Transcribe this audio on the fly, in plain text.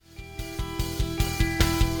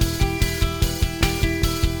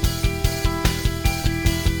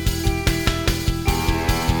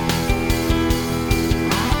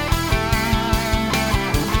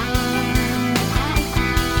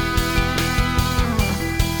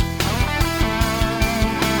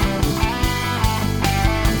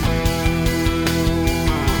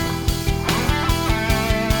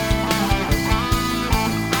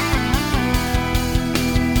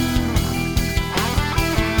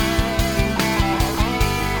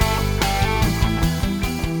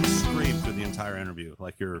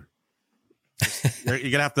Like you're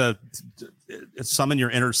gonna have to summon your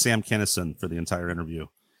inner Sam Kinison for the entire interview.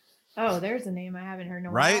 Oh, there's a name I haven't heard in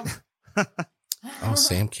a while. Right? Oh,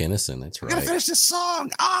 Sam Kinison. That's right. I'm gonna finish this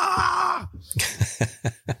song. Ah.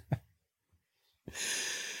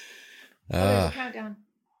 There's a countdown.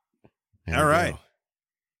 All right.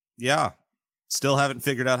 Yeah. Still haven't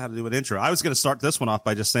figured out how to do an intro. I was going to start this one off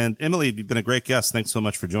by just saying, Emily, you've been a great guest. Thanks so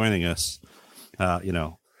much for joining us. Had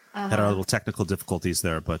our little technical difficulties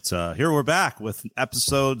there, but here we're back with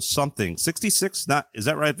episode something 66. Is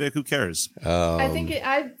that right, Vic? Who cares? I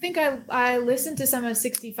think I listened to some of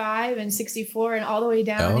 65 and 64 and all the way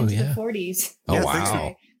down into the 40s. Oh, yeah,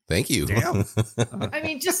 wow. Thank you. Damn. I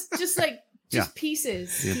mean, just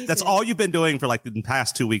pieces. Yeah. That's all you've been doing for like the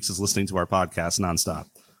past 2 weeks is listening to our podcast nonstop.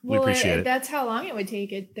 We appreciate it. That's how long it would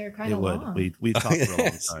take. They're kind of long. We talk for a long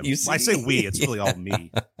time. I say we. It's really all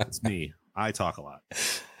me. It's me. I talk a lot.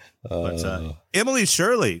 But Emily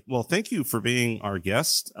Shirley, well, thank you for being our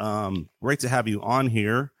guest. Great to have you on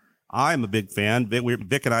here. I'm a big fan.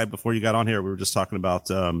 Vic and I, before you got on here, we were just talking about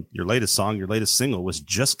your latest song. Your latest single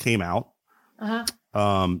just came out.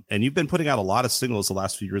 And you've been putting out a lot of singles the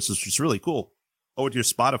last few years, which is really cool. Over to your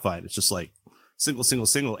Spotify, it's just like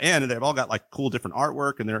single, and they've all got like cool different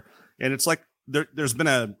artwork, and it's like there's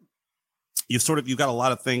been you've got a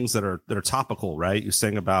lot of things that are topical, right? You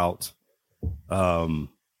sang about obviously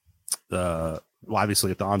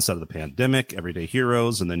at the onset of the pandemic, Everyday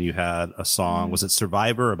Heroes, and then you had a song, was it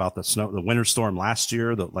Survivor, about the winter storm last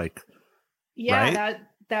year that right?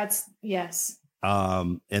 that's yes.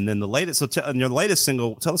 And then the latest, on your latest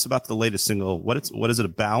single, tell us about the latest single. What is it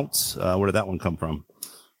about? Where did that one come from?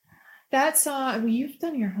 That song, you've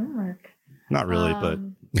done your homework. Not really, but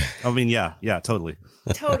I mean, yeah, totally.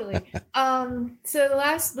 Totally. So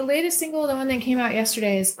the latest single, the one that came out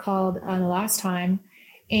yesterday, is called The Last Time.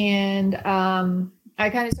 And I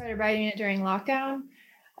kind of started writing it during lockdown,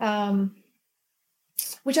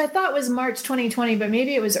 which I thought was March 2020, but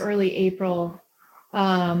maybe it was early April.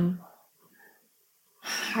 I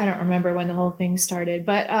don't remember when the whole thing started,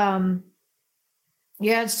 but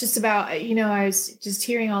yeah, it's just about, I was just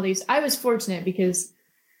hearing all these. I was fortunate because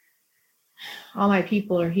all my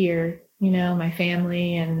people are here, my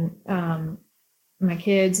family and my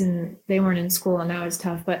kids, and they weren't in school, and that was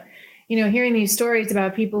tough. But, hearing these stories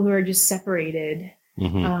about people who are just separated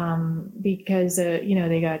because,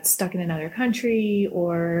 they got stuck in another country,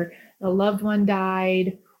 or a loved one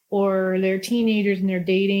died, or they're teenagers and they're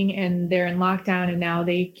dating and they're in lockdown and now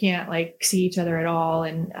they can't see each other at all.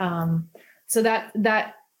 And so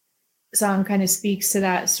that song kind of speaks to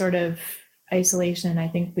that sort of isolation I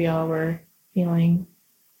think we all were feeling,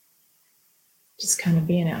 just kind of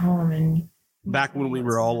being at home. And back when we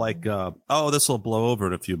were all like, this will blow over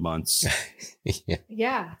in a few months.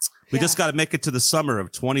 Yeah. We just got to make it to the summer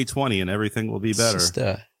of 2020 and everything will be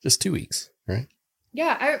better. Just 2 weeks, right?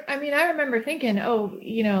 Yeah. I mean, I remember thinking,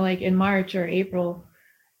 in March or April,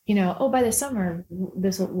 by the summer,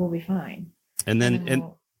 this will be fine. And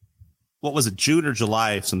then, what was it, June or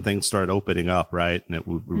July, some things started opening up, right? And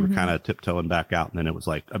we were kind of tiptoeing back out, and then it was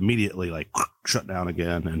immediately shut down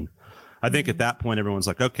again. And I think at that point, everyone's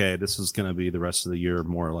like, okay, this is going to be the rest of the year,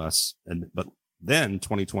 more or less. But then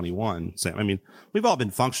 2021, I mean, we've all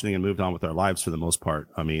been functioning and moved on with our lives for the most part.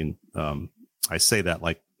 I mean, I say that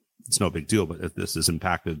like it's no big deal, but this has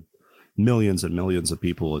impacted millions and millions of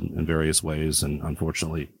people in various ways. And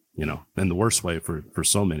unfortunately, in the worst way for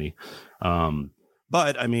so many.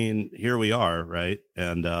 But I mean, here we are, right?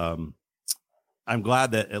 And I'm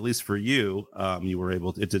glad that at least for you, you were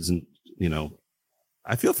able to, it didn't,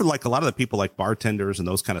 I feel for a lot of the people like bartenders and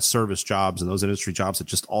those kind of service jobs and those industry jobs that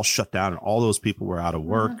just all shut down, and all those people were out of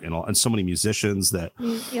work, and so many musicians that,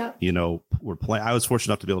 were playing. I was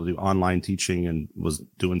fortunate enough to be able to do online teaching and was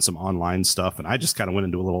doing some online stuff. And I just kind of went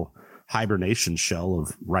into a little hibernation shell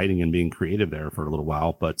of writing and being creative there for a little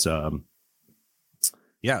while. But so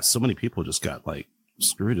many people just got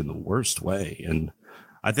screwed in the worst way. And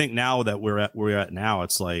I think now that we're at now,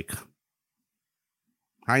 it's like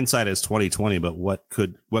hindsight is 2020, but what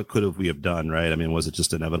could have we have done, right? I mean, was it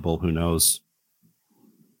just inevitable? Who knows?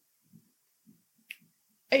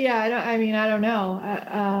 Yeah, I don't know.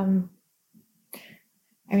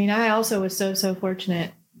 I also was so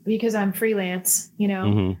fortunate because I'm freelance,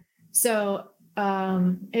 so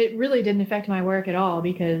it really didn't affect my work at all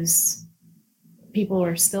because people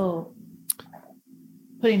were still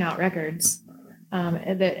putting out records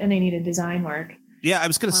and they needed design work. Yeah, I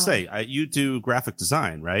was going to say, you do graphic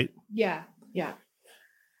design, right? Yeah.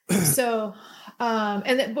 So,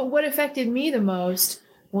 but what affected me the most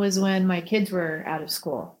was when my kids were out of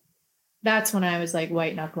school. That's when I was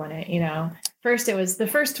white knuckling it, first it was the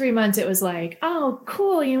first 3 months. It was like, oh,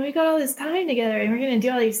 cool. You know, we got all this time together and we're going to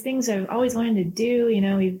do all these things I've always wanted to do. You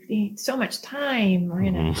know, we've so much time. We're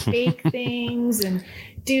going to bake things and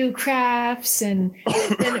do crafts. And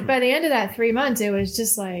then by the end of that 3 months, it was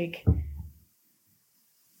just like,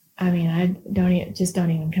 I mean, don't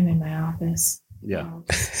even come in my office. Yeah.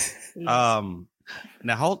 You know,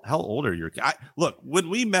 now how old are your kids? Look, when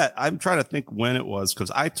we met, I'm trying to think when it was,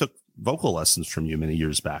 because I took vocal lessons from you many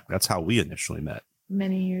years back. That's how we initially met.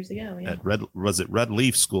 many years ago. Yeah. At Red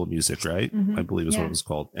Leaf School of Music, right? Mhm. I believe is what Yeah. it was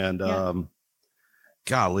called. And Yeah.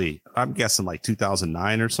 golly, I'm guessing like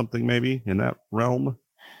 2009 or something, maybe in that realm.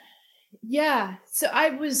 Yeah. So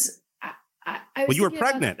I was Well, you were thinking about-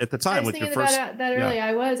 pregnant at the I time was with your thinking first. about that earlier.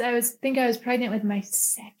 I was pregnant with my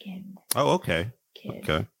second Oh, okay. kid.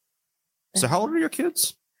 Okay. So how old are your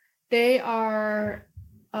kids? They are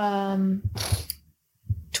 12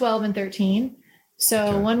 and 13. So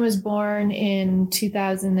Okay. one was born in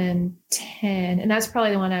 2010, and that's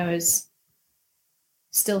probably the one I was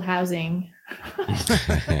still housing.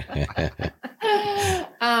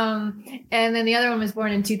 And then the other one was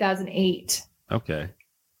born in 2008. Okay.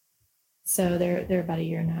 So they're about a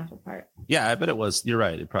year and a half apart. Yeah, I bet it was. You're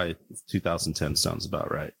right. It probably 2010 sounds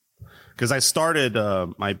about right. Because I started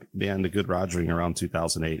my band, The Good Rogering, around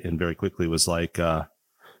 2008, and very quickly was like, I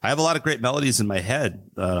have a lot of great melodies in my head.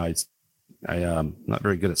 I'm not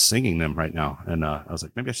very good at singing them right now, and I was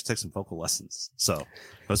like, maybe I should take some vocal lessons. So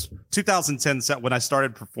it was 2010 when I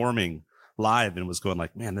started performing live and was going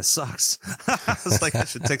like, man, this sucks. I was like, I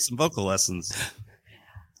should take some vocal lessons.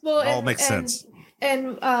 Well, It all makes sense.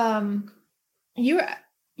 And the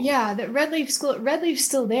Red Leaf School. Red Leaf's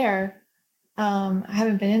still there. I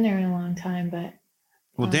haven't been in there in a long time, but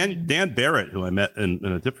Well, Dan Barrett, who I met in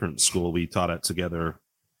a different school, we taught it together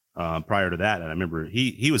prior to that, and I remember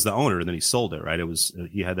he was the owner, and then he sold it. Right, it was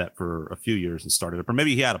he had that for a few years and started it, or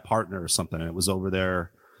maybe he had a partner or something, and it was over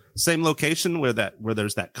there, same location where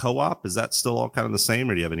there's that co-op. Is that still all kind of the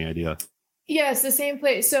same, or do you have any idea? yes, the same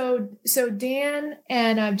place. So Dan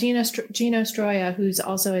and Gino Stroya, who's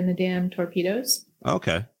also in the Damn Torpedoes.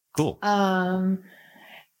 Okay, cool.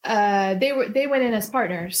 They went in as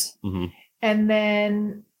partners, Hmm. and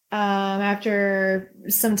then after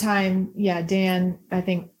some time, Dan I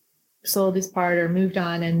think sold his part or moved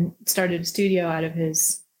on and started a studio out of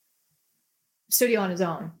his studio on his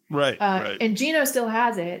own. Right, And Gino still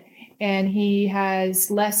has it, and he has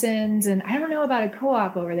lessons. And I don't know about a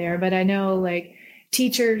co-op over there, but I know like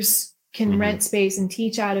teachers can Mhm. rent space and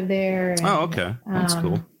teach out of there. And, Oh, okay, that's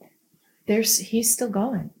cool. He's still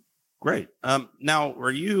going. Great. Now,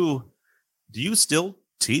 do you still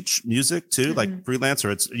teach music too, like Mhm. freelance,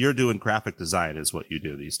 or you're doing graphic design is what you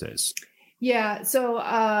do these days? Yeah. So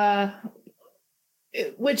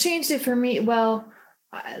what changed it for me? Well,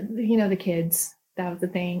 the kids, that was the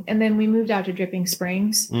thing. And then we moved out to Dripping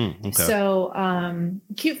Springs. Okay. So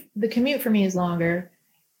the commute for me is longer,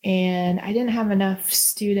 and I didn't have enough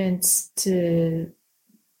students to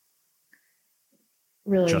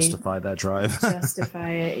really Justify that drive.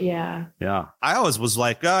 justify it. Yeah. Yeah. I always was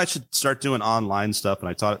like, I should start doing online stuff. And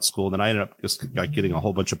I taught at school. Then I ended up just like getting a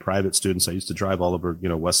whole bunch of private students. I used to drive all over,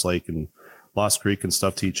 Westlake and Lost Creek and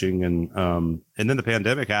stuff teaching. And then the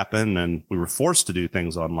pandemic happened and we were forced to do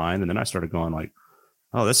things online. And then I started going like,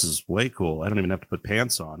 oh, this is way cool. I don't even have to put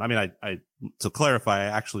pants on. I mean, I to clarify, I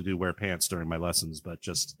actually do wear pants during my lessons, but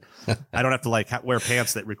just, I don't have to like wear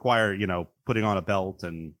pants that require, putting on a belt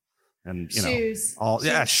and Shoes.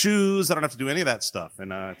 shoes. I don't have to do any of that stuff,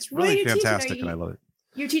 and it's What are really you teaching? fantastic, and I love it.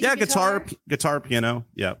 You're teaching Guitar, piano,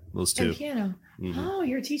 yeah, those two. and piano. Mhm. Oh,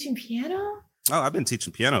 you're teaching piano? Oh, I've been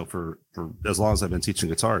teaching piano for as long as I've been teaching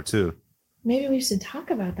guitar too. Maybe we should talk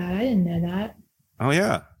about that. I didn't know that. Oh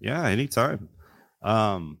yeah, anytime.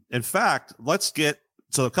 In fact, let's get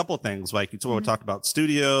to a couple of things. Like we talked about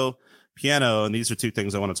studio, piano, and these are two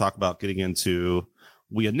things I want to talk about getting into.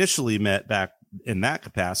 We initially met back in that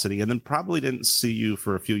capacity, and then probably didn't see you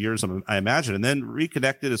for a few years, I imagine, and then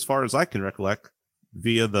reconnected, as far as I can recollect,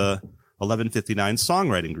 via the 1159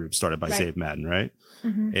 songwriting group started by Right. Dave Madden, right?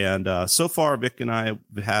 Mhm. And so far, Vic and I have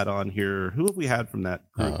had on here. Who have we had from that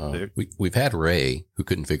group? Vic? We've had Ray, who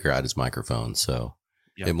couldn't figure out his microphone, so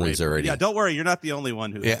Yeah, Emily's Ray. already. Yeah, don't worry, you're not the only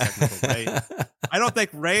one who. Yeah. Ray. I don't think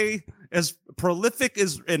Ray, as prolific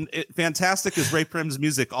and fantastic as Ray Prim's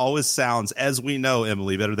music always sounds, as we know,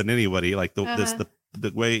 Emily, better than anybody. Like the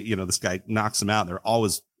way this guy knocks them out. They're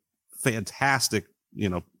always fantastic,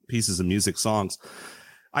 pieces of music, songs.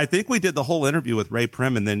 I think we did the whole interview with Ray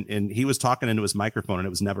Prim, and he was talking into his microphone, and it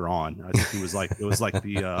was never on. I think he was like, it was like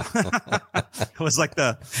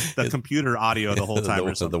the computer audio the whole time,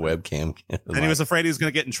 or something. The webcam, and he was afraid he was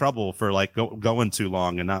going to get in trouble for like going too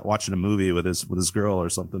long and not watching a movie with his girl or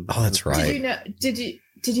something. Oh, that's right.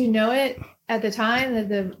 Did you know it at the time that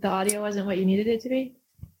the audio wasn't what you needed it to be?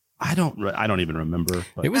 I don't even remember.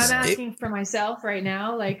 But. I'm asking for myself right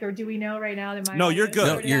now, like, or do we know right now that my? No, you're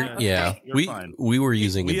good. No, you're fine. We were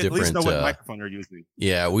using a different. At least know what microphone you're using.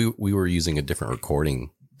 Yeah, we were using a different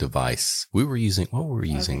recording device. What were we using?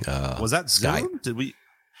 Was that Skype? Zoom? Did we?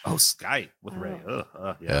 Oh, Skype with Ray.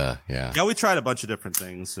 Yeah. Yeah, we tried a bunch of different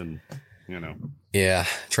things, and Yeah,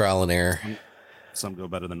 trial and error. Some go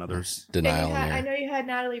better than others. Denial and error. I know you had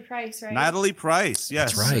Natalie Price, right? Natalie Price,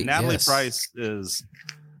 yes. That's right. Natalie Price is.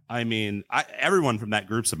 I mean, everyone from that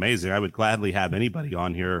group's amazing. I would gladly have anybody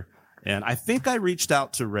on here. And I think I reached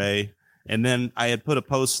out to Ray, and then I had put a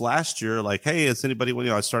post last year like, hey, is anybody,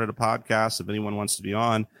 I started a podcast if anyone wants to be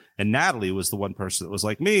on. And Natalie was the one person that was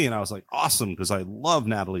like me. And I was like, awesome, because I love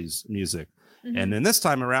Natalie's music. Mm-hmm. And then this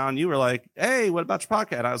time around, you were like, hey, what about your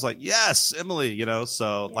podcast? And I was like, yes, Emily,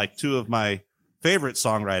 so like two of my favorite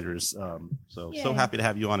songwriters. So happy to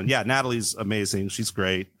have you on. And yeah, Natalie's amazing. She's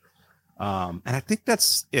great. And I think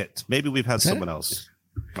that's it. Maybe we've had someone else.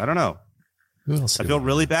 I don't know. Who else? I feel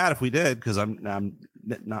really bad if we did, because I'm not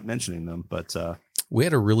mentioning them. But we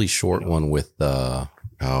had a really short one with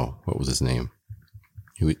what was his name?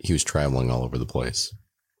 He was traveling all over the place.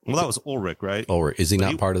 Well, that was Ulrich, right? Ulrich. Is he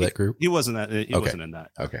not part of that group? He wasn't that. He wasn't in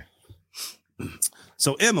that. Okay.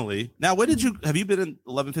 So Emily, now have you been in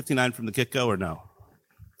 1159 from the get-go or no?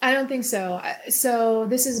 I don't think so. So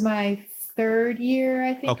this is my third year,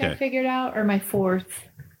 I think. I figured out, or my fourth.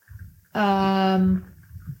 I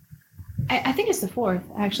think it's the fourth,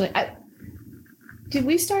 actually. Did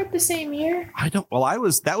we start the same year? I don't. Well,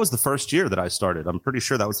 that was the first year that I started. I'm pretty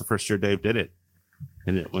sure that was the first year Dave did it,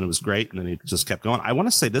 and when it was great, and then he just kept going. I want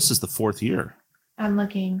to say this is the fourth year. I'm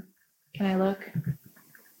looking. Can I look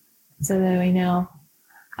so that we know?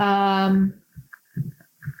 Now,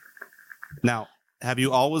 have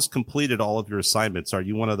you always completed all of your assignments? Are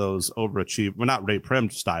you one of those overachiever? Well, not Ray Prim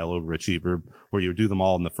style overachiever where you do them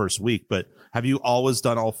all in the first week, but have you always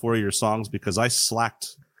done all 4 of your songs? Because I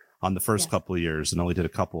slacked on the first couple of years and only did a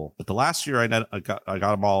couple, but the last year I got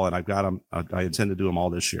them all, and I've got them. I intend to do them all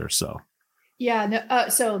this year. So yeah, no.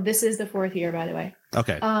 So this is the fourth year, by the way.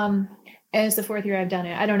 Okay. And it's the fourth year I've done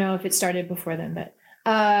it. I don't know if it started before then, but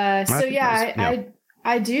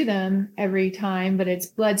I do them every time, but it's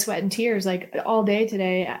blood, sweat, and tears. Like all day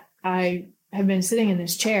today, I have been sitting in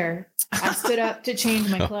this chair. I stood up to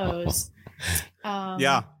change my clothes.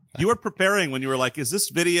 Yeah. You were preparing when you were like, is this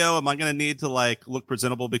video? Am I going to need to like look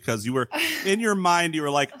presentable? Because you were in your mind, you were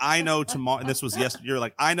like, I know tomorrow. And this was yesterday. You're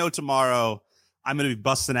like, I know tomorrow I'm going to be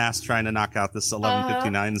busting ass trying to knock out this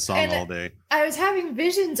 11:59 song all day. I was having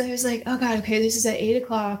visions. I was like, oh God, okay, this is at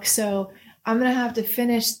 8:00. So I'm going to have to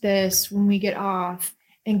finish this when we get off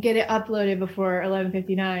and get it uploaded before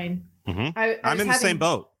 11:59. Mm-hmm. I'm in the same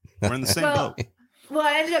boat. We're in the same boat. Well,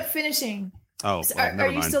 I ended up finishing. Oh, well,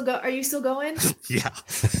 are you still going? Yeah.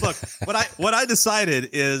 Look, what I decided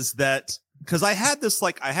is that because I had this,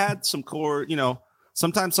 like, I had some core,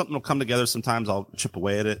 sometimes something will come together. Sometimes I'll chip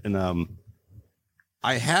away at it. And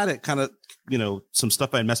I had it kind of, some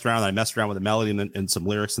stuff I messed around. I messed around with a melody and some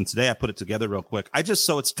lyrics. And today I put it together real quick.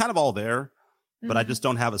 So it's kind of all there, but I just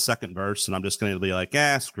don't have a second verse. And I'm just going to be like,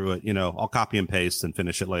 screw it. I'll copy and paste and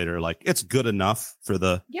finish it later. Like, it's good enough for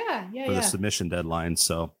the the submission deadline.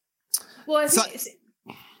 So. Well,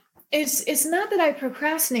 it's not that I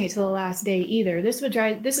procrastinate till the last day either. This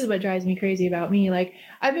is what drives me crazy about me. Like,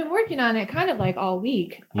 I've been working on it kind of like all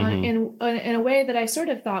week in a way that I sort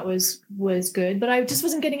of thought was good, but I just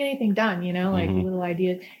wasn't getting anything done, like little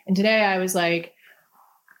ideas. And today I was like,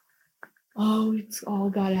 oh, it's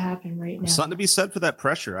all got to happen right now. Something to be said for that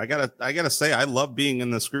pressure. I gotta say, I love being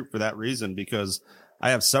in this group for that reason, because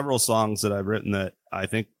I have several songs that I've written that I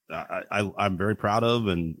think I'm very proud of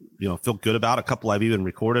and, feel good about. A couple I've even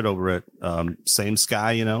recorded over at Same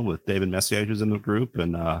Sky, with David Messier, who's in the group.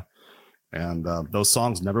 And those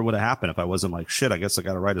songs never would have happened if I wasn't like, shit, I guess I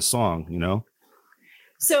got to write a song,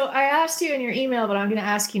 So I asked you in your email, but I'm going to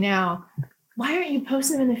ask you now, why aren't you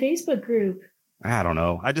posting them in the Facebook group? I don't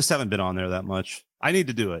know. I just haven't been on there that much. I need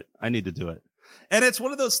to do it. And it's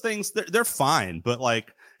one of those things, they're fine, but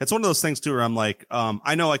like, it's one of those things too, where I'm like,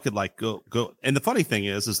 I know I could like go. And the funny thing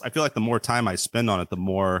is I feel like the more time I spend on it, the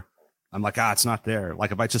more I'm like, it's not there.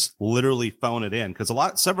 Like if I just literally phone it in, because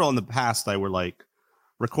several in the past, I were like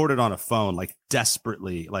recorded on a phone, like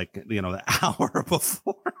desperately, like, the hour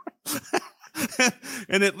before.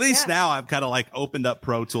 And at least Yeah. now I've kind of like opened up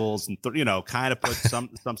Pro Tools and kind of put some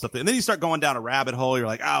stuff in. And then you start going down a rabbit hole. You're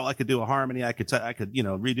like, oh, I could do a harmony. I could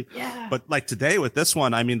redo. Yeah. But like today with this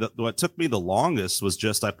one, I mean, what took me the longest was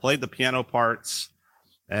just I played the piano parts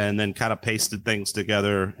and then kind of pasted things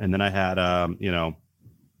together. And then I had,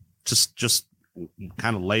 just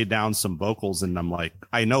kind of laid down some vocals. And I'm like,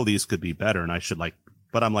 I know these could be better and I should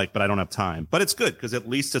but I'm like, but I don't have time. But it's good because at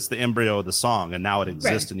least it's the embryo of the song and now it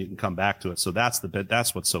exists and you can come back to it. So that's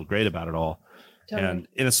what's so great about it all. Totally.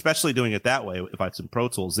 And especially doing it that way, if it's in Pro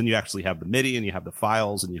Tools, then you actually have the MIDI and you have the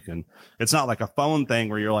files and it's not like a phone thing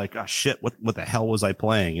where you're like, oh shit, what the hell was I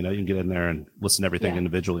playing? You can get in there and listen to everything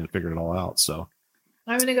individually and figure it all out. So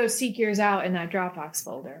I'm going to go seek yours out in that Dropbox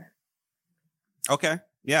folder. Okay.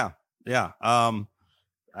 Yeah.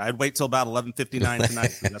 I'd wait till about 11:59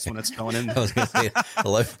 tonight. That's when it's going in. I was going to say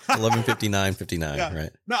 11:59:59, Yeah. right?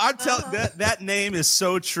 No, I'm telling that name is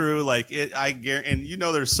so true. Like I guarantee, and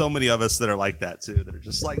there's so many of us that are like that too. That are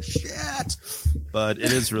just like shit, but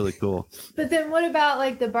it is really cool. But then what about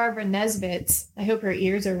like the Barbara Nesbitt's? I hope her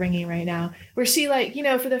ears are ringing right now. Where she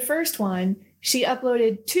for the first one, she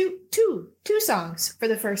uploaded two songs for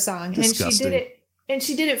the first song, Disgusting. and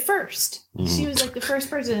she did it first. Mhm. She was like the first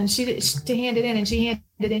person, and to hand it in, and she handed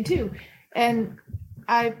it in too. And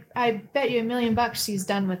I bet you $1 million she's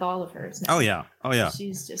done with all of hers now. Oh yeah.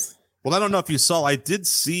 She's just Well, I don't know if you saw. I did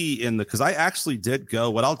see because I actually did go.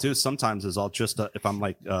 What I'll do sometimes is I'll just if I'm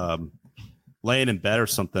like laying in bed or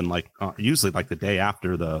something, like usually like the day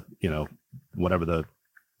after the whatever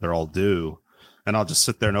they're all due, and I'll just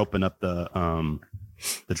sit there and open up the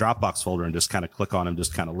Dropbox folder and just kind of click on them,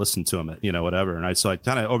 just kind of listen to them, whatever. And I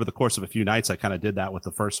kind of over the course of a few nights, I kind of did that with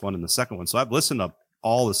the first one and the second one. So I've listened to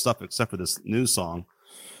all the stuff except for this new song.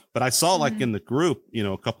 But I saw like in the group,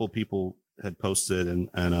 a couple of people had posted and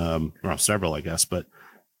well, several, I guess. But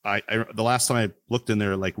I the last time I looked in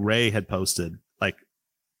there, like Ray had posted like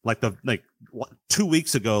 2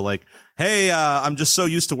 weeks ago, like, hey, I'm just so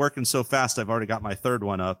used to working so fast. I've already got my third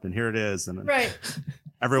one up and here it is. And right.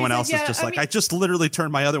 everyone He's else like, is just I like, mean- I just literally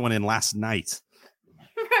turned my other one in last night.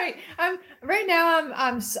 Right. I'm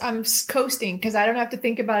coasting because I don't have to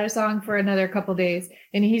think about a song for another couple days.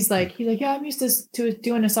 And he's like, yeah, I'm used to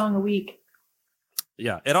doing a song a week.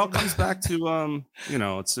 Yeah. It all comes back to,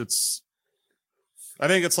 it's, I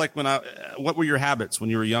think it's like what were your habits when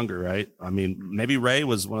you were younger, right? I mean, maybe Ray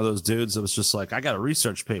was one of those dudes that was just like, I got a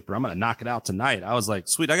research paper. I'm going to knock it out tonight. I was like,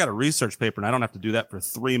 sweet, I got a research paper and I don't have to do that for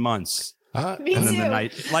 3 months. Me And too. then the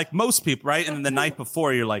night, like most people, right? And then the night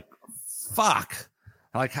before you're like, fuck.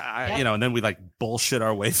 Like, and then we like bullshit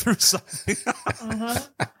our way through something. Uh-huh.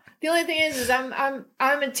 The only thing is I'm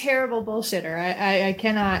a terrible bullshitter. I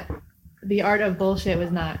cannot. The art of bullshit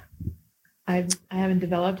was not. I haven't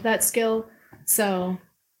developed that skill. So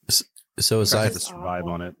So I aside had to survive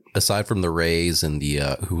on it. aside from the Rays and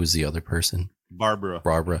the who was the other person? Barbara.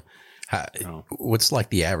 No. What's like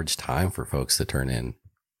the average time for folks to turn in?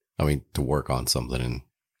 I mean, to work on something and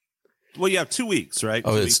Well, you have 2 weeks, right?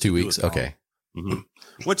 oh, it's 2 weeks. to do it all. Okay. Mhm.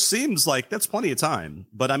 Which seems like that's plenty of time,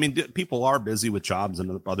 but I mean, people are busy with jobs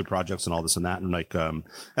and other projects and all this and that. And like, and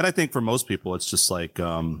I think for most people, it's just like,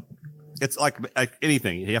 it's like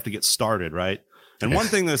anything, you have to get started. Right. And one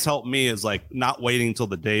thing that's helped me is like not waiting until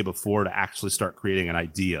the day before to actually start creating an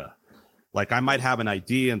idea. Like I might have an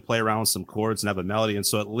idea and play around with some chords and have a melody. And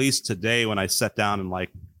so at least today when I sat down and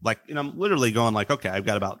like, I'm literally going like, okay, I've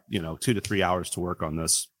got about, 2 to 3 hours to work on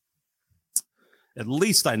this. At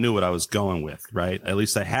least I knew what I was going with, right? At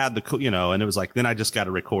least I had the, and it was like, then I just got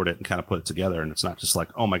to record it and kind of put it together. And it's not just like,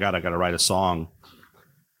 oh my God, I got to write a song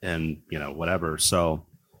and, whatever. So,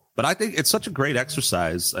 but I think it's such a great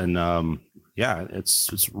exercise. And, yeah,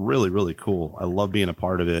 it's really, really cool. I love being a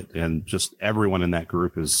part of it. And just everyone in that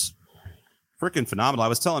group is freaking phenomenal. I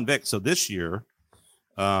was telling Vic, so this year,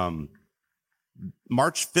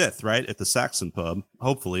 March 5th, right? At the Saxon Pub,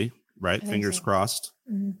 hopefully, right? Fingers so. crossed.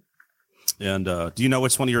 Mhm. And do you know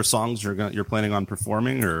which one of your songs you're planning on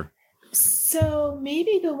performing, or? So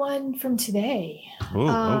maybe the one from today. Okay.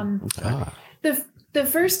 Ah, The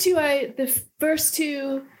first two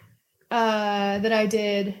that I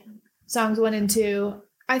did, songs 1 and 2,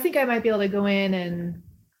 I think I might be able to go in and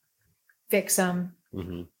fix them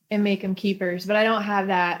Mhm. and make them keepers, but I don't have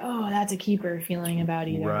that, oh, that's a keeper feeling about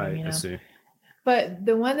either. Right. I see. But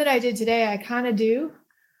the one that I did today, I kind of do.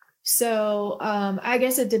 So I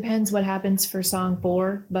guess it depends what happens for song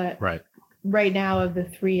 4, but right now of the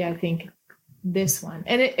 3, I think this one,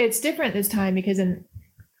 and it's different this time because in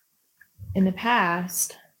the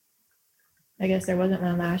past, I guess there wasn't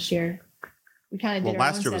one last year. We kind of did. Well,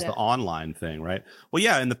 last year was the online thing, right? Well,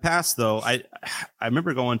 yeah. In the past, though, I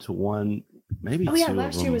remember going to one maybe. Oh yeah, two of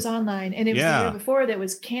last year them. was online, and it was the Yeah. year before that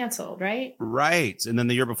was canceled, right? Right. And then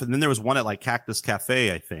the year before, then there was one at like Cactus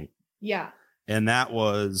Cafe, I think. Yeah. And that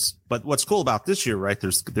was, but what's cool about this year, right?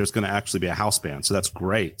 There's going to actually be a house band. So that's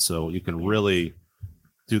great. So you can really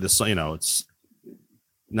do this, you know, it's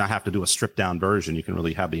not have to do a stripped down version. You can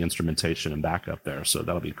really have the instrumentation and backup there. So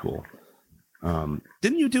that'll be cool.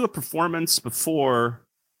 Didn't you do a performance before?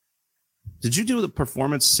 Did you do the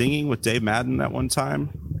performance singing with Dave Madden at one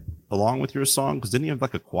time along with your song? Because didn't you have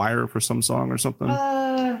like a choir for some song or something?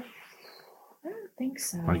 I don't think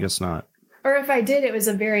so. I guess not. Or if I did, it was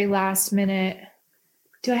a very last minute.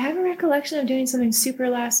 Do I have a recollection of doing something super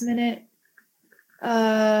last minute?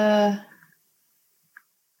 I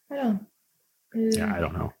don't. Yeah, I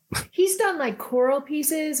don't know. He's done like choral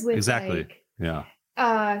pieces with Exactly. like, Yeah.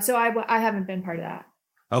 so I haven't been part of that.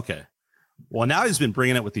 Okay. Well, now he's been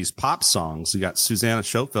bringing it with these pop songs. You got Susanna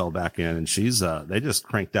Schofield back in, and she's they just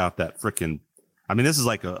cranked out that freaking. I mean, this is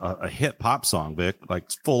like a hit pop song, Vic,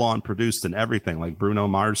 like full on produced and everything, like Bruno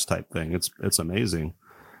Mars type thing. It's amazing.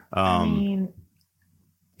 I mean,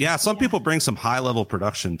 yeah, some people bring some high level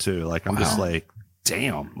production too. Like I'm just like,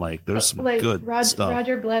 damn, like there's some like good stuff.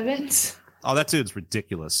 Roger Blevins. Oh, that dude's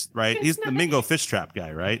ridiculous, right? He's the Mingo Fish Trap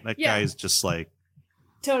guy, right? That guy's just like.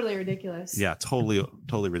 Totally ridiculous. Yeah, totally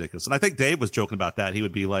ridiculous. And I think Dave was joking about that. He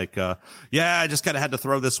would be like, yeah, I just kind of had to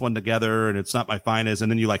throw this one together and it's not my finest.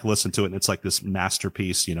 And then you like listen to it and it's like this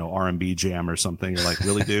masterpiece, you know, R&B jam or something. You're like,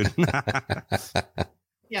 really, dude?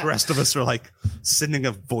 Yeah. The rest of us are like sending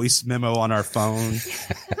a voice memo on our phone.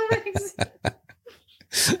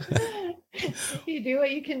 You do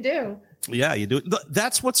what you can do. Yeah, you do.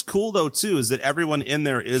 That's what's cool though too, is that everyone in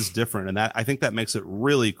there is different, and that I think that makes it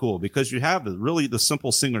really cool because you have the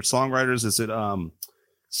simple singer songwriters. Is it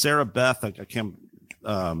Sarah Beth? I can't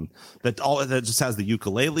that just has the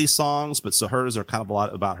ukulele songs, but so hers are kind of a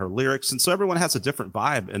lot about her lyrics, and so everyone has a different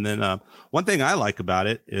vibe. And then one thing I like about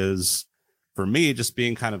it is, for me, just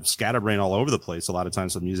being kind of scatterbrained all over the place. A lot of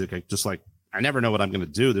times with music, I never know what I'm going to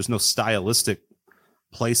do. There's no stylistic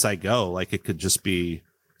place I go. Like it could just be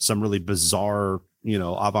some really bizarre, you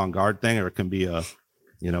know, avant-garde thing, or it can be a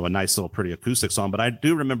nice little pretty acoustic song. But I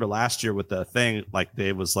do remember last year with the thing, like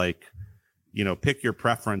Dave was like, you know, pick your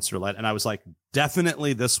preference and I was like,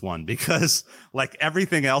 definitely this one, because like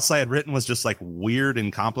everything else I had written was just like weird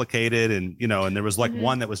and complicated. And, you know, and there was like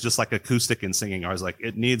one that was just like acoustic and singing. I was like,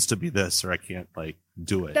 it needs to be this or I can't like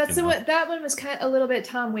do it. That's that one was kind of a little bit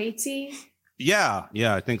Tom Waitsy. Yeah,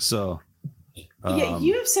 I think so. Yeah,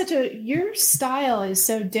 you have your style is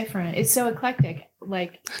so different. It's so eclectic,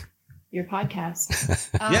 like your podcast.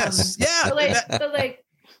 Yes, yeah.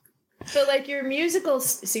 But like your musical.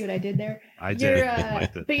 See what I did there? I did.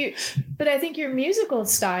 But I think your musical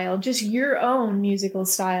style, just your own musical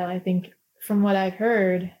style, I think from what I've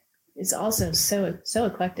heard, is also so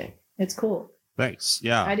eclectic. It's cool. Thanks.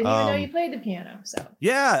 Yeah. I didn't even know you played the piano. So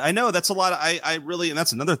yeah, I know that's a lot. I really, and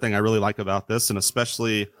that's another thing I really like about this, and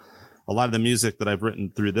especially a lot of the music that I've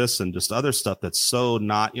written through this and just other stuff that's so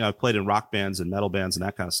not, you know, I've played in rock bands and metal bands and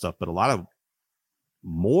that kind of stuff, but a lot of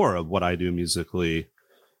more of what I do musically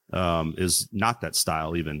is not that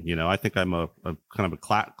style even, you know. I think I'm a kind of a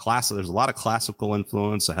class. There's a lot of classical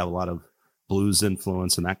influence. I have a lot of blues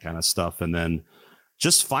influence and that kind of stuff. And then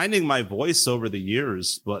just finding my voice over the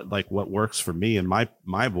years, but like what works for me and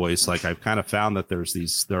my voice, like I've kind of found that there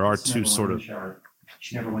are two sort of.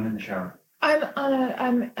 She never went in the shower. I'm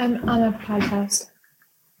on a podcast.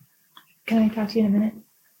 Can I talk to you in a minute?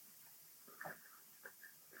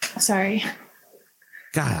 Sorry.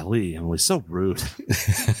 Golly, Emily, so rude.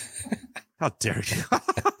 How dare you?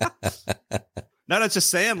 No, that's just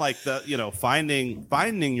saying, like, the, you know, finding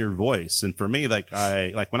your voice. And for me, like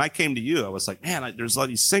when I came to you, I was like, man, there's all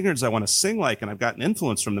these singers I want to sing like, and I've gotten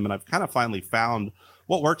influence from them, and I've kind of finally found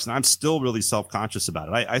what works. And I'm still really self-conscious about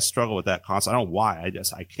it. I struggle with that constantly. I don't know why.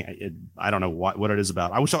 I can't. I don't know what it is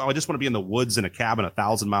about. I just want to be in the woods in a cabin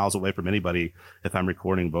 1,000 miles away from anybody if I'm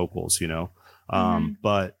recording vocals, you know.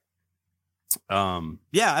 But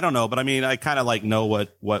yeah, I don't know, but I mean, I kind of like know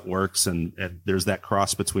what works, and there's that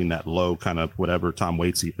cross between that low kind of whatever Tom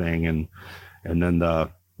Waitsy thing and then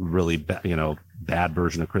the really bad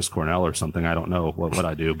version of Chris Cornell or something. I don't know what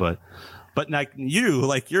I do, but like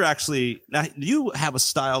you're actually, you have a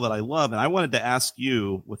style that I love, and I wanted to ask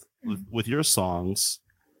you with your songs,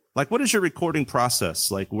 like, what is your recording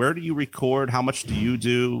process? Like, where do you record? How much do you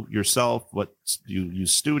do yourself? What do you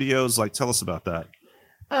use studios? Like, tell us about that.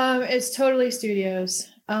 It's totally studios.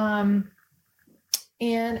 And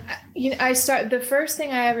you know, the first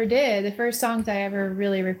thing I ever did, the first songs I ever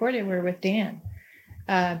really recorded were with Dan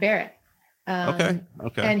Barrett. Okay.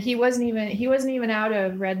 And he wasn't even out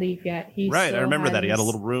of Red Leaf yet. Right. I remember that. He had a his-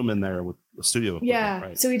 little room in there with the studio. equipment, Yeah.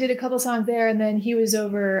 Right. So we did a couple songs there, and then he was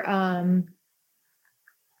over,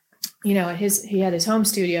 he had his home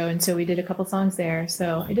studio, and so we did a couple songs there.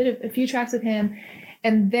 So I did a few tracks with him,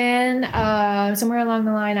 and then somewhere along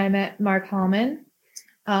the line, I met Mark Hallman.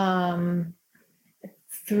 I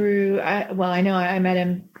met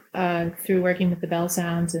him through working with the Bell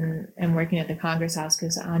Sounds and working at the Congress House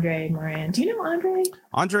because Andre Moran. Do you know Andre?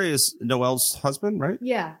 Andre is Noel's husband, right?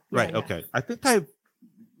 Yeah. Right. Yeah. Okay. I think I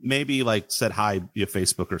maybe said hi via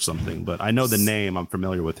Facebook or something, but I know the name. I'm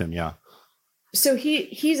familiar with him. Yeah. So his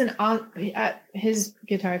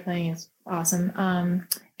guitar playing is awesome.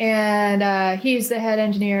 And he's the head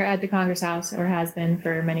engineer at the Congress House, or has been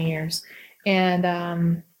for many years.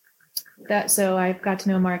 And so I got to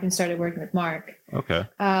know Mark and started working with Mark. Okay.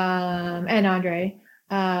 And Andre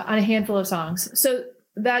on a handful of songs. So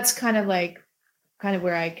that's kind of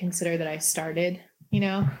where I consider that I started,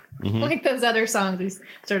 Mhm. like those other songs. We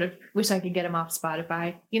sort of wish I could get them off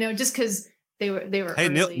Spotify, just because they were. Hey,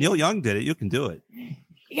 early. Neil Young did it. You can do it.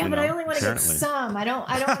 Yeah, but I only want to get some. I don't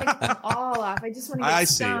want to get them all off. I just want to get I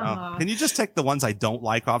see. some off. Can you just take the ones I don't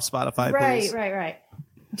like off Spotify, please? Right.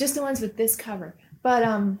 Just the ones with this cover. But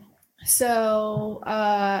so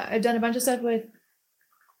I've done a bunch of stuff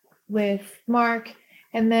with Mark,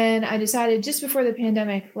 and then I decided just before the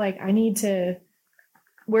pandemic, I need to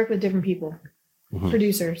work with different people, Mhm.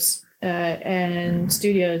 producers and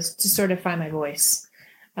studios, to sort of find my voice.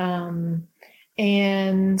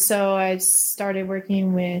 And so I started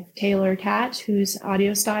working with Taylor Tatch, who's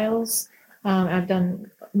Audio Styles. I've done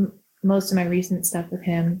most of my recent stuff with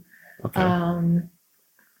him. Okay. I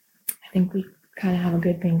think we kind of have a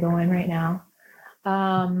good thing going right now.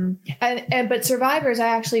 But Survivors I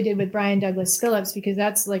actually did with Brian Douglas Phillips, because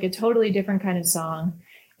that's a totally different kind of song.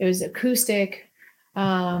 It was acoustic.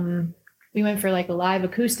 We went for a live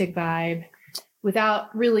acoustic vibe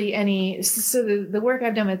without really any. So the work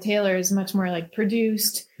I've done with Taylor is much more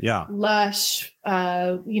produced, Yeah. lush,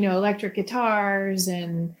 electric guitars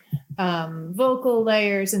and vocal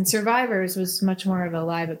layers. And Survivors was much more of a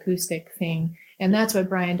live acoustic thing. And that's what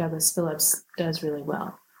Brian Douglas Phillips does really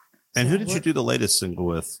well. And So who did you do the latest single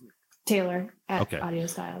with? Taylor at Okay. Audio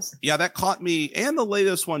Styles. Yeah, that caught me, and the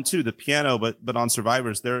latest one too, the piano. But on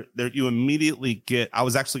Survivors, there you immediately get. I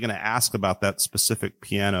was actually going to ask about that specific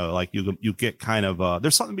piano. You get kind of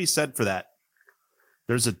there's something to be said for that.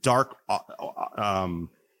 There's a dark,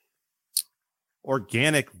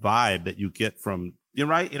 organic vibe that you get from. You're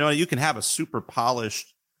right. You can have a super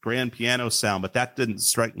polished grand piano sound, but that didn't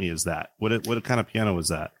strike me as that. What kind of piano was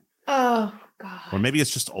that? Oh God. Or maybe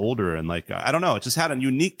it's just older and I don't know. It just had a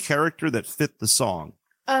unique character that fit the song.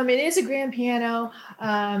 It is a grand piano.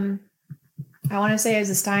 I want to say it's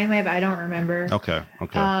a Steinway, but I don't remember. Okay.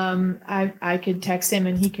 I could text him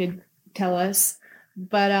and he could tell us,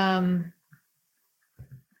 but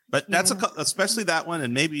that's yeah. especially that one,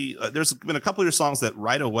 and maybe there's been a couple of your songs that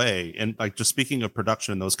right away, and just speaking of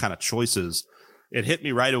production and those kind of choices, it hit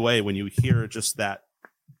me right away when you hear just that.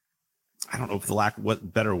 I don't know if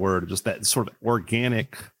what better word, just that sort of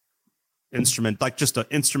organic instrument, just an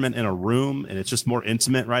instrument in a room, and it's just more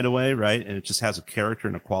intimate right away, right? And it just has a character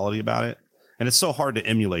and a quality about it. And it's so hard to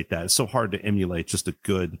emulate that. It's so hard to emulate just a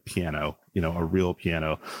good piano, a real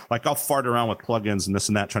piano. I'll fart around with plugins and this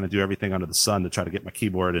and that, trying to do everything under the sun to try to get my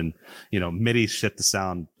keyboard and, MIDI shit to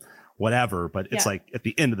sound whatever. But it's at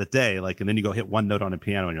the end of the day, and then you go hit one note on a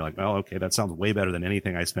piano and you're like, oh, okay, that sounds way better than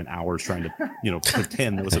anything I spent hours trying to,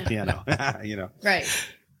 pretend it was a piano, Right.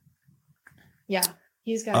 Yeah.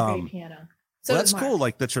 He's got a great piano. So that's does cool.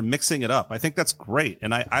 Mark. That you're mixing it up. I think that's great.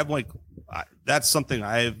 And that's something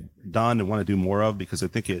I've done and want to do more of, because I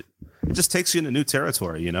think it just takes you into new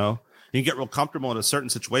territory. You can get real comfortable in a certain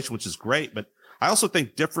situation, which is great. But I also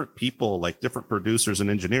think different people, different producers and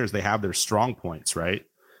engineers, they have their strong points, right?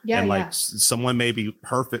 Yeah. And someone may be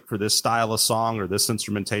perfect for this style of song or this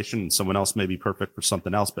instrumentation, and someone else may be perfect for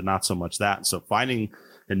something else, but not so much that. So finding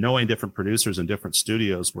and knowing different producers in different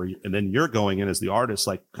studios and then you're going in as the artist,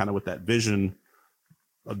 kind of with that vision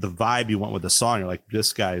of the vibe you want with the song. You're like,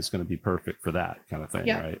 this guy is going to be perfect for that kind of thing.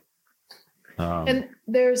 Yeah. Right. And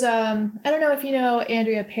there's, I don't know if you know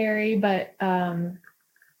Andrea Perry, but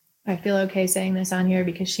I feel okay saying this on here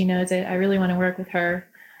because she knows it. I really want to work with her.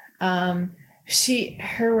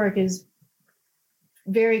 Her work is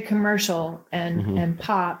very commercial and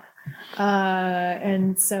pop.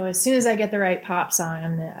 And so as soon as I get the right pop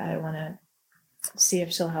song, I want to see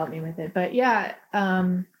if she'll help me with it. But yeah,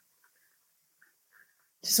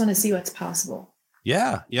 just want to see what's possible.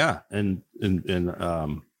 Yeah. And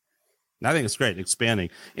I think it's great, expanding.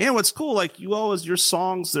 And what's cool, like you always, your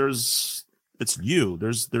songs, it's you.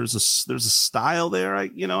 There's a style there, I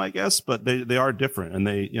guess, but they are different, and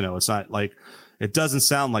they, it's not like, it doesn't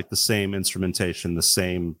sound like the same instrumentation, the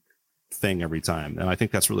same thing every time, and I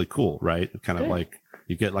think that's really cool, right? Kind of like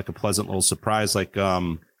you get like a pleasant little surprise, like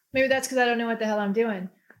maybe that's because I don't know what the hell I'm doing.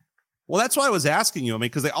 Well, that's why I was asking you. I mean,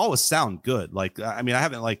 because they always sound good. Like, I mean, I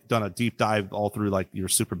haven't like done a deep dive all through like your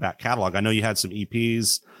super back catalog. I know you had some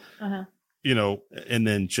EPs, and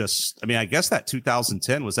then just, I mean, I guess that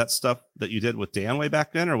 2010 was that stuff that you did with Dan way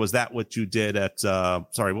back then, or was that what you did at?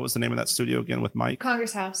 Sorry, what was the name of that studio again with Mike?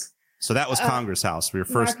 Congress House. So that was Congress House for your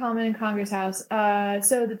first. Mark Hallman and Congress House.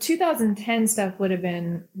 So the 2010 stuff would have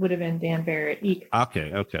been Dan Barrett.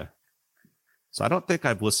 Okay. So I don't think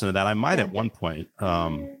I've listened to that. I might at one point.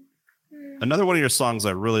 Another one of your songs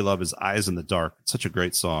I really love is Eyes in the Dark. It's such a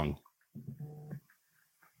great song.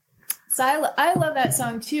 So I love that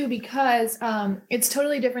song too, because it's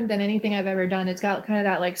totally different than anything I've ever done. It's got kind of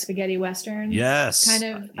that like spaghetti Western. Yes. Kind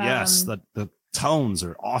of. Yes. The tones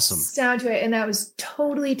are awesome. Sound to it. And that was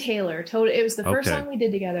totally Taylor. It was the first song we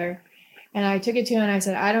did together. And I took it to him and I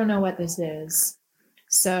said, I don't know what this is.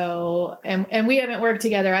 So, and we haven't worked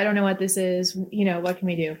together. I don't know what this is. What can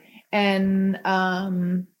we do? And,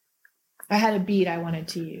 I had a beat I wanted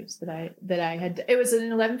to use that I had. It was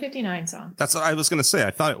an 11:59 song. That's what I was going to say.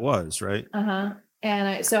 I thought it was, right.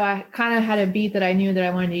 And so I kind of had a beat that I knew that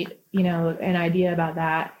I wanted to, an idea about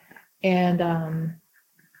that. And,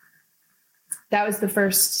 that was the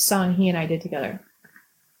first song he and I did together.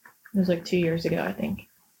 It was like 2 years ago, I think.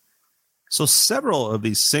 So several of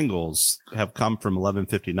these singles have come from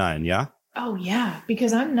 11:59. Yeah. Oh yeah,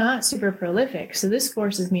 because I'm not super prolific. So this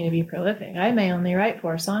forces me to be prolific. I may only write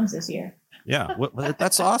 4 songs this year. Yeah. Well,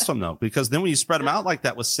 that's awesome though, because then when you spread them out like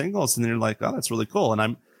that with singles, and then you're like, oh, that's really cool. And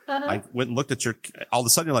I went and looked at all of a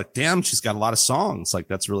sudden you're like, damn, she's got a lot of songs. Like,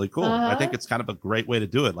 that's really cool. I think it's kind of a great way to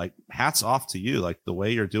do it. Like, hats off to you, like the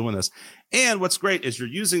way you're doing this. And what's great is you're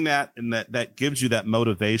using that, and that gives you that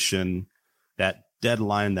motivation, that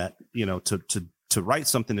deadline, that, to write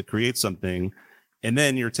something, to create something. And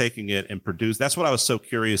then you're taking it and produce. That's what I was so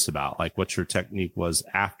curious about, like what your technique was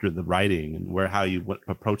after the writing and how you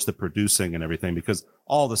approach the producing and everything, because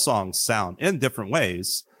all the songs sound in different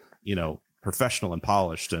ways, professional and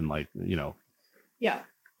polished and like, Yeah.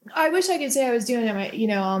 I wish I could say I was doing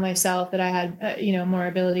it, all myself, that I had, more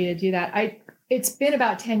ability to do that. It's been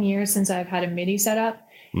about 10 years since I've had a MIDI set up,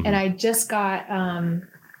 and I just got,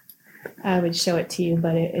 I would show it to you,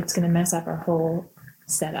 but it's going to mess up our whole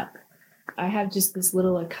setup. I have just this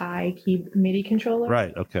little Akai key MIDI controller.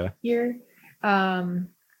 Right. Okay. Here, that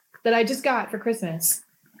I just got for Christmas.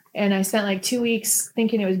 And I spent like 2 weeks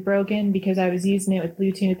thinking it was broken because I was using it with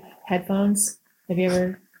Bluetooth headphones. Have you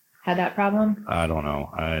ever had that problem? I don't know.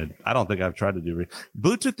 I don't think I've tried to do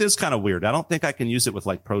Bluetooth is kind of weird. I don't think I can use it with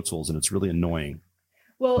like Pro Tools, and it's really annoying.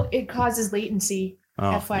 Well, it causes latency.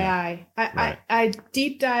 FYI. Yeah. I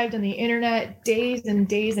deep dived on the internet days and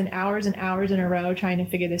days and hours in a row trying to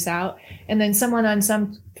figure this out. And then someone on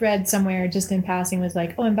some thread somewhere just in passing was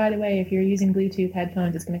like, oh, and by the way, if you're using Bluetooth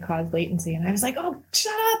headphones, it's going to cause latency. And I was like, oh,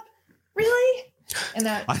 shut up. Really? And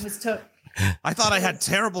that was I thought I had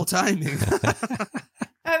terrible timing.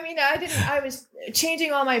 I mean, I was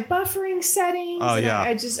changing all my buffering settings. Oh, yeah.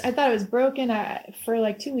 I thought it was broken for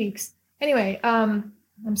like 2 weeks. Anyway,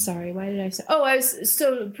 I'm sorry. Why did I say? Oh, I was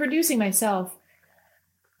still producing myself.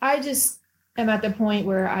 I just am at the point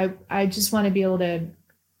where I just want to be able to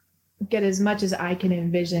get as much as I can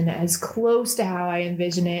envision, as close to how I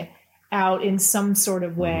envision it, out in some sort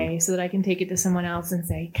of way, so that I can take it to someone else and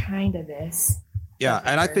say, kind of this. Yeah,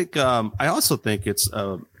 and I think I also think it's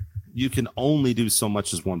you can only do so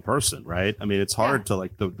much as one person, right? I mean, it's hard to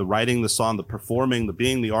like the writing the song, the performing, the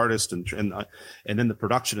being the artist, and then the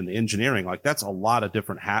production and the engineering. Like, that's a lot of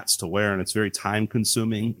different hats to wear, and it's very time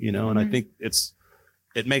consuming, And I think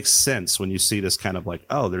it makes sense when you see this kind of like,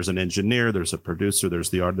 oh, there's an engineer, there's a producer, there's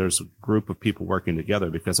the art, there's a group of people working together,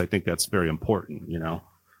 because I think that's very important.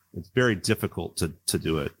 It's very difficult to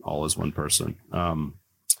do it all as one person.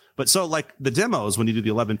 But so like the demos, when you do the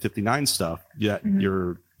 11:59 stuff,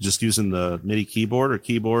 you're just using the MIDI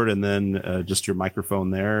keyboard and then just your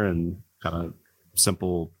microphone there, and kind of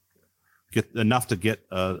simple, get enough to get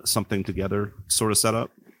something together sort of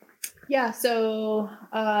setup. Yeah. So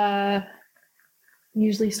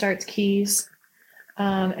usually starts keys.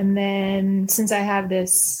 And then since I have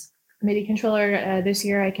this MIDI controller this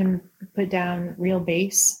year, I can put down real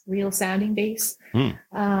sounding bass,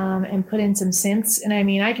 and put in some synths. And I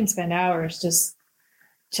mean, I can spend hours just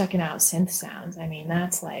checking out synth sounds. I mean,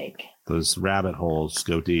 that's like, those rabbit holes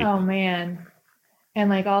go deep. Oh man. and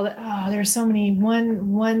like all the there's so many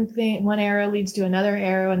one arrow leads to another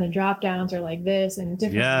arrow, and the drop downs are like this, and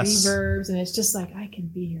different reverbs, and it's just like I can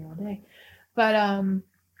be here all day. But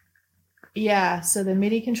yeah, so the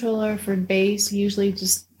MIDI controller for bass usually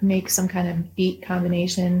just makes some kind of beat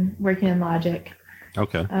combination working in Logic.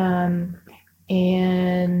 Okay.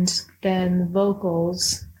 And then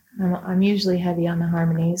vocals, I'm usually heavy on the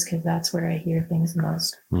harmonies because that's where I hear things the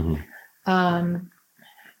most. Mm-hmm.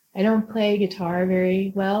 I don't play guitar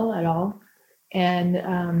very well at all,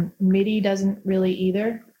 and MIDI doesn't really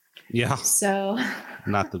either. Yeah. So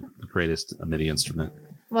not the greatest MIDI instrument.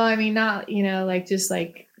 Well, I mean, not, like just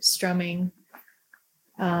like strumming.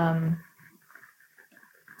 So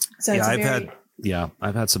yeah,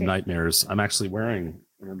 I've had some nightmares. I'm actually wearing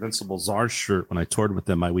an Invincible Czars shirt. When I toured with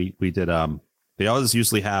them, we did, they always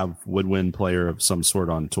usually have woodwind player of some sort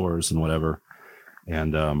on tours and whatever.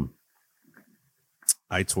 And,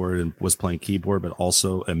 I toured and was playing keyboard, but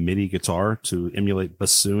also a MIDI guitar to emulate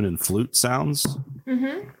bassoon and flute sounds.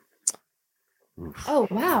 Mm-hmm. Oh,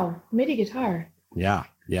 wow. MIDI guitar. Yeah.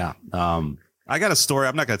 Yeah. I got a story.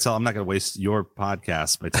 I'm not going to waste your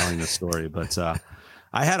podcast by telling this story, but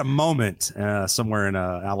I had a moment somewhere in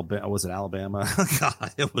Alabama. Was it Alabama?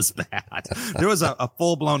 God, it was bad. There was a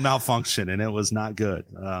full-blown malfunction, and it was not good.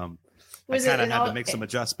 I kind of had to make some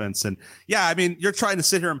adjustments. And yeah, I mean, you're trying to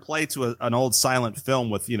sit here and play to an old silent film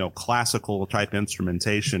with, classical type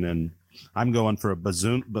instrumentation. And I'm going for a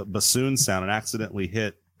bassoon sound and accidentally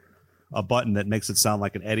hit a button that makes it sound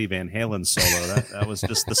like an Eddie Van Halen solo. That was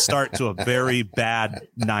just the start to a very bad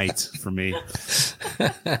night for me.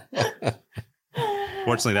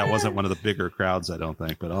 Fortunately, that wasn't one of the bigger crowds, I don't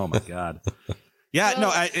think, but oh my God. Yeah,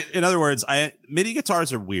 no, in other words, MIDI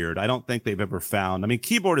guitars are weird. I don't think they've ever found. I mean,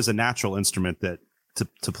 keyboard is a natural instrument that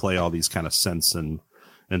to play all these kind of synths and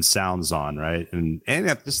sounds on, right? And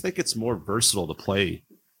I just think it's more versatile to play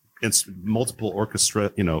multiple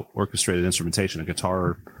orchestrated instrumentation. A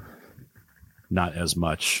guitar, not as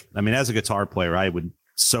much. I mean, as a guitar player, I would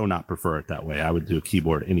so not prefer it that way. I would do a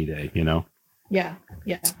keyboard any day, Yeah,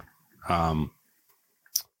 yeah.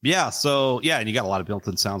 Yeah, so yeah, and you got a lot of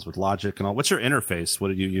built-in sounds with Logic and all. What's your interface? What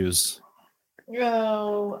did you use?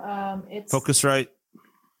 It's Focusrite,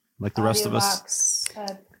 like the rest of us.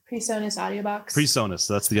 PreSonus Audio Box. PreSonus,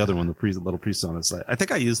 that's the other one, the little PreSonus. I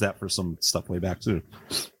think I used that for some stuff way back too.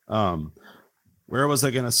 Where was I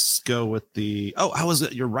going to go with the? Oh, how was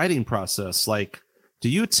it your writing process? Like, do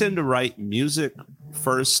you tend to write music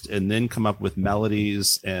first and then come up with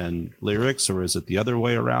melodies and lyrics, or is it the other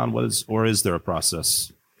way around? Or is there a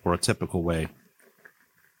process? Or a typical way?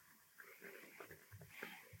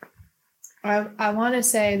 I want to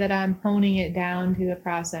say that I'm honing it down to the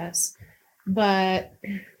process, but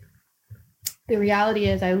the reality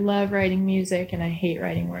is I love writing music and I hate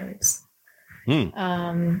writing words.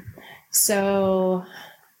 So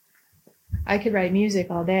I could write music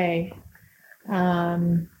all day.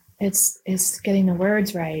 It's getting the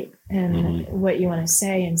words right and what you want to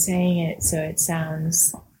say and saying it so it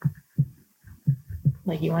sounds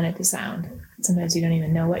like you want it to sound. Sometimes you don't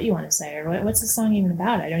even know what you want to say or what's the song even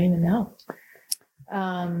about. I don't even know.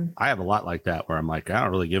 I have a lot like that where I'm like, I don't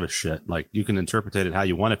really give a shit. Like you can interpret it how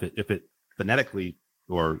you want. If it phonetically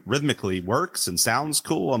or rhythmically works and sounds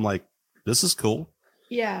cool, I'm like, this is cool.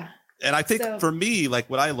 Yeah. And I think for me, like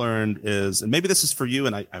what I learned is, and maybe this is for you,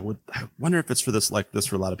 and I wonder if it's for this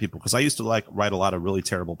for a lot of people, because I used to write a lot of really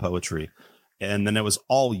terrible poetry. And then it was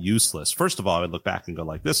all useless. First of all, I would look back and go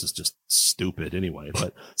like, this is just stupid anyway.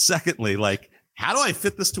 But secondly, like, how do I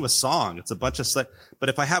fit this to a song? It's a bunch of but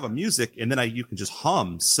if I have a music and then you can just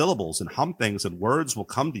hum syllables and hum things and words will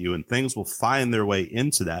come to you and things will find their way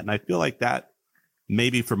into that. And I feel like that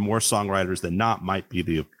maybe for more songwriters than not might be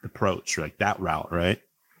the approach, like that route, right?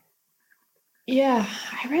 Yeah.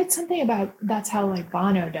 I read something about that's how like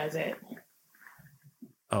Bono does it.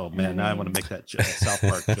 Oh man, now I want to make that South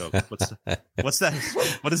Park joke. What's that?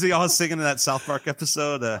 What is he always singing in that South Park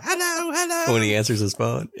episode? Hello. When he answers his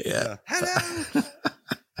phone. Yeah. Hello.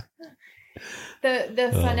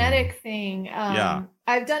 The phonetic thing.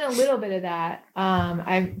 I've done a little bit of that.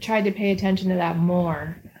 I've tried to pay attention to that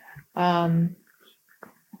more.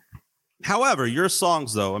 However, your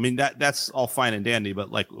songs though, I mean, that's all fine and dandy,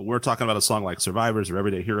 but like we're talking about a song like Survivors or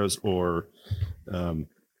Everyday Heroes or,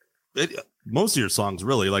 most of your songs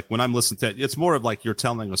really, like when I'm listening to it, it's more of like you're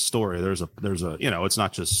telling a story. There's a it's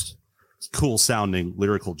not just cool sounding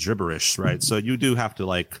lyrical gibberish, right? So you do have to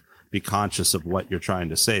like be conscious of what you're trying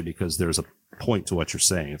to say because there's a point to what you're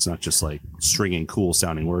saying. It's not just like stringing cool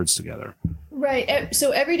sounding words together. Right. So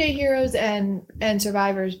Everyday Heroes and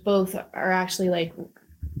Survivors both are actually like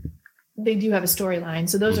they do have a storyline,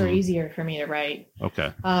 so those are Mhm. easier for me to write.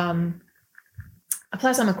 Okay.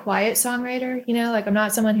 Plus I'm a quiet songwriter, like I'm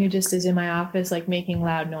not someone who just is in my office like making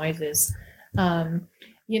loud noises.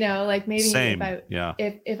 Like maybe Same.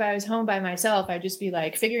 if I was home by myself, I'd just be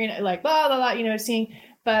like figuring it like blah blah blah, seeing.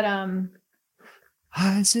 But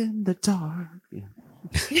Eyes in the dark.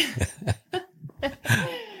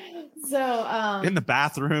 So in the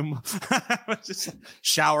bathroom, just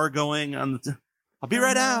shower going on. I'll be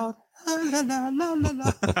right out. La, la, la, la,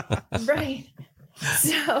 la. right.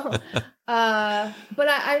 So, but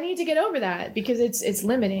I need to get over that because it's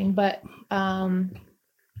limiting. But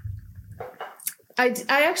I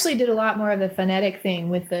actually did a lot more of the phonetic thing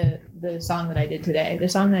with the song that I did today. The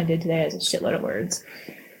song that I did today has a shitload of words.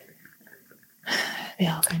 They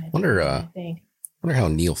all kind of Wonder how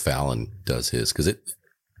Neil Fallon does his, because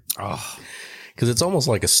it's almost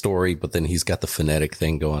like a story, but then he's got the phonetic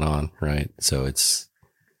thing going on, right? So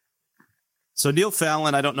Neil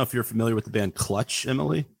Fallon, I don't know if you're familiar with the band Clutch,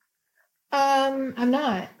 Emily. I'm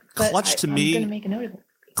not. Clutch to me, I'm gonna make a note of it.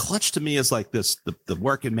 Clutch to me is like this, the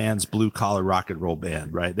working man's blue collar rock and roll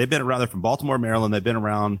band, right? They've been around. They're from Baltimore, Maryland. They've been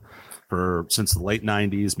around since the late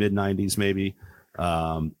 90s, mid 90s, maybe.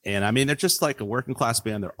 And I mean, they're just like a working class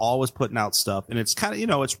band. They're always putting out stuff, and it's kind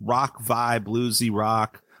of, it's rock vibe, bluesy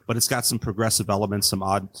rock, but it's got some progressive elements, some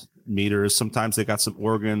odd meters. Sometimes they got some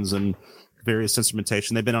organs and various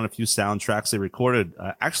instrumentation. They've been on a few soundtracks. They recorded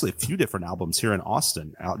actually a few different albums here in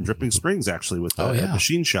Austin, out in Dripping Springs, actually, with the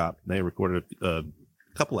Machine Shop. They recorded a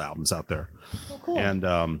couple albums out there. Oh, cool. And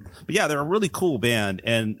but yeah, they're a really cool band,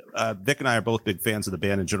 and Vic and I are both big fans of the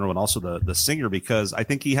band in general, and also the singer, because I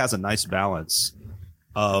think he has a nice balance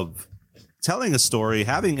of telling a story,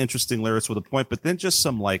 having interesting lyrics with a point, but then just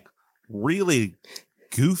some like really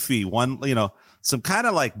goofy some kind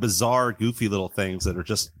of like bizarre goofy little things that are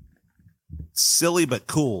just silly but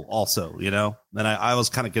cool also, and I always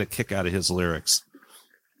kind of get a kick out of his lyrics.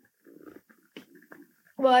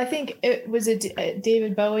 Well, I think it was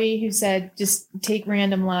David Bowie who said, just take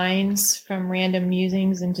random lines from random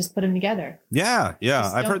musings and just put them together. Yeah.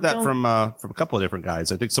 I've heard that from a couple of different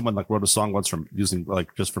guys. I think someone like wrote a song once from using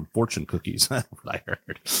just from fortune cookies. That's what I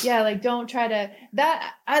heard. Yeah, like don't try to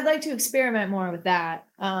that. I'd like to experiment more with that.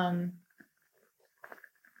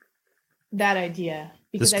 That idea,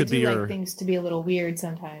 because I do like things to be a little weird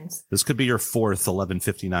sometimes. This could be your fourth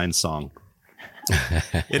 11:59 song.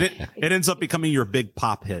 It ends up becoming your big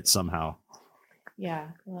pop hit somehow. Yeah,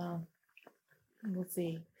 well, we'll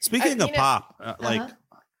see. Speaking of pop,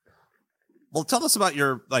 well, tell us about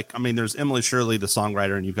your there's Emily Shirley, the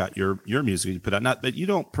songwriter, and you've got your music you put out. But you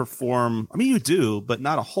don't perform. I mean, you do, but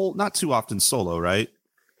not too often solo, right?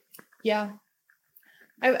 Yeah,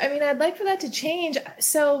 I mean, I'd like for that to change.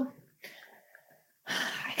 So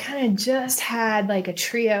I kind of just had like a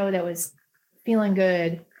trio that was feeling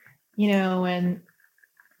good, when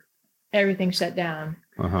everything shut down.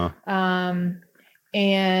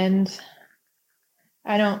 And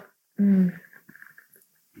I don't know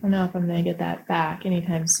if I'm going to get that back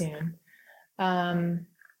anytime soon. I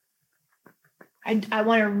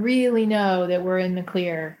want to really know that we're in the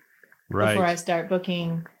clear before I start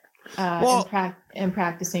booking and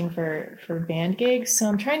practicing for band gigs. So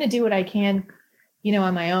I'm trying to do what I can,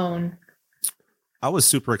 on my own. I was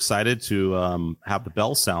super excited to have the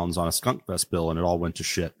Bell Sounds on a Skunk Fest bill, and it all went to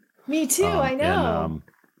shit. Me too. I know. And,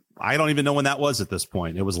 I don't even know when that was at this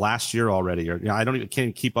point. It was last year already, or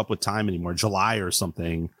can't keep up with time anymore. July or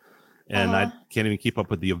something, and I can't even keep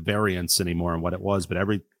up with the variants anymore and what it was. But I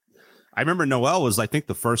remember Noel was, I think,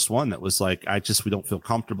 the first one that was like, we don't feel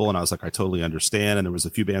comfortable, and I was like, I totally understand. And there was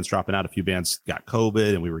a few bands dropping out, a few bands got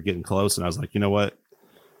COVID, and we were getting close, and I was like, you know what?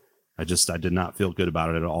 I did not feel good about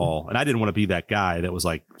it at all. And I didn't want to be that guy that was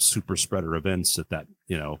like super spreader events at that,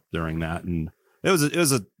 during that. And it was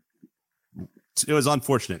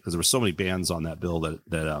unfortunate because there were so many bands on that bill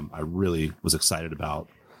that I really was excited about.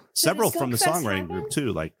 Several from the songwriting group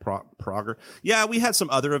too, like Progress. Yeah, we had some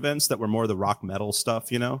other events that were more the rock metal stuff,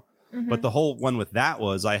 Mm-hmm. But the whole one with that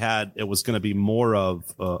was it was going to be more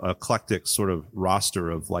of a eclectic sort of roster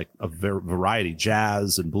of like a variety,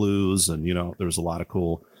 jazz and blues. And, there was a lot of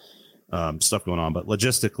cool stuff going on, but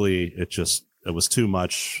logistically it was too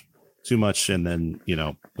much. And then,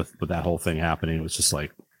 with that whole thing happening, it was just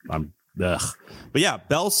like, But yeah,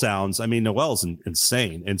 Bell Sounds. I mean, Noel's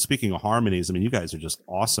insane. And speaking of harmonies, I mean, you guys are just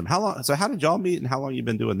awesome. How did y'all meet, and how long you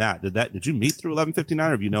been doing that? Did you meet through 11:59,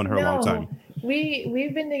 or have you known her a long time?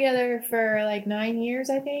 We've been together for like 9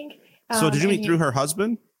 years, I think. So did you meet through her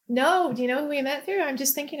husband? No. Do you know who we met through? I'm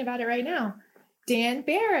just thinking about it right now. Dan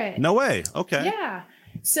Barrett. No way. Okay. Yeah.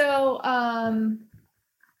 So I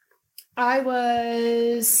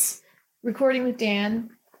was recording with Dan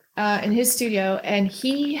in his studio, and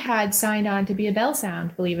he had signed on to be a Bell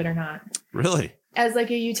Sound, believe it or not, Really? as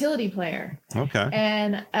like a utility player. Okay.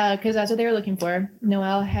 And because that's what they were looking for.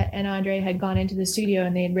 Noel and Andre had gone into the studio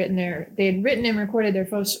and they had written and recorded their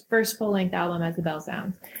first full-length album as the Bell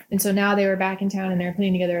Sounds. And so now they were back in town and they were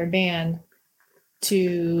putting together a band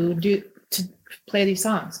to play these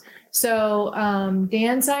songs. So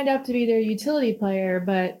Dan signed up to be their utility player,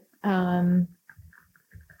 but I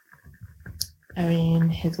mean,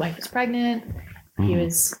 his wife was pregnant. He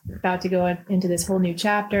was about to go into this whole new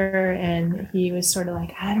chapter, and he was sort of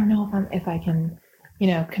like, I don't know if I can,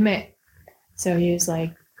 commit. So he was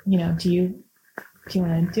like, do you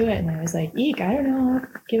want to do it? And I was like, eek, I don't know, I'll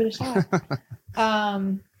give it a shot.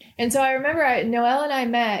 And so I remember Noel and I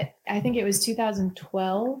met, I think it was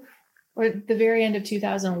 2012 or the very end of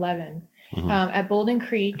 2011 at Bolden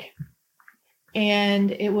Creek.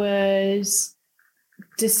 And it was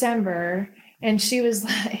December. And she was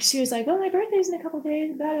like, oh, my birthday's in a couple of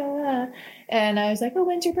days. Blah, blah, blah. And I was like, oh,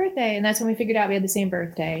 when's your birthday? And that's when we figured out we had the same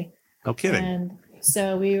birthday. No kidding. And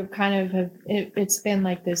so we kind of it's been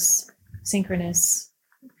like this synchronous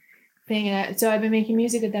thing. And so I've been making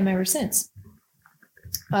music with them ever since.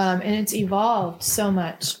 And it's evolved so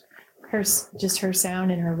much. Her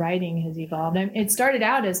sound and her writing has evolved. It started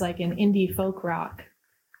out as like an indie folk rock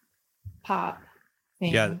pop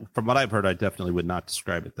thing. Yeah, from what I've heard, I definitely would not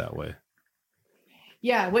describe it that way.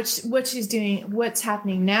 Yeah, what she's doing, what's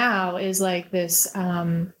happening now is like this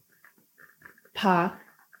pop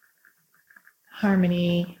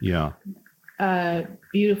harmony. Yeah.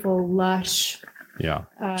 Beautiful, lush. Yeah.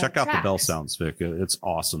 Check out tracks. the Bell Sounds, Vic. It's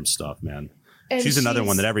awesome stuff, man. And she's another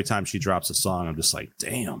one that every time she drops a song, I'm just like,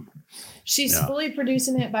 damn. She's fully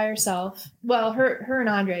producing it by herself. Well, her and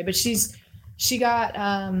Andre, but she's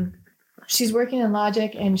working in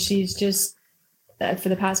Logic, and she's just for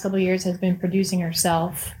the past couple of years has been producing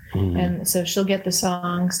herself. And so she'll get the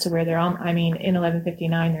songs to where they're all, I mean, in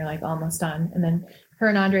 11:59 they're like almost done, and then her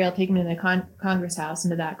and Andre will take them to the Congress House,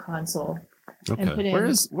 into that console. Okay. And put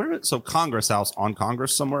in, so Congress House on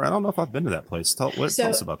Congress somewhere? I don't know if I've been to that place. Tell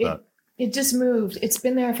us about that. It just moved. It's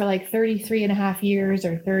been there for like 33 and a half years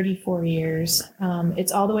or 34 years.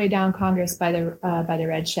 It's all the way down Congress by the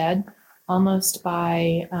Red Shed, almost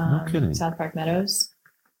by South Park Meadows.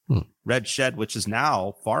 Red Shed, which is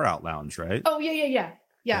now Far Out Lounge, right? Oh, yeah.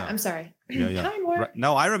 I'm sorry. Yeah. Hi, Mort.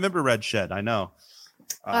 No, I remember Red Shed. I know.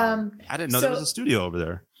 I didn't know there was a studio over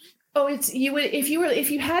there. Oh, if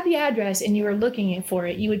you had the address and you were looking for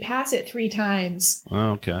it, you would pass it 3 times.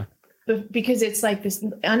 Oh, okay. Because it's like this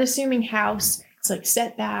unassuming house. It's like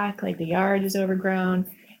set back, like the yard is overgrown,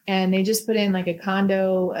 and they just put in like a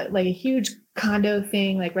condo, like a huge condo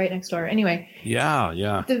thing, like right next door. Anyway.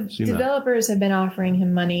 Yeah. The developers have been offering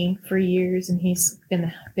him money for years, and he's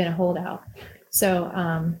been a holdout.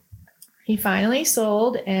 So he finally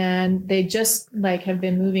sold, and they just like have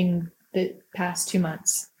been moving the past 2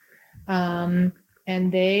 months. And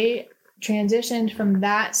they transitioned from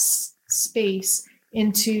that space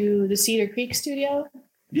into the Cedar Creek studio.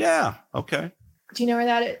 Yeah. Okay. Do you know where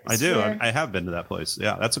that is? I do. I have been to that place.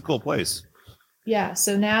 Yeah. That's a cool place. Yeah.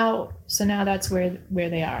 So now that's where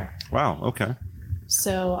they are. Wow. Okay.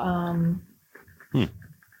 So, yeah.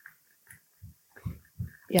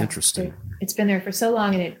 Interesting. It's been there for so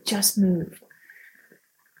long, and it just moved.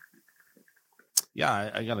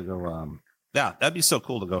 Yeah. I gotta go. Yeah. That'd be so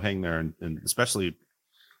cool to go hang there, and especially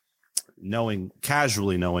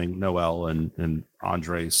casually knowing Noel and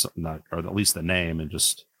Andre, or at least the name, and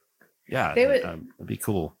just, it'd be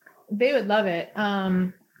cool. They would love it.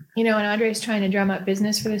 And Andre's trying to drum up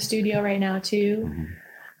business for the studio right now too.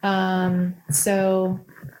 So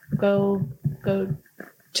go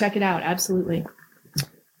check it out. Absolutely.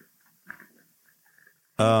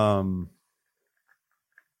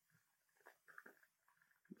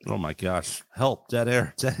 Oh my gosh. Help. Dead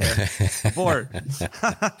air. Abort.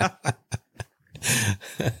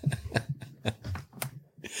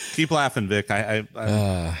 Keep laughing, Vic. Yeah.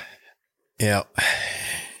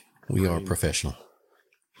 We are professional.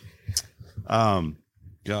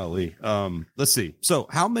 Golly. Let's see. So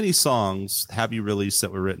how many songs have you released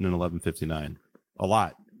that were written in 11:59? A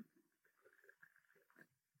lot.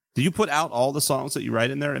 Do you put out all the songs that you write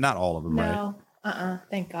in there? Not all of them, right? No.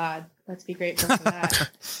 Thank God. Let's be grateful for that.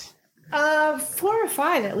 4 or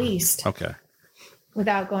 5 at least. Okay.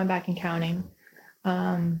 Without going back and counting.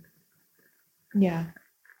 Yeah.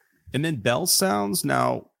 And then Bell Sounds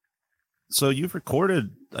now. So you've recorded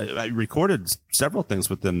several things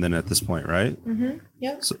with them then at this point, right?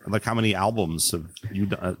 Yep. So, like, how many albums have you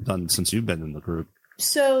done since you've been in the group?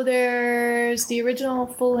 So there's the original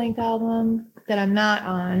full-length album that I'm not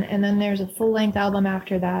on, and then there's a full-length album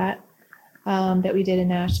after that that we did in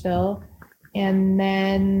Nashville, and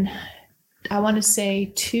then I want to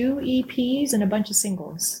say 2 EPs and a bunch of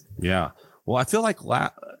singles. Yeah. Well, I feel like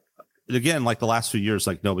again, like the last few years,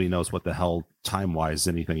 like nobody knows what the hell time-wise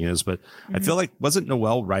anything is, but I feel like wasn't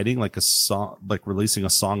Noelle writing like a song, like releasing a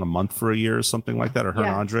song a month for a year or something like that, or her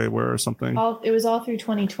and Andre were or something? It was all through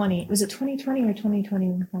 2020. Was it 2020 or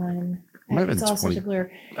 2021? It's all such a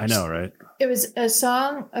blur. I know, right? It was a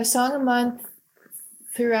song a month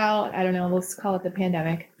throughout, I don't know, let's call it the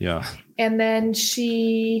pandemic. Yeah. And then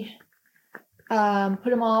she put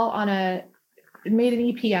them all made an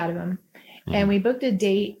EP out of them. And we booked a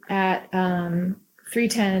date at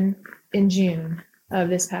 310 in June of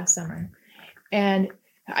this past summer. And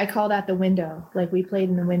I call that the window. Like, we played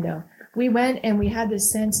in the window. We went and we had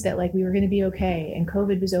this sense that like we were going to be okay and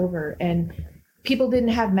COVID was over and people didn't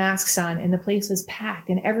have masks on and the place was packed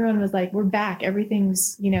and everyone was like, we're back.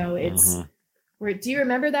 Everything's, it's, do you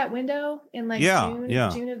remember that window in like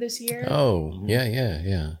June of this year? Oh,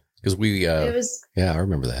 yeah. Because I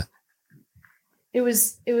remember that. It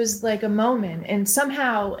was like a moment, and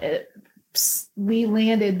somehow we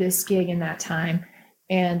landed this gig in that time.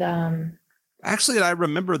 And actually, I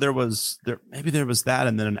remember there was that,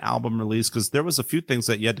 and then an album release, because there was a few things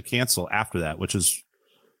that you had to cancel after that, which is,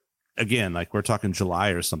 again, like we're talking July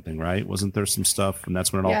or something, right? Wasn't there some stuff, and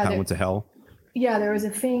that's when it all kind of went to hell? Yeah, there was a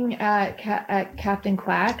thing at Captain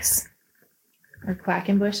Quack's or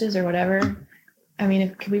Quackenbush's or whatever. I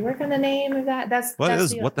mean, could we work on the name of that?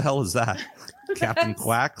 What the hell is that? Captain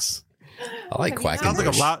Quacks? I like Quack.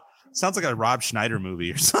 Sounds like a Rob Schneider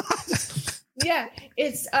movie or something. Yeah,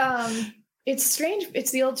 it's strange.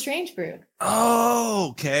 It's the old Strange Brew.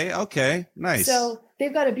 Oh, okay, nice. So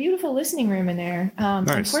they've got a beautiful listening room in there. Nice.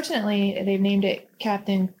 Unfortunately, they've named it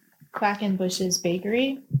Captain Quackenbush's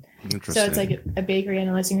Bakery. Interesting. So it's like a bakery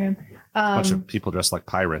and a listening room. A bunch of people dressed like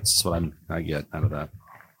pirates. That's what I get out of that.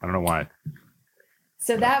 I don't know why.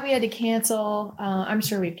 So that we had to cancel. I'm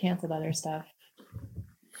sure we've canceled other stuff.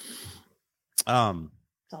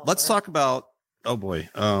 Let's talk about. Oh boy.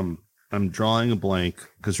 I'm drawing a blank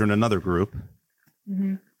because you're in another group.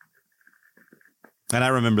 Mm-hmm. And I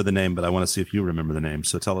remember the name, but I want to see if you remember the name.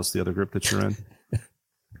 So tell us the other group that you're in.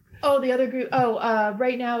 The other group.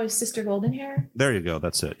 Right now is Sister Golden Hair. There you go.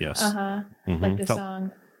 That's it. Yes. Mm-hmm. Like the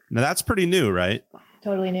song. Now that's pretty new, right?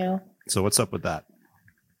 Totally new. So what's up with that?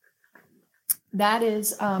 That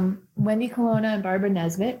is Wendy Colonna and Barbara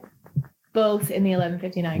Nesbitt, both in the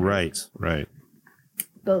 1159 group. Right.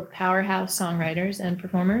 Both powerhouse songwriters and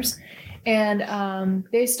performers. And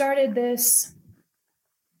they started this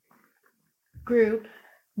group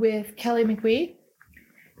with Kelly McWee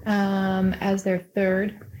as their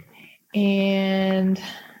third. And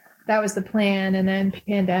that was the plan. And then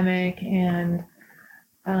pandemic. And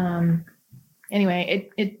anyway,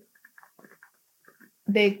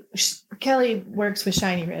 Kelly works with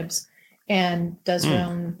Shiny Ribs and does her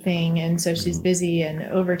own thing, and so she's busy, and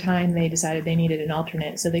over time they decided they needed an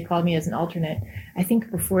alternate, so they called me as an alternate, I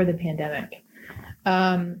think before the pandemic.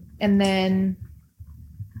 And then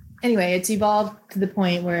anyway, it's evolved to the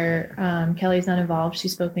point where Kelly's not involved.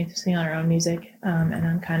 She's spoken to sing on her own music, and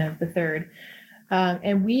I'm kind of the third.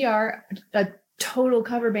 And we are a total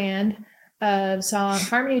cover band of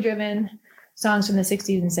harmony-driven songs from the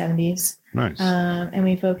 60s and 70s. Nice. And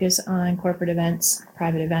we focus on corporate events,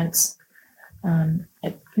 private events.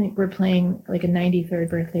 I think we're playing like a 93rd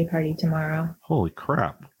birthday party tomorrow. Holy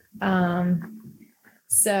crap.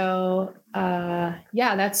 So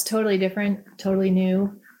that's totally different, totally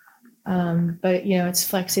new. But it's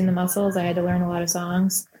flexing the muscles. I had to learn a lot of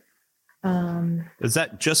songs. Is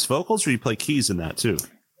that just vocals, or you play keys in that too?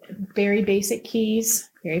 Very basic keys,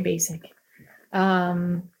 very basic.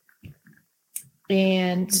 And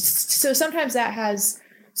so sometimes that has,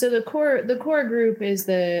 so the core group is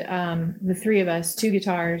the three of us, 2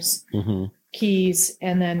 guitars, keys,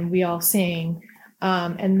 and then we all sing.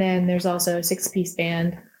 And then there's also a 6-piece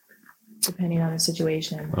band, depending on the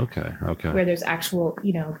situation. Okay. Where there's actual,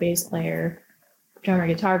 bass player, drummer,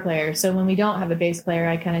 guitar player. So when we don't have a bass player,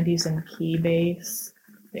 I kind of do some key bass,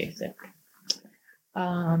 basic.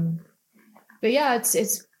 But yeah,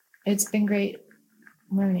 it's been great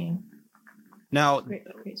learning. Now, great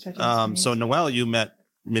so Noelle, you met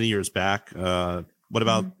many years back. What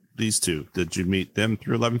about these two? Did you meet them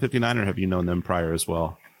through 1159, or have you known them prior as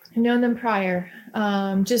well? I've known them prior,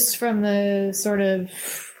 just from the sort of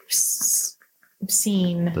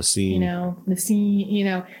scene. The scene.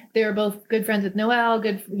 They were both good friends with Noelle,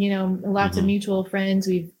 lots of mutual friends.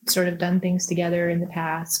 We've sort of done things together in the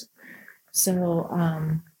past.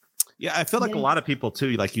 So Yeah, I feel like a lot of people too,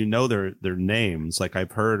 like their names. Like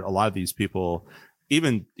I've heard a lot of these people,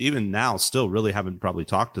 even now, still really haven't probably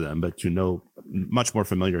talked to them, but much more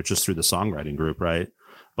familiar just through the songwriting group, right?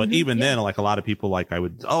 But even then, like a lot of people, like I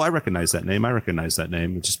recognize that name. I recognize that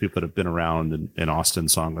name. It's just people that have been around in Austin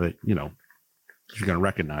song that you're going to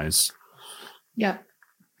recognize. Yeah.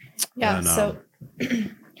 And, so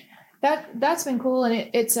that's been cool, and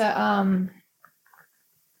it's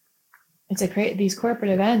a great, these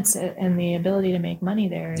corporate events and the ability to make money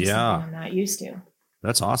there is something I'm not used to.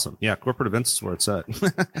 That's awesome. Yeah, corporate events is where it's at.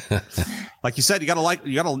 Like you said, you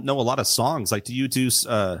gotta know a lot of songs. Like, do you do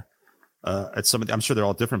at some? I'm sure they're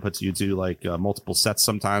all different, but do you do like multiple sets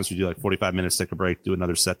sometimes? You do like 45 minutes, take a break, do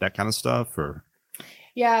another set, that kind of stuff, or?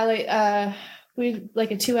 Yeah, like we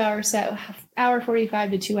like a 2-hour set, hour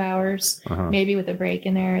 45 to 2 hours, maybe with a break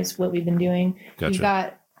in there is what we've been doing. Gotcha. We've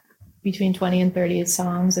got between 20 and 30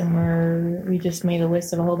 songs, and we just made a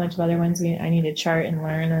list of a whole bunch of other ones I need to chart and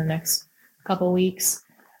learn in the next couple weeks.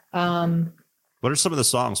 What are some of the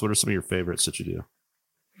songs? What are some of your favorites that you do?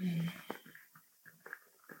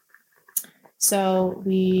 So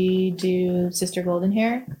we do Sister Golden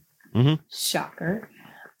Hair. Shocker.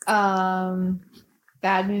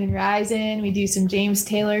 Bad Moon Rising. We do some James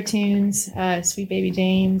Taylor tunes, Sweet Baby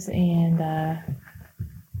James, and I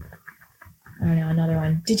don't know, another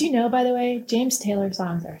one. Did you know, by the way, James Taylor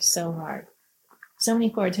songs are so hard. So many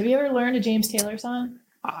chords. Have you ever learned a James Taylor song?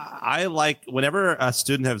 I like whenever a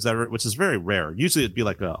student has ever, which is very rare. Usually it'd be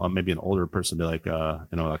like maybe an older person, be like,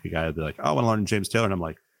 like a guy would be like, oh, I want to learn James Taylor. And I'm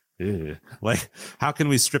like, ew. Like, how can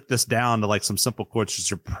we strip this down to like some simple chords?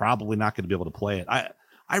 Because you're probably not going to be able to play it.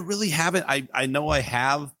 I really haven't. I know I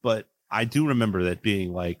have, but I do remember that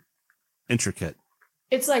being like intricate.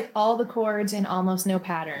 It's like all the chords and almost no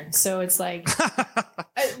pattern. So it's like,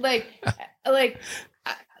 like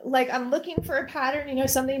I'm looking for a pattern,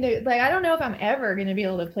 something to like, I don't know if I'm ever going to be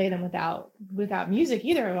able to play them without music,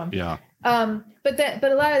 either of them. Yeah. But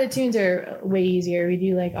a lot of the tunes are way easier. We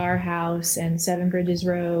do like Our House and Seven Bridges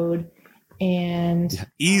Road and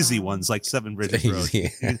easy ones like Seven Bridges Road. You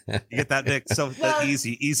get that, Nick? So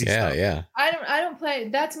easy stuff. Yeah. I don't play.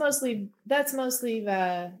 That's mostly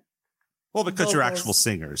the. Well, because you're actual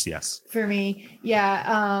singers, yes. For me,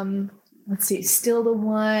 yeah. Let's see, Still the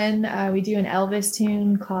One. We do an Elvis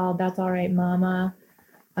tune called That's All Right, Mama.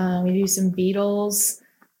 We do some Beatles.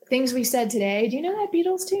 Things We Said Today. Do you know that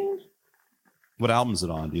Beatles tune? What album is it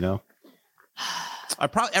on? Do you know? I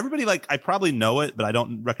probably know it, but I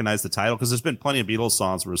don't recognize the title because there's been plenty of Beatles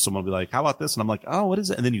songs where someone will be like, how about this? And I'm like, oh, what is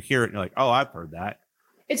it? And then you hear it and you're like, oh, I've heard that.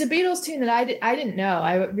 It's a Beatles tune that I didn't know.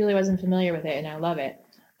 I really wasn't familiar with it, and I love it.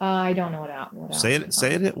 I don't know what say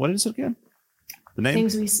it. What is it again? The name?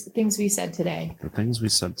 Things we said today. The Things We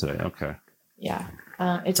Said Today. Okay. Yeah.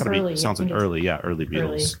 It's early. Sounds like early. Yeah. Early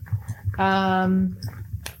Beatles. And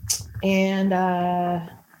I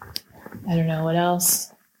don't know what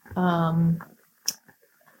else.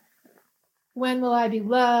 When Will I Be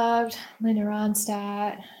Loved? Linda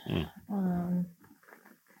Ronstadt. You're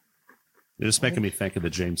just making me think of the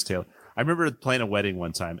James Taylor. I remember playing a wedding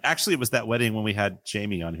one time. Actually, it was that wedding when we had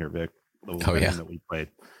Jamie on here, Vic. That we played.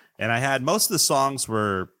 And I had most of the songs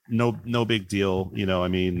were no big deal. I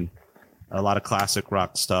mean, a lot of classic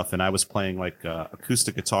rock stuff. And I was playing like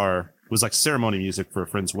acoustic guitar. It was like ceremony music for a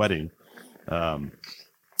friend's wedding. And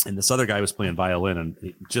this other guy was playing violin,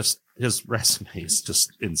 and his resume is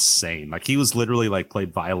just insane. Like he was literally like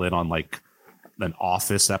played violin on like an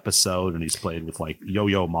Office episode, and he's played with like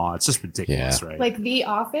Yo-Yo Ma. It's just ridiculous, right? Like The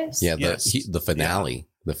Office. Yeah, the finale. Yeah.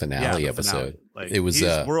 The finale episode. Like, it was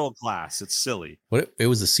world class. It's silly. It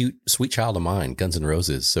was a Sweet Child of Mine, Guns N'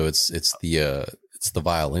 Roses. So it's the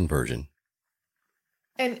violin version.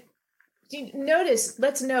 And notice,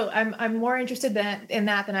 let's note, I'm more interested in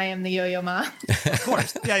that than I am the Yo-Yo Ma. Of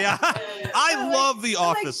course, yeah. I love The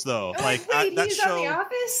Office though. Like wait, that he's show. On The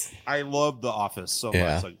Office? I love The Office so much.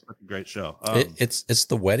 It's like a great show. It's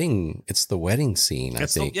the wedding. It's the wedding scene. I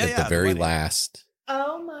think at the very last.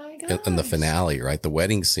 Oh my god! And the finale, right? The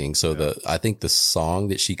wedding scene. So I think the song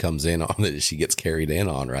that she comes in on, that she gets carried in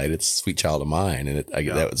on, right? It's "Sweet Child of Mine," and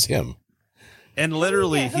that was him. And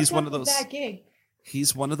literally, he's one of those. That gig.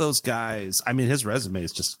 He's one of those guys. I mean, his resume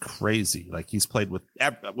is just crazy. Like he's played with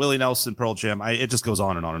Willie Nelson, Pearl Jam. It just goes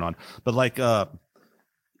on and on and on. But like, one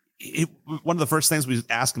of the first things we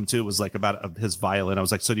asked him to was like about his violin. I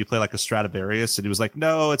was like, so do you play like a Stradivarius? And he was like,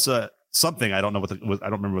 no, it's a something. I don't know what I don't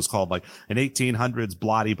remember what it was called. Like an 1800s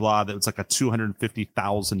bloody blah. That was like a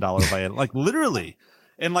 $250,000 violin. Like literally.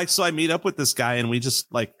 And like, so I meet up with this guy, and we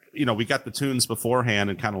just like, we got the tunes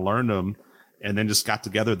beforehand and kind of learned them. and then just got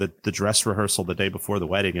together the dress rehearsal the day before the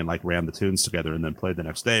wedding and like ran the tunes together and then played the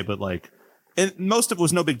next day. But like, and most of it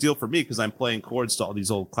was no big deal for me because I'm playing chords to all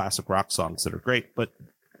these old classic rock songs that are great. But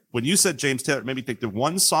when you said James Taylor, it made me think the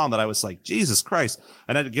one song that I was like, Jesus Christ,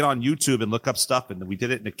 I had to get on YouTube and look up stuff, and we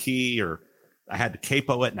did it in a key, or I had to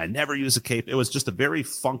capo it, and I never use a capo. It was just a very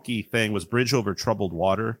funky thing. It was Bridge Over Troubled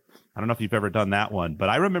Water. I don't know if you've ever done that one, but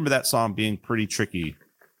I remember that song being pretty tricky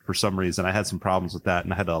for some reason. I had some problems with that,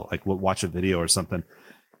 and I had to like watch a video or something.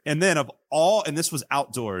 And then and this was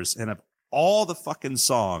outdoors, and of all the fucking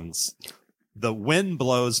songs, The Wind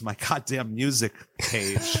Blows My Goddamn Music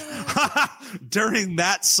page during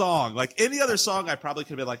that song. Like any other song, I probably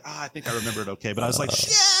could have been like, I think I remember it okay. But I was like,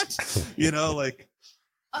 shit, like,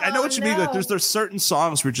 I know what you mean. Like there's certain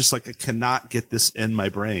songs where just like, I cannot get this in my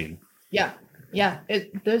brain. Yeah. Yeah.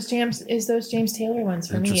 Those James Taylor ones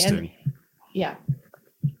for me. And yeah.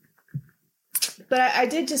 But I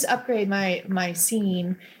did just upgrade my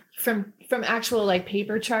scene from actual like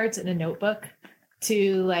paper charts in a notebook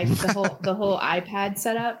to like the whole iPad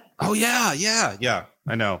setup. Oh yeah.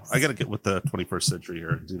 I know. I got to get with the 21st century here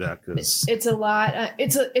and do that because it's a lot.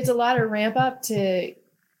 It's a lot of ramp up to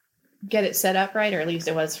get it set up right, or at least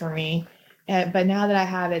it was for me. But now that I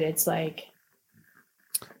have it, it's like.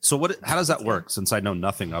 So how does that work? Since I know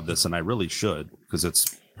nothing of this, and I really should, because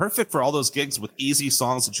it's perfect for all those gigs with easy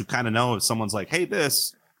songs that you kind of know. If someone's like, "Hey,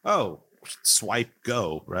 swipe,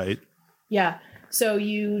 go," right? Yeah. So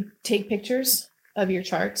you take pictures of your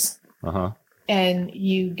charts, and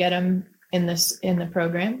you get them in the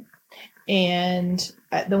program. And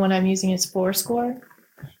the one I'm using is Fourscore.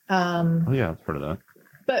 Oh yeah, I've heard of that.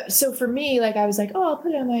 But so for me, like I was like, I'll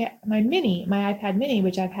put it on my iPad mini,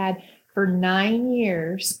 which I've had for 9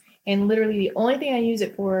 years, and literally the only thing I use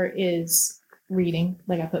it for is reading.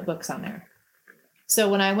 Like I put books on there. So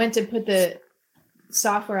when I went to put the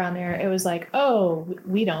software on there, it was like, oh,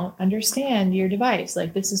 we don't understand your device.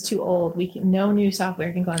 Like this is too old. No new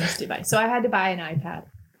software can go on this device. So I had to buy an iPad,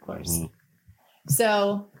 of course.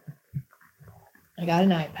 So I got an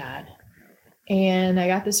iPad, and I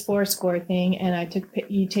got this Fourscore thing, and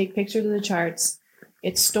you take pictures of the charts,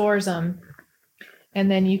 it stores them, and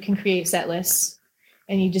then you can create set lists,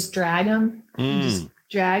 and you just drag them. So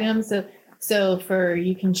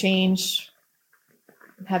you can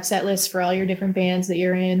have set lists for all your different bands that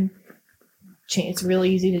you're in. It's really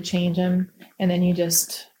easy to change them, and then you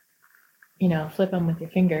just, flip them with your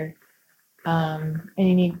finger. And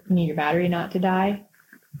you need your battery not to die.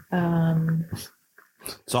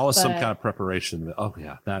 It's always some kind of preparation. Oh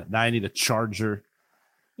yeah, now I need a charger.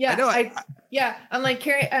 Yeah, I'm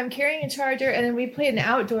carrying a charger, and then we played an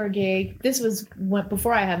outdoor gig. This was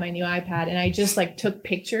before I had my new iPad, and I just like took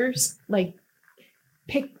pictures,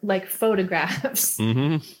 picked photographs,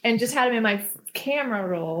 and just had them in my camera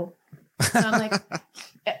roll. And I'm like,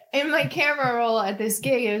 in my camera roll at this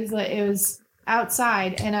gig, it was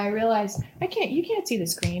outside, and I realized you can't see the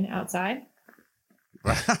screen outside.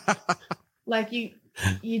 Like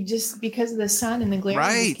you just, because of the sun and the glare,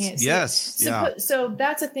 right? You can't see yes, it. So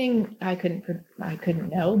that's a thing I couldn't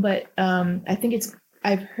know, but I think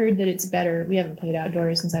I've heard that it's better. We haven't played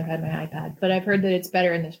outdoors since I've had my iPad, but I've heard that it's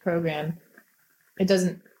better in this program. It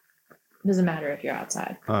doesn't matter if you're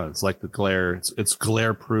outside. Oh, it's like the glare. It's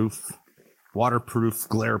glare proof, waterproof,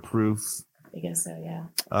 glare proof. I guess so. Yeah.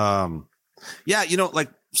 Yeah. Like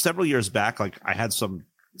several years back, like I had some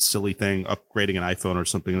silly thing upgrading an iPhone or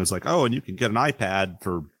something. And it was like, oh, and you can get an iPad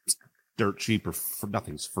for dirt cheap, or for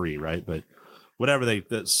nothing's free. Right. But whatever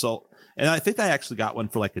and I think I actually got one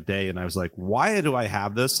for like a day, and I was like, why do I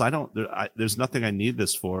have this? There's nothing I need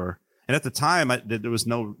this for. And at the time there was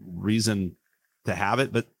no reason to have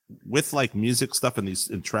it, but with like music stuff and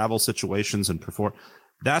in travel situations and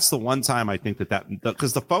that's the one time I think that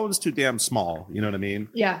because the phone's too damn small, you know what I mean?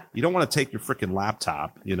 Yeah. You don't want to take your freaking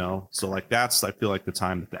laptop, so like I feel like the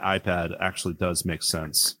time that the iPad actually does make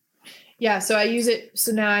sense. Yeah. So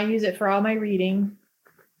now I use it for all my reading.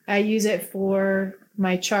 I use it for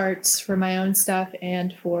my charts, for my own stuff,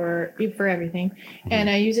 and for everything. And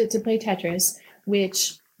I use it to play Tetris,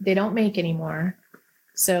 which they don't make anymore.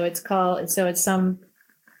 So it's some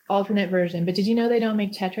alternate version. But did you know they don't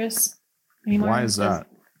make Tetris anymore? Why is that?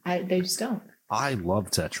 They just don't. I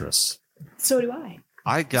love Tetris. So do I.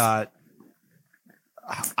 I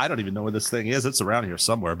don't even know where this thing is. It's around here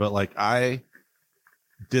somewhere. But like I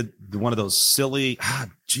did one of those silly,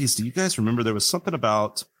 geez, do you guys remember there was something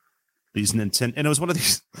about these Nintendo, and it was one of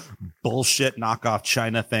these bullshit knockoff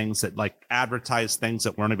China things that like advertised things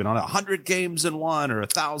that weren't even on 100 games in one or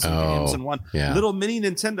 1,000 games in one. Yeah. Little mini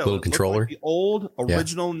Nintendo, little controller, like the old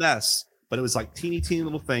original NES, but it was like teeny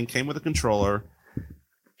little thing, came with a controller,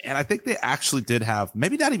 And I think they actually did have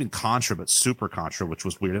maybe not even Contra, but Super Contra, which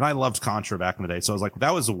was weird. And I loved Contra back in the day. So I was like,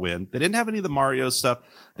 that was a win. They didn't have any of the Mario stuff.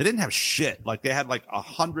 They didn't have shit. Like they had like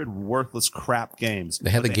 100 worthless crap games. They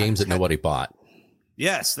had the games that nobody bought.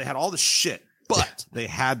 Yes, they had all the shit, but they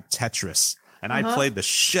had Tetris. And I played the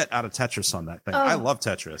shit out of Tetris on that thing. I love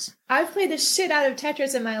Tetris. I've played the shit out of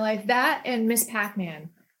Tetris in my life. That and Miss Pac-Man.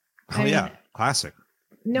 Oh yeah, classic.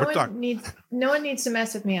 No one needs to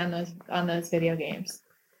mess with me on those video games.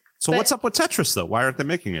 So what's up with Tetris though? Why aren't they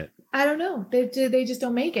making it? I don't know. They just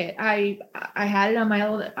don't make it. I had it on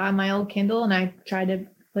my old Kindle and I tried to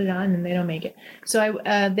put it on and they don't make it. So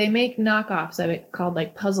they make knockoffs of it called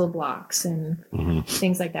like Puzzle Blocks and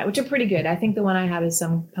things like that, which are pretty good. I think the one I have is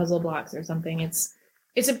some Puzzle Blocks or something. It's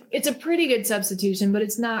a pretty good substitution, but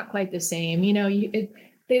it's not quite the same. You know,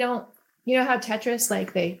 they don't. You know how Tetris,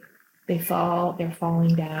 like they're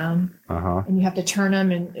falling down, and you have to turn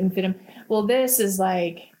them and fit them. Well, this is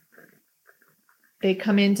like they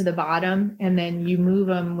come into the bottom and then you move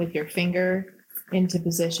them with your finger into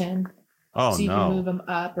position. Oh, so you no. can move them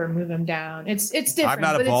up or move them down. It's different. I've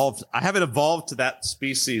not evolved. I haven't evolved to that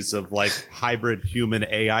species of like hybrid human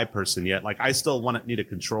AI person yet. Like I still need a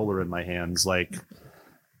controller in my hands. Like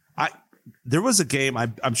there was a game.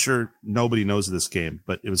 I'm sure nobody knows this game,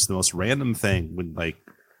 but it was the most random thing when like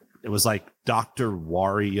it was like Dr.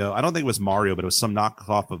 Wario. I don't think it was Mario, but it was some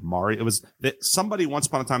knockoff of Mario. It was that somebody once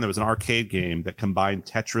upon a time there was an arcade game that combined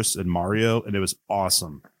Tetris and Mario, and it was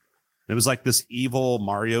awesome. It was like this evil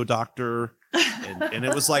Mario doctor. And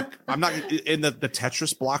it was like, I'm not in the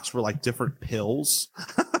Tetris blocks were like different pills.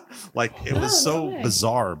 Like it was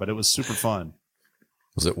bizarre, but it was super fun.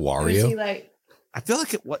 Was it Wario? Was he like, I feel like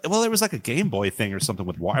there was like a Game Boy thing or something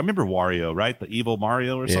with Wario. I remember Wario, right? The evil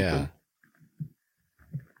Mario or something. Yeah.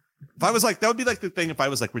 If I was like, that would be like the thing. If I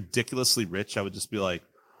was like ridiculously rich, I would just be like,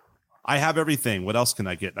 I have everything. What else can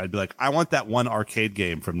I get? And I'd be like, I want that one arcade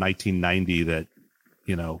game from 1990 that,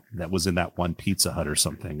 you know, that was in that one Pizza Hut or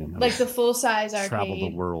something. And like the full size arcade. Travel the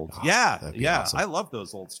world. Oh, Yeah. awesome. I love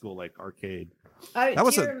those old school like arcade.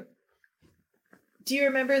 Do you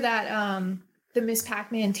remember that the Miss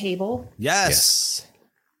Pac-Man table? Yes.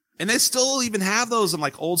 And they still even have those in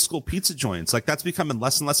like old school pizza joints. Like that's becoming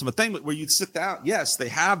less and less of a thing where you sit down. Yes, they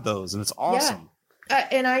have those and it's awesome. Yeah.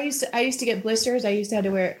 And I used to get blisters. I used to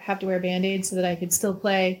have to wear Band-Aids so that I could still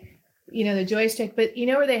play, you know, the joystick. But you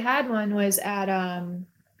know where they had one was at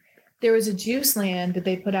there was a Juice Land that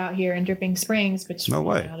they put out here in Dripping Springs, which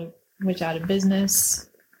went out of business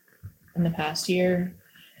in the past year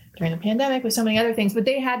during the pandemic with so many other things. But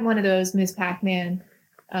they had one of those Miss Pac-Man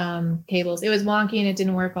tables. It was wonky and it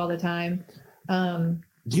didn't work all the time.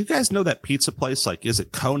 Do you guys know that pizza place? Like, is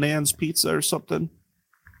it Conan's Pizza or something?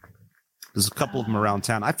 There's a couple of them around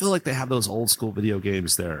town. I feel like they have those old school video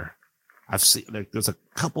games there. I've seen there's a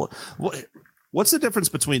couple. What's the difference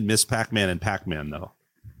between Miss Pac-Man and Pac-Man though?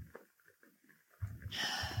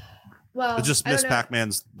 Well, it's just Miss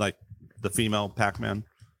Pac-Man's like the female Pac-Man.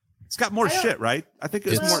 It's got more shit, right? I think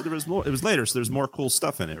it was more. It was later, so there's more cool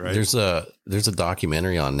stuff in it, right? There's a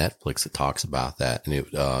documentary on Netflix that talks about that,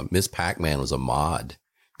 and Miss Pac-Man was a mod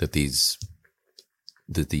that these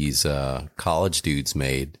college dudes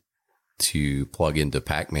made to plug into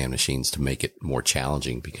Pac-Man machines to make it more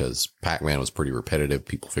challenging because Pac-Man was pretty repetitive.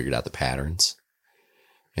 People figured out the patterns,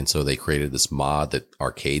 and so they created this mod that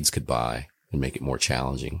arcades could buy and make it more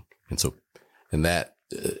challenging. And so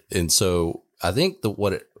I think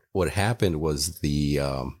what happened was the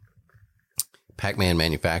Pac-Man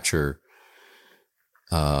manufacturer,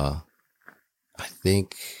 I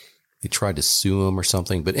think they tried to sue him or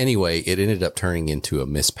something. But anyway, it ended up turning into a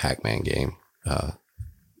Miss Pac-Man game.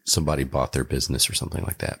 Somebody bought their business or something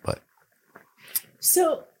like that. But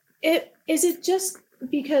so is it just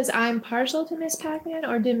because I'm partial to Miss Pac-Man,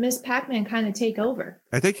 or did Miss Pac-Man kind of take over?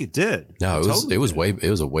 I think it did. No, it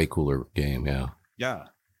was a way cooler game. Yeah. Yeah.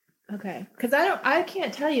 Okay, because I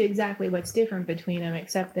can't tell you exactly what's different between them,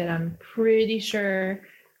 except that I'm pretty sure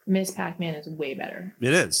Miss Pac-Man is way better.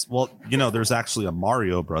 It is. Well, you know, there's actually a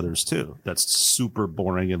Mario Brothers too. That's super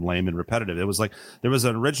boring and lame and repetitive. It was like there was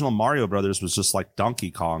an original Mario Brothers was just like Donkey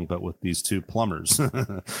Kong, but with these two plumbers.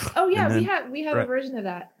 Oh yeah, we have a version of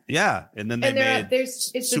that. Yeah, and then they made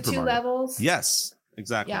it's Super the two Mario. Levels. Yes,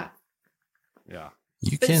 exactly. Yeah.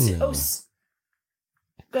 You can. Go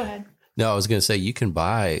ahead. No, I was going to say you can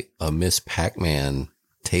buy a Miss Pac-Man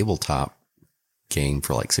tabletop game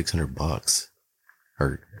for like $600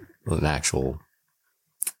 or an actual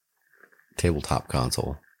tabletop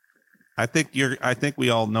console. I think we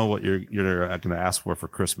all know what you're going to ask for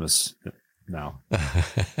Christmas now.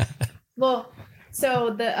 Well,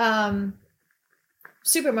 so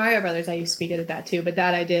Super Mario Brothers, I used to be good at that too, but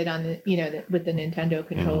that I did on the, with the Nintendo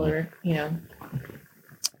controller,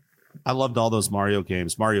 I loved all those Mario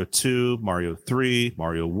games. Mario 2, Mario 3,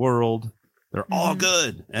 Mario World. They're all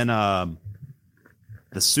good. And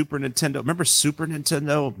the Super Nintendo. Remember Super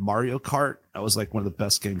Nintendo Mario Kart? That was like one of the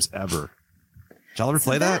best games ever. Did y'all ever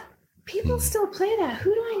play that? People still play that.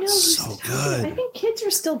 Who do I know? So good. I think kids are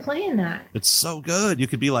still playing that. It's so good. You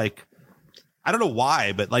could be like, I don't know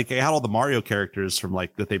why, but like they had all the Mario characters from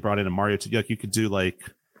like that they brought in Mario 2. Like you could do like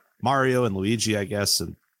Mario and Luigi, I guess,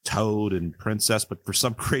 and Toad and Princess, but for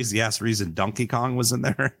some crazy ass reason, Donkey Kong was in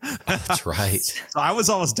there. That's right. So I was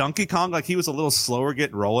always Donkey Kong. Like he was a little slower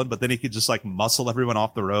getting rolling, but then he could just like muscle everyone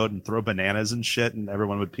off the road and throw bananas and shit, and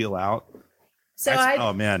everyone would peel out. So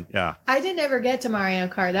oh man, yeah. I didn't ever get to Mario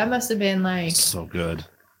Kart. That must have been like So good.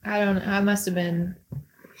 I must have been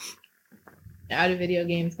out of video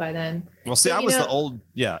games by then. Well, see, But, I was the old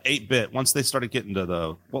 8-bit. Once they started getting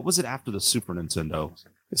to what was it after the Super Nintendo?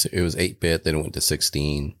 It was 8-bit, then it went to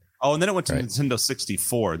 16. Oh, and then it went to Right. Nintendo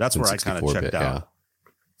 64. That's where I kind of checked 64-bit, out. yeah.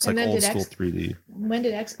 It's like And then old did school 3D. When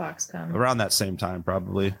did Xbox come? Around that same time,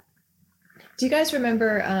 probably. Do you guys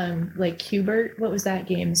remember like Qbert? What was that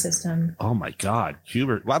game system? Oh my God,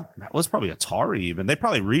 Hubert. Well, that was probably Atari. Even they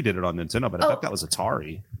probably redid it on Nintendo, but I thought that was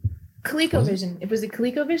Atari. ColecoVision. Was it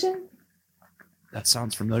ColecoVision? That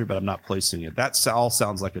sounds familiar, but I'm not placing it. That all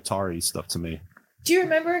sounds like Atari stuff to me. Do you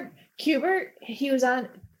remember Qbert? He was on.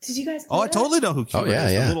 Did you guys? Play Oh, I that? totally know who Hubert yeah,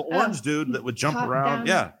 is. yeah. The little orange dude that would jump Top around.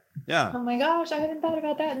 down. Yeah. Oh my gosh, I haven't thought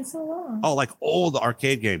about that in so long. Oh, like old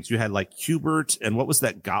arcade games. You had like Hubert and what was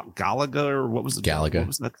that? Galaga or what was it? Galaga. What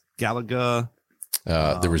was that? Galaga.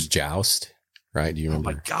 There was Joust, right? Do you Oh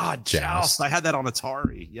remember? my God, Joust. Joust. I had that on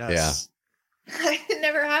Atari. Yes. I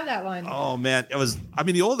never have that one. Oh man, it was. I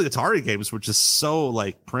mean, the old Atari games were just so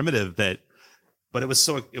like primitive but it was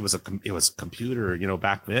computer,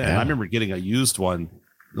 back then. Yeah. I remember getting a used one,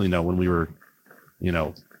 when we were,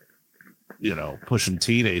 pushing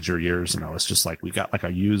teenager years, and I was just like, we got like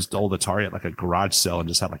a used old Atari at like a garage sale and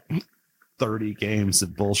just had like 30 games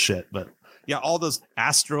and bullshit. But yeah, all those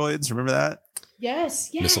asteroids. Remember that?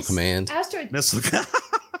 Yes. Missile Command. Asteroid. Missile.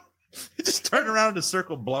 You just turn around in a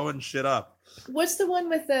circle, blowing shit up. What's the one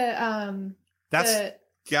with the That's the-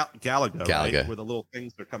 Galaga, Galaga. right? Where the little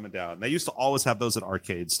things are coming down. They used to always have those at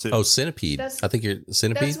arcades too. Oh, Centipede. That's- I think you're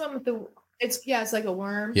Centipede. that's the one with the it's like a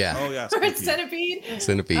worm. Yeah, Oh yeah, Or it's Centipede. centipede.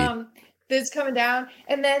 Centipede. That's coming down.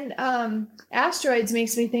 And then asteroids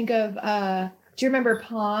makes me think of do you remember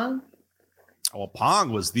Pong? Well,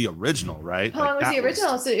 Pong was the original, right? Pong was that the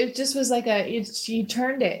original. So it just was like you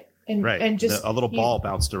turned it and right? and just a little ball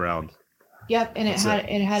bounced around. Yep, and it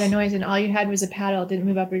had a noise, and all you had was a paddle. It didn't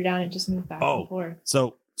move up or down. It just moved back and forth.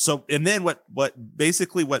 So and then what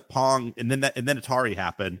Pong and then Atari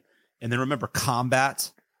happened, and then remember Combat?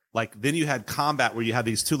 Like then you had Combat where you had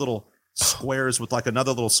these two little squares with like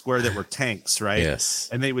another little square that were tanks, right? Yes.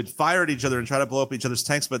 And they would fire at each other and try to blow up each other's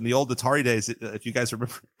tanks. But in the old Atari days, if you guys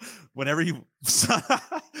remember, whenever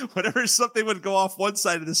something would go off one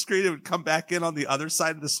side of the screen, it would come back in on the other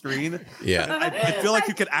side of the screen. Yeah. I feel like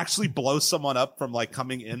you could actually blow someone up from like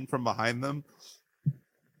coming in from behind them.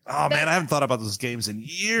 Oh man, I haven't thought about those games in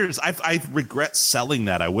years. I regret selling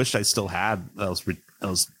that. I wish I still had those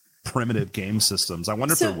primitive game systems. I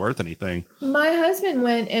wonder if they're worth anything. My husband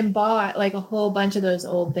went and bought like a whole bunch of those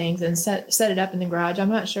old things and set it up in the garage. I'm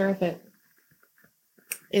not sure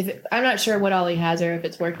I'm not sure what all he has or if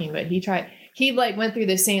it's working, but he like went through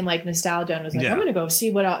the same like nostalgia and was like, I'm gonna go see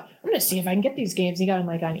I'm gonna see if I can get these games. He got them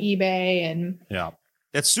like on eBay and yeah,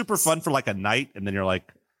 it's super fun for like a night, and then you're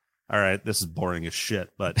like, all right, this is boring as shit.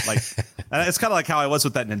 But like, and it's kind of like how I was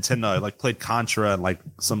with that Nintendo. I like played Contra and like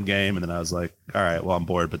some game, and then I was like, all right, well, I'm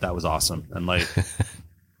bored, but that was awesome. And like,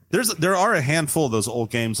 there are a handful of those old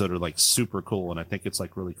games that are like super cool, and I think it's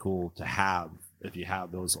like really cool to have if you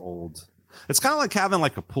have those old. It's kind of like having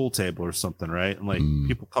like a pool table or something, right? And like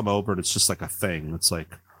people come over, and it's just like a thing. It's like,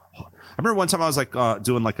 I remember one time I was like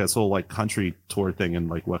doing like this whole like country tour thing in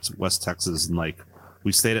like West Texas, and like.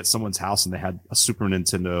 We stayed at someone's house and they had a Super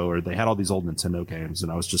Nintendo or they had all these old Nintendo games.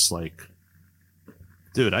 And I was just like,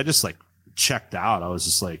 dude, I just like checked out. I was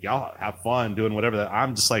just like, y'all have fun doing whatever.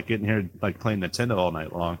 I'm just like getting here, like playing Nintendo all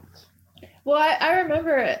night long. Well, I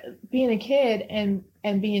remember being a kid and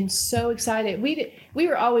being so excited. We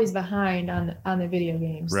were always behind on the video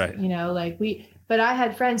games, right? But I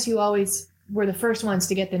had friends who always were the first ones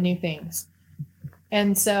to get the new things.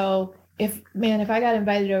 And so if I got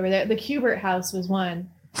invited over there, the Qbert house was one.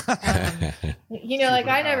 I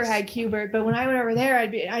never had Qbert, but when I went over there,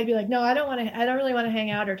 I'd be like, no, I don't really want to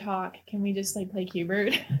hang out or talk. Can we just like play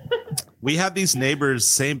Qbert? We had these neighbors,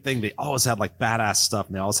 same thing. They always had like badass stuff,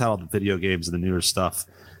 and they always had all the video games and the newer stuff.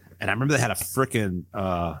 And I remember they had a freaking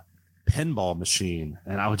pinball machine,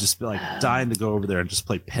 and I would just be like dying to go over there and just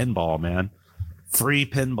play pinball, man. Free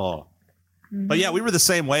pinball. But yeah, we were the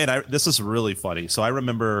same way, and this is really funny. So I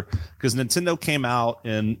remember because Nintendo came out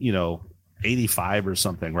in 85 or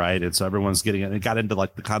something, right? And so everyone's getting it. It got into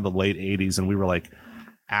like the kind of the late 80s, and we were like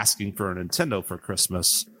asking for a Nintendo for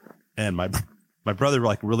Christmas, and my brother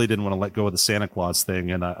like really didn't want to let go of the Santa Claus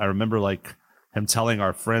thing, and I remember like him telling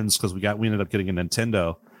our friends because we ended up getting a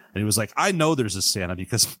Nintendo, and he was like, "I know there's a Santa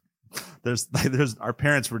because." There's our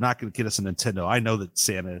parents were not going to get us a Nintendo. I know that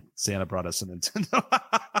Santa brought us a Nintendo.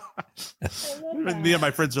 Me and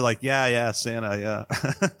my friends are like, yeah, Santa, yeah.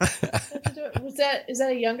 Is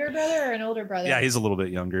that a younger brother or an older brother? Yeah, he's a little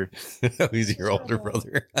bit younger. He's your older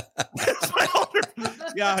brother. My older,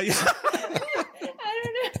 yeah. I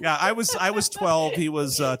don't know. Yeah, I was 12. He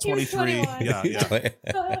was 23. Yeah.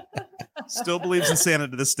 Still believes in Santa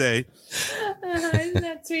to this day. Isn't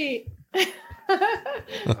that sweet?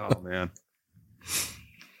 Oh man,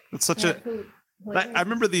 it's such a. I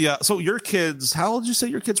remember the. So your kids, how old did you say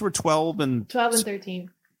your kids were? 12 and 13.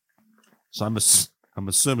 So I'm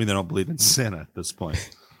assuming they don't believe in Santa at this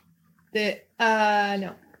point.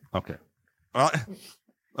 No. Okay.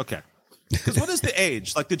 Okay. Because what is the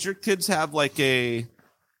age? Like, did your kids have like a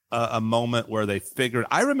moment where they figured?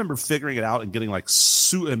 I remember figuring it out and getting like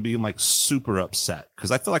and being like super upset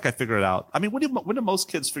because I feel like I figured it out. I mean, when did most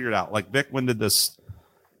kids figure it out? Like Vic, when did this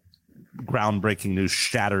groundbreaking news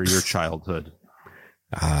shatter your childhood?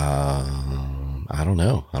 I don't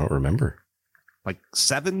know. I don't remember. Like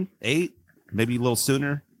 7, 8, maybe a little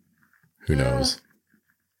sooner. Who knows?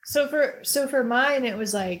 So for mine, it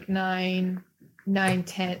was like 9,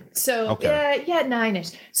 10. So okay. yeah,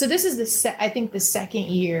 9ish. So this is I think the second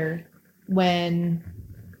year when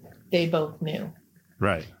they both knew.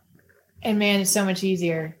 Right. And man, it's so much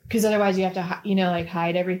easier because otherwise you have to, like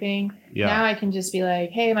hide everything. Yeah. Now I can just be like,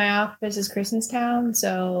 hey, my office is Christmas Town.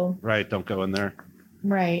 So. Right. Don't go in there.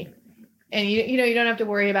 Right. And you don't have to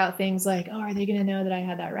worry about things like, oh, are they going to know that I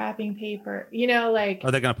had that wrapping paper? Like. Are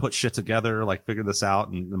they going to put shit together, like figure this out,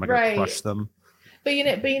 and am I going to crush them? But you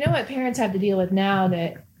know what parents have to deal with now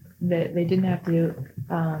that they didn't have to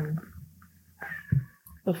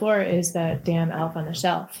before is that damn elf on the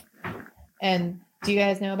shelf. And do you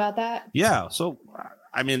guys know about that? Yeah. So,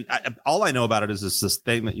 I mean, all I know about it is this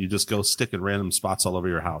thing that you just go stick in random spots all over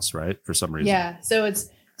your house, right? For some reason. Yeah. So it's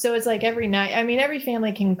like every night. I mean, every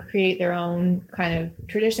family can create their own kind of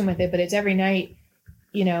tradition with it, but it's every night.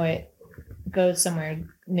 It goes somewhere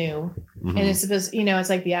new, and it's supposed. It's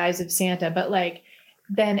like the eyes of Santa, but like.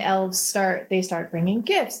 Then elves start bringing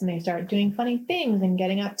gifts and they start doing funny things and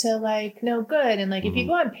getting up to like no good. And like if you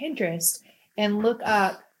go on Pinterest and look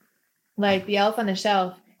up like the elf on the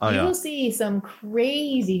shelf, you will see some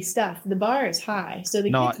crazy stuff. The bar is high. So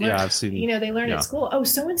the kids learn, I've seen, they learn at school, oh,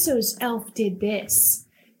 so-and-so's elf did this.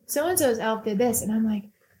 So-and-so's elf did this. And I'm like,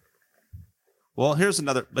 well, here's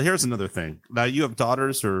another thing. Now you have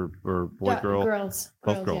daughters or boy, girl? Girls.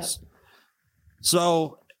 Both girls. Yeah.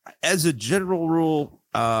 So as a general rule,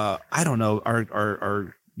 I don't know.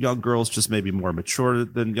 Are young girls just maybe more mature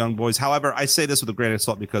than young boys? However, I say this with a grain of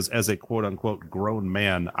salt because as a quote unquote grown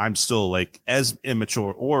man, I'm still like as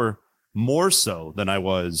immature or more so than I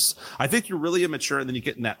was. I think you're really immature and then you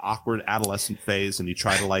get in that awkward adolescent phase and you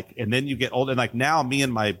try to and then you get old. And like now me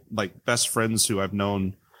and my like best friends who I've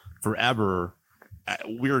known forever,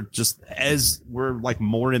 we're like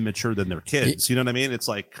more immature than their kids. You know what I mean? It's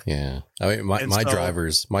like, yeah. I mean, my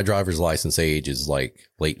driver's license age is like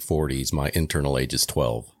late 40s. My internal age is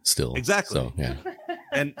 12 still. Exactly. So, yeah.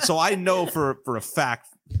 And so I know for a fact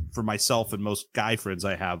for myself and most guy friends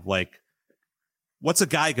I have, like, what's a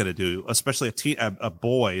guy going to do? Especially a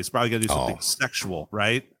boy is probably going to do something sexual,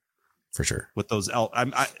 right? For sure. With those elves.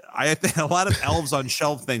 I think a lot of elves on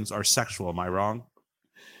shelf things are sexual. Am I wrong?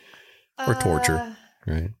 Or torture,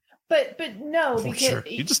 right? But no, because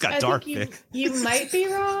you just got dark, Vic. You might be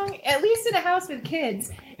wrong, at least in a house with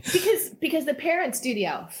kids, because the parents do the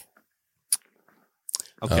elf.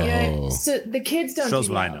 Okay. So the kids don't. Shows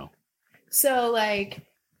do what the I know. So like,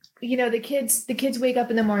 the kids wake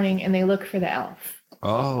up in the morning and they look for the elf.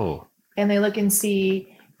 Oh. And they look and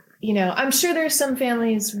see, I'm sure there's some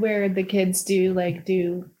families where the kids do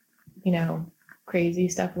crazy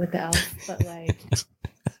stuff with the elf, but like.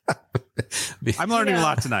 I'm learning a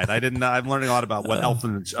lot tonight. I'm learning a lot about what elf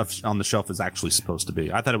on the shelf is actually supposed to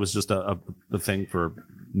be. I thought it was just a thing for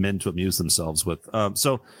men to amuse themselves with.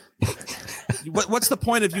 So what's the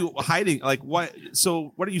point of you hiding? Like what?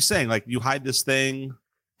 So what are you saying? Like you hide this thing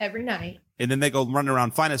every night and then they go run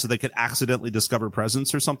around find it so they could accidentally discover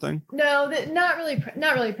presents or something? No, not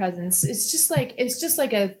really presents. It's just like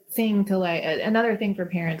a thing to like another thing for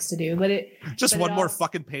parents to do. But just one more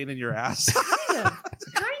fucking pain in your ass. Kind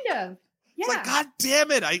of. Yeah. It's like, God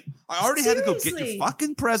damn it. I already had to go get your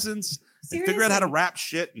fucking presents and figure out how to wrap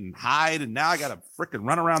shit and hide. And now I got to freaking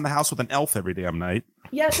run around the house with an elf every damn night.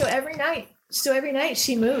 Yeah. So every night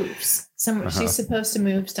she moves somewhere. She's supposed to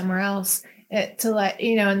move somewhere else to let,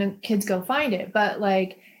 and the kids go find it. But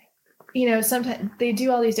like, sometimes they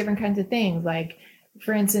do all these different kinds of things. Like,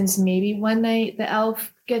 for instance, maybe one night the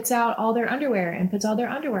elf gets out all their underwear and puts all their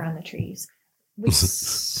underwear on the trees. Which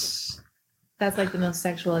that's like the most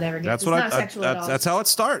sexual it ever gets. That's how it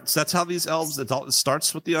starts. That's how these elves. It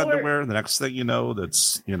starts with the underwear, and the next thing you know,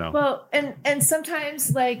 Well, and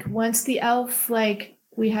sometimes like once the elf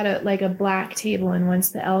we had a black table, and once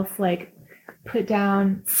the elf put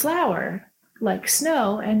down flour like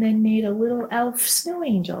snow, and then made a little elf snow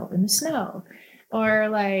angel in the snow, or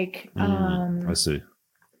I see.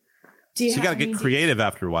 So you got to get creative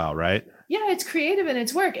after a while, right? Yeah, it's creative and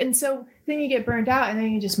it's work, and so then you get burned out, and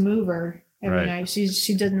then you just move her every night. She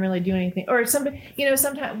doesn't really do anything, or somebody,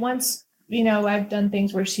 sometimes once, I've done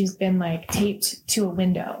things where she's been taped to a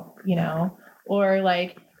window, or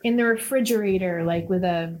in the refrigerator, with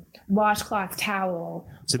a washcloth towel.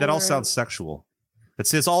 See, that all sounds sexual.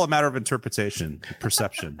 It's all a matter of interpretation,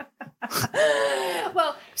 perception.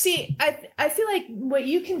 Well, see, I feel like what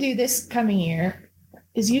you can do this coming year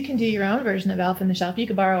is you can do your own version of Elf on the Shelf. You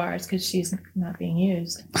could borrow ours because she's not being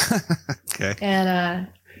used. Okay. And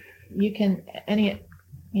you can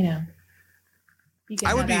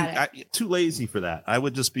I would be too lazy for that. I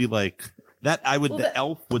would just be like that. The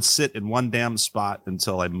elf would sit in one damn spot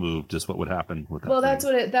until I moved. Is what would happen with that. Well, that's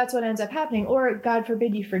what ends up happening. Or God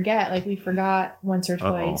forbid you forget. We forgot once or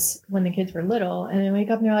twice when the kids were little, and then wake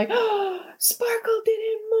up and they're like, "Oh, Sparkle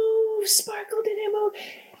didn't move,"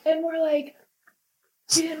 and we're like,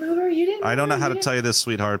 "You didn't move her. You didn't." I don't know how to tell you this,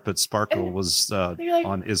 sweetheart, but Sparkle is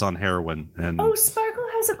on heroin, and Sparkle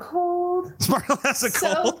has a cold. Sparkle has a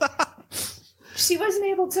cold. She wasn't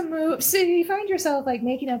able to move. So you find yourself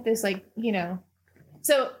making up this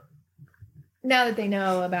So now that they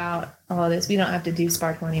know about all of this, we don't have to do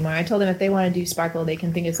Sparkle anymore. I told them if they want to do Sparkle, they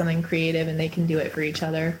can think of something creative and they can do it for each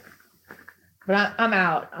other. But I'm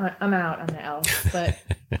out. I'm out on the elf. But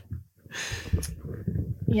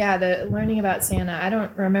yeah, the learning about Santa, I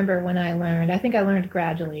don't remember when I learned. I think I learned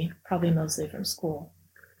gradually, probably mostly from school.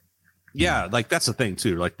 Yeah, that's the thing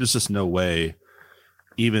too. There's just no way.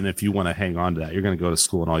 Even if you want to hang on to that, you're going to go to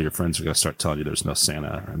school and all your friends are going to start telling you there's no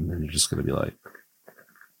Santa. And then you're just going to be like,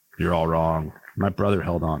 you're all wrong. My brother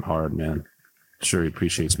held on hard, man. Sure, he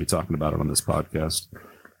appreciates me talking about it on this podcast.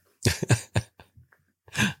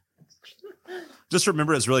 Just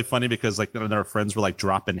remember, it's really funny because their friends were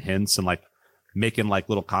dropping hints and making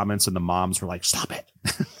little comments, and the moms were like, stop it.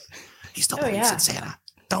 He still believes in Santa.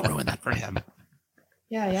 Don't ruin that for him.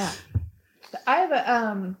 Yeah.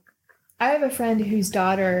 I have a friend whose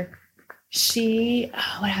daughter,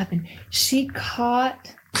 what happened? She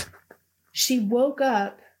woke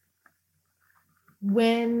up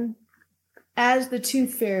as the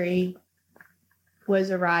Tooth Fairy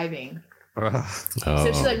was arriving.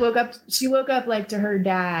 So she woke up to her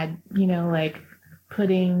dad,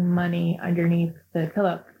 putting money underneath the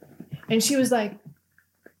pillow. And she was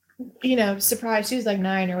surprised. She was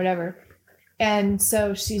 9 or whatever. And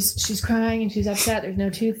so she's crying and she's upset. There's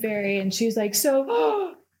no Tooth Fairy. And she's like,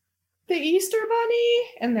 the Easter Bunny?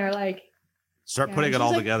 And they're like, start putting it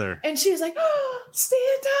all together. And she's like,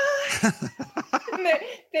 Santa. And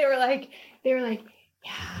they were like,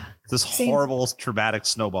 yeah. This horrible traumatic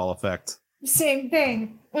snowball effect. Same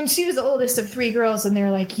thing. When she was the oldest of 3 girls, and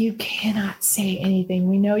they're like, you cannot say anything.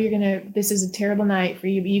 We know this is a terrible night for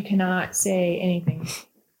you, but you cannot say anything.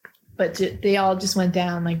 But they all just went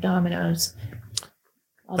down like dominoes.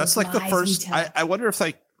 That's the first. I wonder if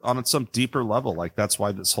on some deeper level, that's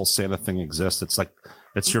why this whole Santa thing exists.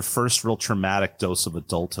 It's your first real traumatic dose of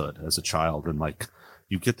adulthood as a child, and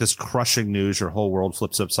you get this crushing news, your whole world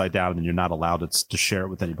flips upside down, and you're not allowed to share it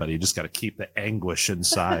with anybody. You just got to keep the anguish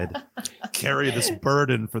inside, carry this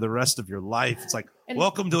burden for the rest of your life. It's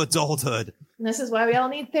welcome to adulthood. And this is why we all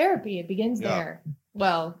need therapy. It begins there.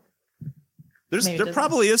 Well. There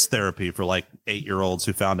probably is therapy for 8-year-olds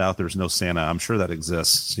who found out there's no Santa. I'm sure that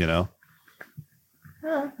exists, Well,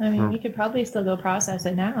 we could probably still go process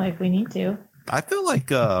it now if we need to. I feel I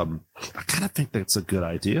kind of think that's a good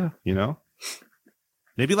idea,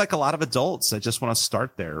 maybe like a lot of adults, I just want to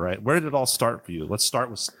start there, right? Where did it all start for you? Let's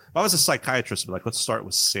start with, if I was a psychiatrist, I'd be like, let's start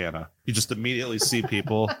with Santa. You just immediately see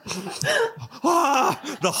people,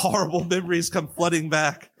 the horrible memories come flooding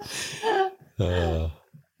back. It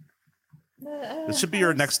should be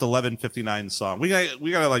your next 11:59 song. We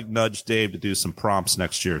gotta like nudge Dave to do some prompts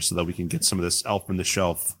next year so that we can get some of this Elf on the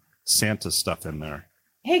Shelf Santa stuff in there.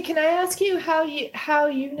 Hey, can I ask you how you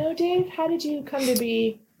know Dave? How did you come to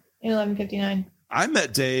be in 11:59? I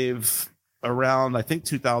met Dave around, I think,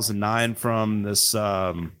 2009 from this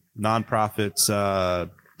nonprofit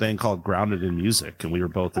thing called Grounded in Music, and we were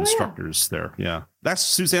both instructors there. Yeah, that's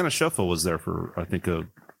Susanna Schoeffel was there for, I think, a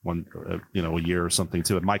year or something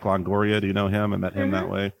too. And Mike Longoria, do you know him? I met him that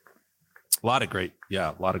way. A lot of great.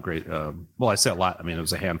 Well, I say a lot. I mean, it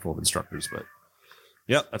was a handful of instructors, but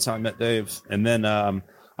yeah, that's how I met Dave. And then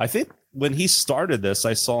I think when he started this,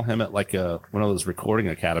 I saw him at like one of those recording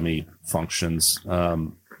academy functions.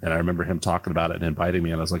 And I remember him talking about it and inviting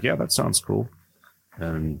me, and I was like, yeah, that sounds cool.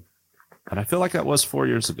 And I feel like that was 4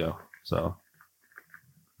 years ago. So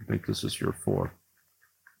I think this is year 4.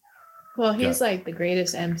 Well, he's like the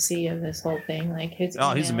greatest MC of this whole thing. Like his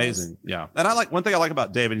he's amazing. Yeah. And one thing I like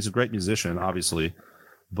about Dave, and he's a great musician, obviously,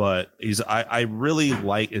 but I really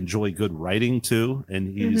enjoy good writing too. And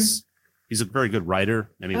he's a very good writer,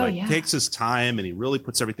 and he takes his time and he really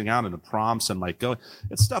puts everything out in the prompts and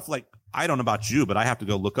it's stuff like, I don't know about you, but I have to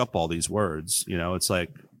go look up all these words. It's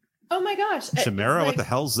like, oh my gosh, Chimera, what the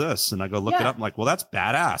hell's this? And I go look it up. I'm like, well, that's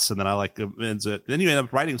badass. And then then you end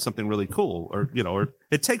up writing something really cool, or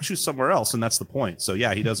it takes you somewhere else. And that's the point. So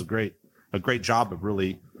yeah, he does a great job of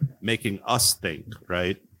really making us think,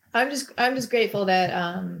 right? I'm just grateful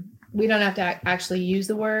that we don't have to actually use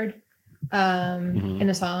the word in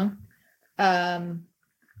a song. I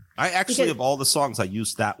actually, of all the songs, I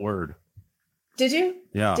used that word. Did you?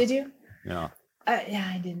 Yeah. Did you? Yeah.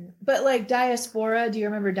 Yeah, I didn't. But like Diaspora, do you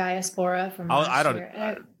remember Diaspora from last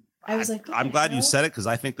year? I was like, I'm glad you said it, because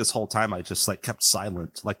I think this whole time I just kept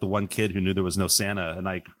silent, like the one kid who knew there was no Santa,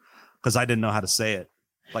 and because I didn't know how to say it.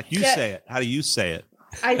 Like, you say it. How do you say it?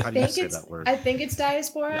 I think it's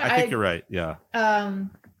Diaspora. I think you're right. Yeah. And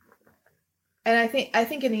I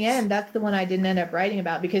think in the end, that's the one I didn't end up writing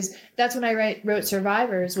about, because that's when I wrote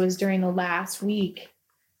Survivors, was during the last week.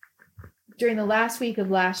 During the last week of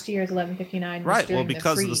last year's 11:59. Right. Well,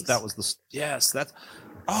 because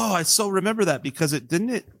I so remember that, because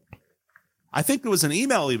I think there was an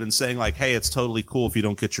email even saying like, hey, it's totally cool if you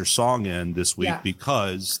don't get your song in this week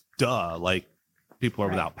because people are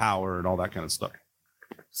without power and all that kind of stuff.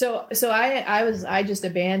 So I just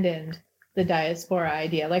abandoned the Diaspora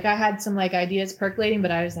idea. Like, I had some ideas percolating,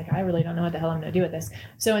 but I was like, I really don't know what the hell I'm going to do with this.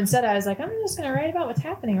 So instead I was like, I'm just going to write about what's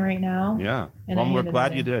happening right now. Yeah. And we're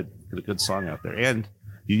glad you did. Get a good song out there. And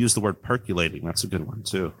you used the word percolating. That's a good one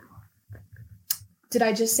too. Did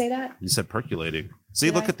I just say that? You said perculating. See,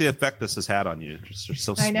 look at the effect this has had on you. You're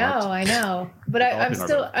so smart. I know. But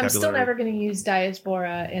I'm still never going to use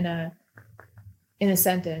Diaspora in a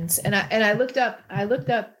sentence. And I looked up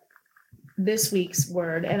this week's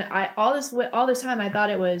word, and all this time I thought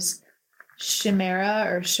it was chimera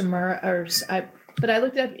or chimera, but I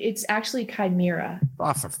looked up, it's actually chimera.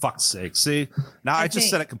 Oh, for fuck's sake. See, now I just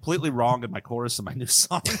said it completely wrong in my chorus of my new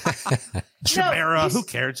song. Chimera, who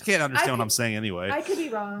cares? You can't understand what I'm saying anyway. I could be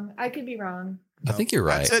wrong. I think you're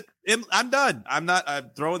right. That's it. I'm done. I'm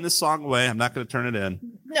throwing this song away. I'm not going to turn it in.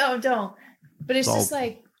 No, don't. But it's just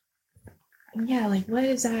like, yeah, like, what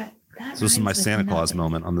is that? So this is my Santa Claus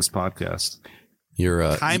moment on this podcast.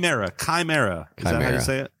 You're Chimera. Is that how you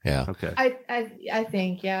say it? Yeah. Okay. I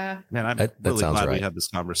think, yeah. Man, I'm really glad we had this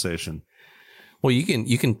conversation. Well, you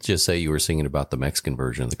can just say you were singing about the Mexican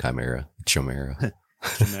version of the Chimera. Chimera,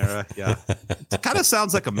 yeah. It kind of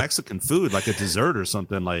sounds like a Mexican food, like a dessert or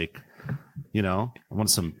something. Like, I want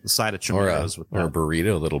some side of chimeras or a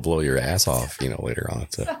burrito that'll blow your ass off, later on.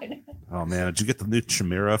 So. Oh man, did you get the new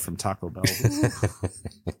chimera from Taco Bell?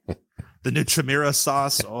 The new chimera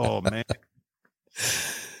sauce. Oh man.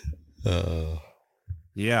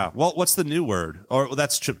 Yeah. Well, what's the new word? Or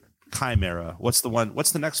that's chimera. What's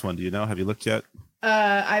the next one? Do you know? Have you looked yet?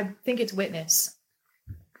 I think it's witness.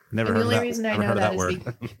 Never heard of that. The only reason I know that word.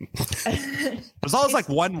 There's always like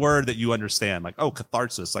one word that you understand, like, oh,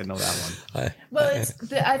 catharsis. I know that one. Well,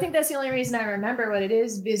 I think that's the only reason I remember what it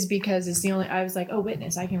is because it's the only. I was like, oh,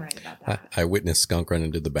 witness. I can write about that. I witnessed Skunk run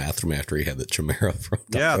into the bathroom after he had the chimera from.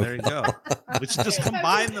 Yeah, there you go. We should just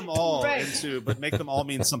combine them all but make them all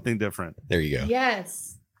mean something different. There you go.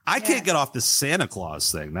 Yes. I can't get off this Santa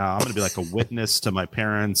Claus thing now. I'm going to be like a witness to my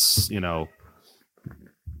parents,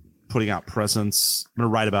 putting out presents. I'm going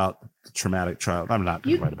to write about traumatic child. I'm not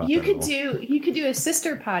going to write about you that. You could do a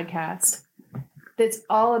sister podcast that's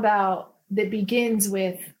all about, that begins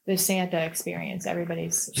with the Santa experience.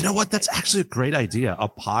 Everybody's. You know what? That's actually a great idea. A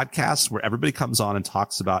podcast where everybody comes on and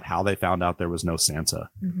talks about how they found out there was no Santa.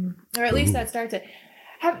 Mm-hmm. Or at least that starts it.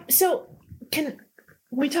 So can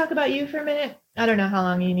we talk about you for a minute? I don't know how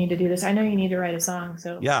long you need to do this. I know you need to write a song.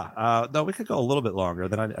 So yeah, no, we could go a little bit longer.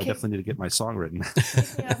 Then I definitely need to get my song written.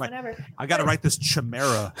 yeah, whenever. I got to write this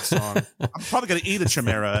Chimera song. I'm probably going to eat a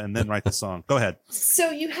Chimera and then write the song. Go ahead.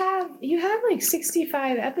 So you have like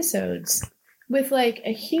 65 episodes with like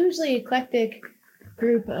a hugely eclectic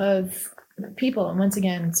group of people. And once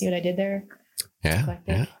again, see what I did there? Yeah. Eclectic.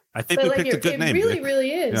 Yeah. I think we picked a good name. It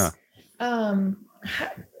really is. Yeah.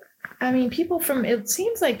 I mean, it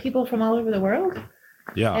seems like people from all over the world.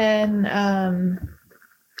 Yeah. And are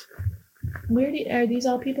these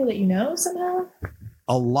all people that you know somehow?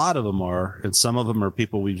 A lot of them are, and some of them are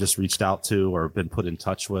people we've just reached out to or been put in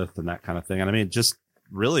touch with and that kind of thing. And I mean, just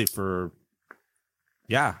really I don't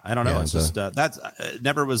know. Yeah, it's just that's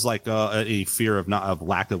never was like a fear of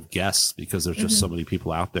lack of guests because there's just so many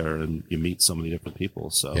people out there and you meet so many different people.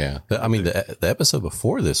 So yeah, I mean, the episode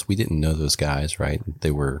before this, we didn't know those guys, right? They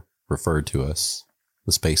were referred to us,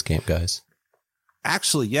 the Space Camp guys.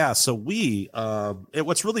 Actually, yeah. So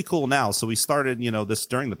what's really cool now. So we started, this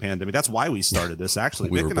during the pandemic. That's why we started this.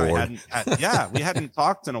 Actually, We Vic were and I we hadn't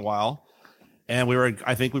talked in a while, and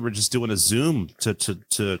I think we were just doing a Zoom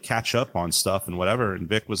to catch up on stuff and whatever. And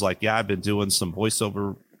Vic was like, "Yeah, I've been doing some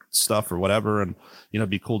voiceover stuff or whatever, and it'd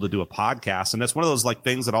be cool to do a podcast." And that's one of those like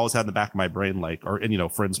things that I always had in the back of my brain, like,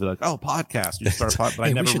 friends be like, "Oh, podcast, you start a podcast," but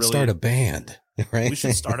I never we should really start a band. Right? We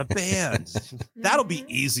should start a band. That'll be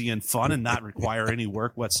easy and fun and not require any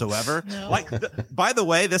work whatsoever. No. By the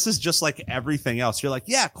way, this is just like everything else. You're like,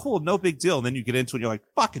 yeah, cool, no big deal. And then you get into it and you're like,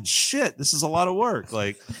 fucking shit, this is a lot of work.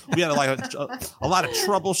 Like we had a lot of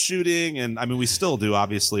troubleshooting, and I mean, we still do,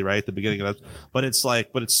 obviously, right at the beginning of it. But it's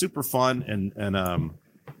super fun and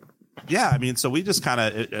yeah, I mean, so we just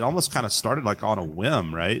it almost kind of started like on a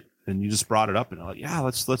whim, right? And you just brought it up and like, yeah,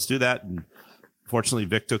 let's do that. And fortunately,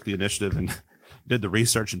 Vic took the initiative and did the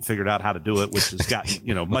research and figured out how to do it, which has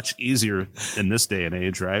gotten, much easier in this day and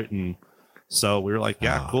age. Right. And so we were like,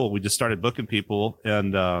 yeah, cool. We just started booking people.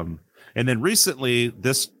 And then recently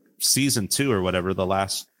this season 2 or whatever, the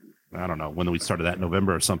last, I don't know when we started that,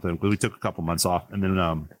 November or something, we took a couple months off. And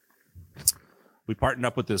then, we partnered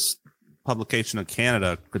up with this publication in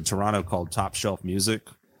Canada in Toronto called Top Shelf Music.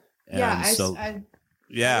 And yeah. I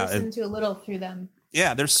listened to a little through them.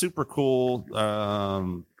 Yeah. They're super cool.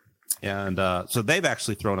 And so they've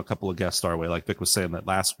actually thrown a couple of guests our way, like Vic was saying, that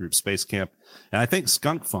last group, Space Camp. And I think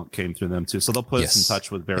Skunk Funk came through them too. So they'll put us in touch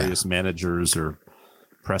with various managers or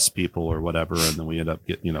press people or whatever. And then we end up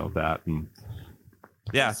getting, that. And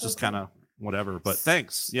yeah, it's just kind of whatever. But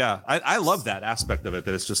thanks. Yeah. I love that aspect of it,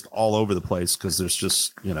 that it's just all over the place because there's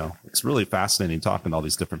just, it's really fascinating talking to all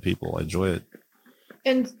these different people. I enjoy it.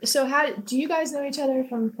 And so how do you guys know each other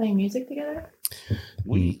from playing music together?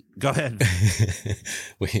 Go ahead.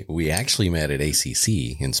 we actually met at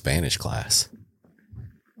ACC in Spanish class.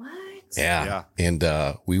 What? Yeah. And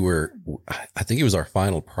I think it was our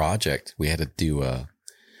final project. We had to do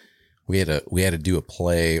we had to do a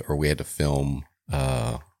play, or we had to film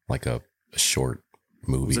like a short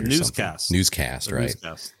movie. It was a newscast. Newscast, right?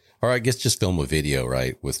 Newscast. Or I guess just film a video,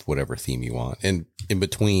 right, with whatever theme you want. And in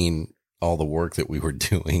between all the work that we were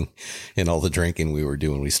doing and all the drinking we were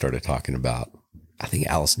doing, we started talking about, I think,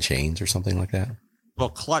 Alice in Chains or something like that. Well,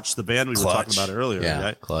 Clutch, the band we were talking about earlier,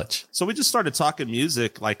 right? Clutch. So we just started talking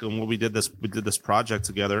music, like when we did this project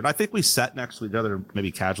together. And I think we sat next to each other,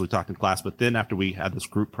 maybe casually talked in class. But then after we had this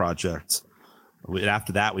group project,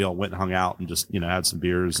 after that, we all went and hung out and just, had some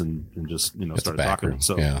beers and just, started talking.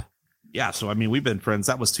 So, yeah. So, I mean, we've been friends.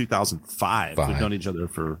 That was 2005. We've known each other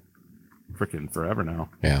for freaking forever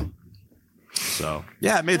now. Yeah. So,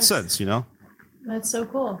 yeah, it made sense, That's so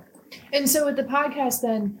cool. And so with the podcast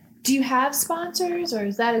then, do you have sponsors, or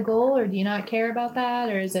is that a goal, or do you not care about that,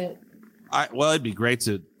 or is it? Well, it'd be great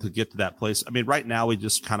to get to that place. I mean, right now we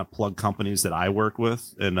just kind of plug companies that I work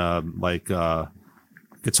with, and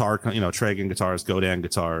guitar, Tragan Guitars, Godan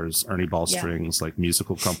Guitars, Ernie Ball Strings, like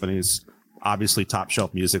musical companies. Obviously, Top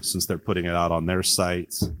Shelf Music, since they're putting it out on their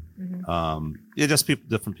site. Mm-hmm. Just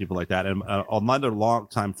different people like that. And another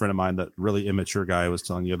long-time friend of mine, that really immature guy I was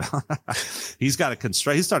telling you about, he started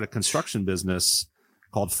a construction business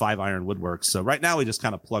called 5 Iron Woodworks. So right now we just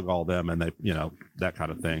kind of plug all them, and they, that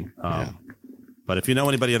kind of thing. But if you know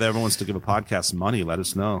anybody that ever wants to give a podcast money, let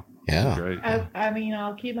us know. Yeah. Great. I mean,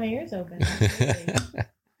 I'll keep my ears open.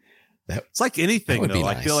 It's like anything, though.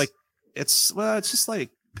 Nice. I feel like it's just like,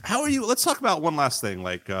 how are you? Let's talk about one last thing.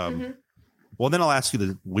 Like, Mhm. well, then I'll ask you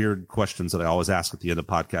the weird questions that I always ask at the end of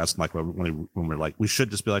podcasts. Like when we're like, we should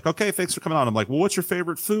just be like, okay, thanks for coming on. I'm like, well, what's your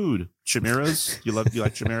favorite food? Chimeras? You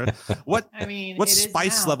like chimera? What I mean, what it is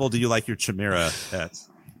spice now. level do you like your chimera at?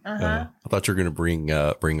 Uh-huh. I thought you were going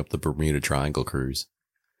to bring up the Bermuda Triangle cruise.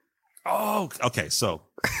 Oh, okay. So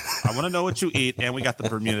I want to know what you eat, and we got the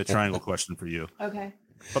Bermuda Triangle question for you. Okay.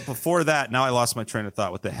 But before that, now I lost my train of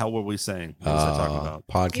thought. What the hell were we saying? What was I talking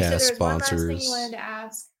about? You said Podcast there was one last thing sponsors. you wanted to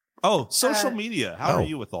ask. Oh, social Uh, media. How Oh. are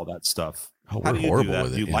you with all that stuff? Oh, How we're do you horrible do that?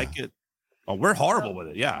 with it. Do you yeah. like it? Oh, we're horrible with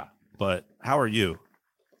it. Yeah. But how are you?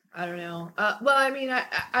 I don't know. Well, I mean,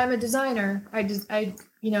 I'm a designer. That's a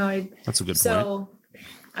good point. so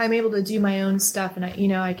I'm able to do my own stuff, and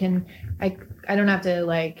I don't have to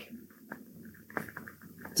like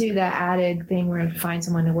do that added thing where I find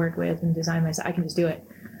someone to work with and design myself. I can just do it.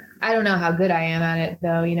 I don't know how good I am at it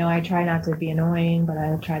though. I try not to be annoying, but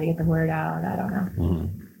I try to get the word out. I don't know.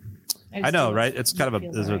 Mhm. just I know, do right? what It's kind of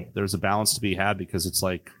feels right. there's a balance to be had because it's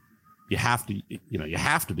like you have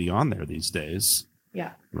to be on there these days,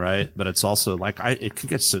 Yeah. right? But it's also like it can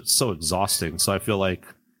get so exhausting. So I feel like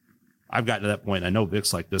I've gotten to that point. I know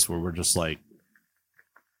Vic's like this where we're just like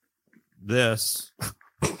this.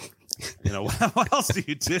 What else do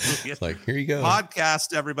you do? It's like, here you go.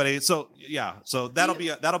 Podcast, everybody. So yeah, so that'll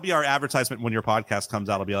be our advertisement when your podcast comes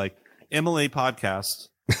out. It'll be like Emily podcast.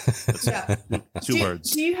 Yeah. Two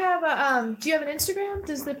words. Do you have an Instagram?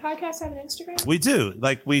 Does the podcast have an Instagram? We do.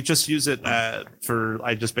 Like we just use it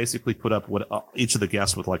I just basically put up what each of the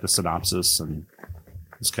guests with like a synopsis, and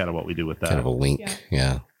it's kind of what we do with that. Kind of a link. Yeah.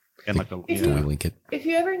 Yeah. And like If Can we you- link it? If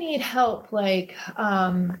you ever need help, like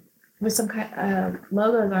with some kind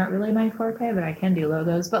logos aren't really my forte, but I can do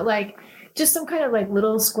logos. But like just some kind of like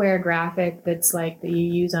little square graphic that's like that you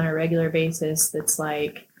use on a regular basis. That's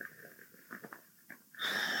like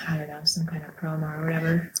I don't know, some kind of promo or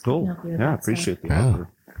whatever. cool. Help you with Yeah, that appreciate the Yeah. offer.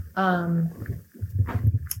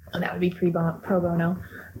 And that would be pro bono.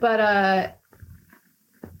 But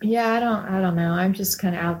yeah, I don't know. I'm just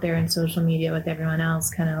kind of out there in social media with everyone else,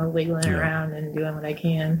 kind of wiggling Yeah. around and doing what I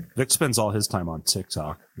can. Vic spends all his time on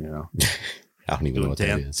TikTok, I don't even know what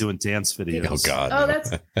that is. doing dance videos. Oh God. Oh, no.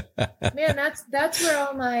 that's where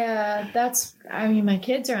all my my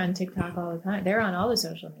kids are on TikTok all the time. They're on all the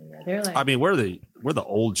social media. They're like, I mean, we're the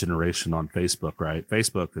old generation on Facebook, right?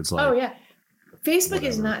 Facebook is like oh yeah, Facebook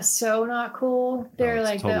is whatever. not cool. They're it's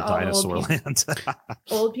like total all the dinosaur old, people, land.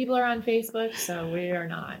 old people are on Facebook, so we are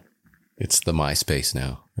not. It's the MySpace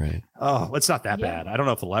now, right? Oh, it's not that Yeah. bad. I don't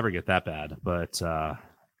know if it'll ever get that bad, but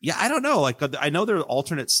yeah, I don't know. Like, I know there are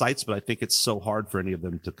alternate sites, but I think it's so hard for any of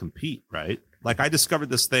them to compete, right? Like, I discovered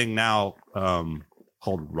this thing now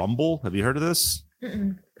called Rumble. Have you heard of this?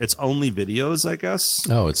 Mm-mm. It's only videos, I guess.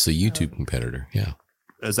 Oh, it's the YouTube competitor. Yeah.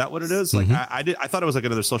 Is that what it is? Like, Mhm. I thought it was like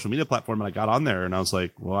another social media platform, and I got on there, and I was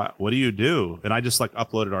like, "What do you do?" And I just like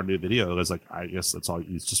uploaded our new video. I was like, I guess that's all.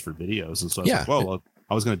 It's just for videos, and so I was Yeah. like, well,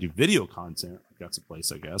 I was going to do video content. That's a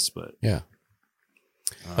place, I guess, but Yeah.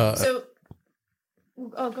 So,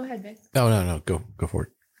 go ahead, Vic. No. Go for it.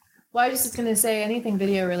 Well, I was just gonna say anything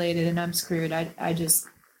video related, and I'm screwed. I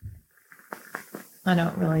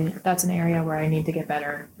don't really. That's an area where I need to get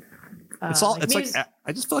better. it's all. like It's music- like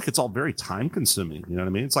I just feel like it's all very time consuming. You know what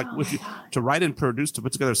I mean? It's like Oh if my you, God. to write and produce to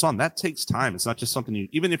put together a song that takes time. It's not just something you.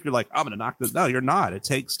 Even if you're like, I'm going to knock this. No, you're not. It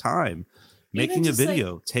takes time. Making a just, like,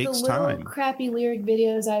 video takes the little time. crappy lyric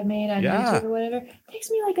videos I've made on Yeah. YouTube or whatever takes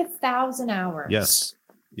me like 1,000 hours. Yes.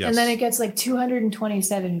 Yes. And then it gets like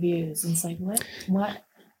 227 views. And it's like, what? You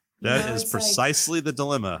That know, is it's like, precisely the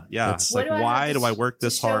dilemma. Yeah. That's- It's what like, do I why have do to I work to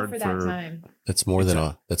this show hard for for? that time? That's more than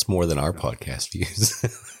our podcast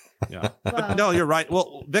views. Yeah. Well, No, you're right.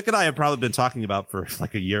 Well, Vic and I have probably been talking about for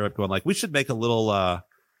like a year, going like, we should make a little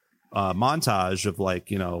montage of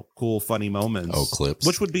like, cool, funny moments. Oh, clips.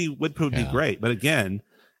 Which would be Yeah. great. But again,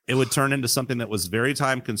 it would turn into something that was very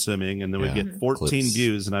time consuming, and then we'd Yeah. get 14 Clips.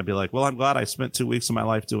 views, and I'd be like, well, I'm glad I spent 2 weeks of my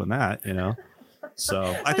life doing that,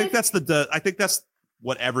 So I think that's I think that's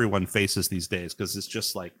what everyone faces these days, because it's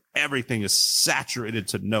just like everything is saturated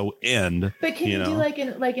to no end. but can you you do know. like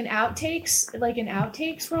an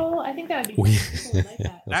outtakes roll? I think that would be We- fun. People would like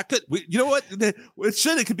that. That could, you know what?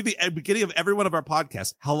 It could be the beginning of every one of our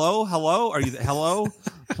podcasts. Hello, are you hello?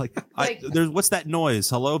 Like- There's what's that noise?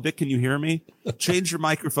 Hello, Vic, can you hear me? Change your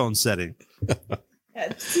microphone setting.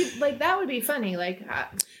 See, like that would be funny. Like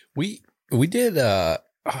we did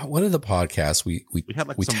one of the podcasts we We had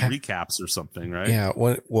like we some ta- recaps or something, right? Yeah.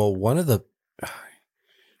 One of the,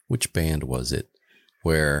 which band was it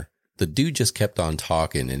where the dude just kept on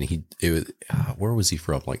talking and where was he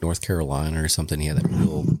from? Like North Carolina or something. He had that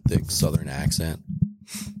real thick Southern accent.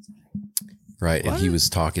 Right. What? And he was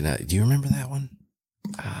talking do you remember that one?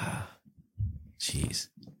 Jeez.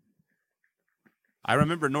 I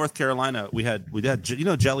remember North Carolina. We had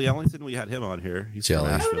Jelly Ellington. We had him on here. He's from Jelly.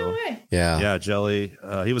 Oh, Nashville. no way. Yeah. Yeah, Jelly.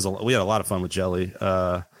 We had a lot of fun with Jelly.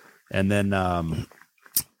 And then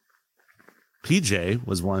PJ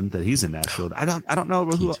was one that he's in Nashville. I don't know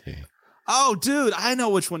who. PJ. Oh, dude, I know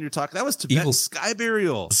which one you're talking. That was Tibetan Evil Sky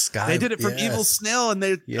Burial. They did it from yes. Evil Snail,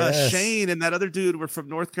 and Yes. Shane and that other dude were from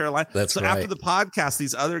North Carolina. That's so right. after the podcast,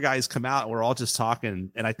 these other guys come out, and we're all just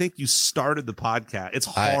talking. And I think you started the podcast. It's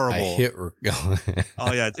horrible. I hit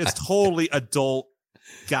Oh yeah, it's totally adult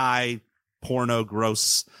guy porno,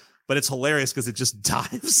 gross, but it's hilarious because it just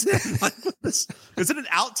dives in. Like this. Is it an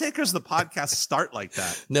outtake or does the podcast start like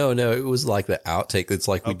that? No, it was like the outtake. It's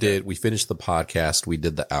like Okay. we finished the podcast, we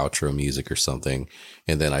did the outro music or something,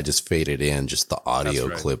 and then I just faded in just the audio That's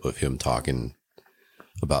right. clip of him talking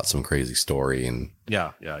about some crazy story and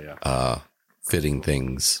Yeah. fitting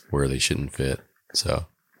things where they shouldn't fit. So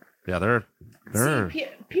Yeah, they're See,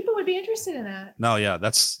 people would be interested in that. no, yeah,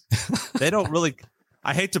 that's they don't really.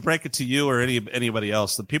 I hate to break it to you or anybody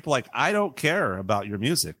else. The people like I don't care about your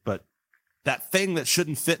music, but that thing that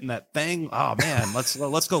shouldn't fit in that thing. Oh man, let's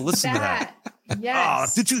go listen to that.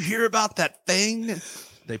 Yes. Oh, did you hear about that thing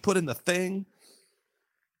they put in the thing?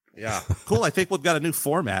 Yeah, cool. I think we've got a new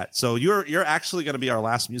format. So you're actually going to be our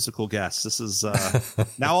last musical guest. This is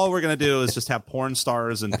now all we're going to do is just have porn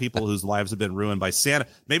stars and people whose lives have been ruined by Santa.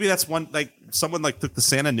 Maybe that's one like someone like took the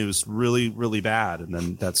Santa news really really bad, and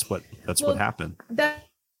then that's what happened. That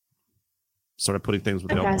Started putting things where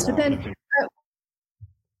they don't Podcast, but belong. then-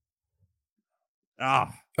 I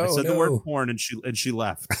Oh, said the no. word porn and she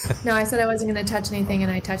left. No, I said I wasn't going to touch anything,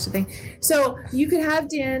 and I touched the thing. So you could have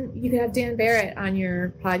Dan Barrett on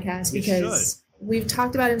your podcast We because we've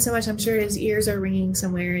talked about him so much. I'm sure his ears are ringing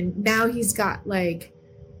somewhere, and now he's got like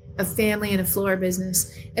a family and a floor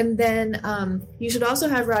business. And then you should also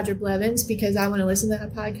have Roger Blevins because I want to listen to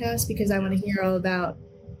that podcast because I want to hear all about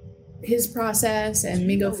his process and Do you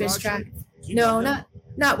Mingo know Fish Roger? Track. Do you No, know him?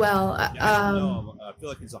 not well. Yeah, I don't know him. I feel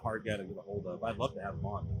like he's a hard guy to get a hold of. I'd love to have him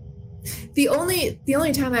on. The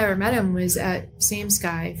only time I ever met him was at Same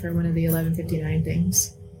Sky for one of the 11:59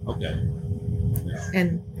 things, Okay.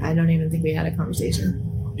 and I don't even think we had a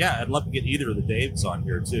conversation. Yeah, I'd love to get either of the Daves on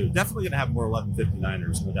here too. Definitely going to have more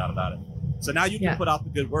 1159ers, no doubt about it. So now you can Yeah. put out the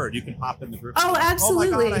good word. You can pop in the group. Oh, Oh my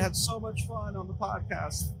absolutely. God, I had so much fun on the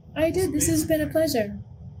podcast. I did. This has been a pleasure.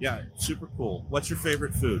 Yeah, super cool. What's your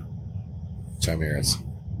favorite food? Chimeras.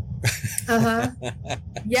 Uh huh.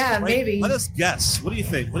 Yeah, Wait, maybe. Let us guess. What do you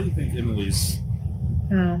think? What do you think Emily's?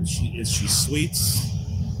 Is she sweets?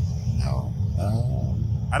 No.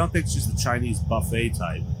 I don't think she's the Chinese buffet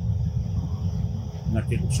type. I'm not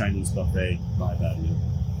getting the Chinese buffet vibe out of you.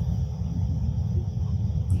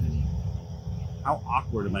 How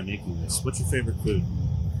awkward am I making this? What's your favorite food?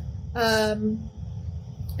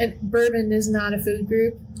 And bourbon is not a food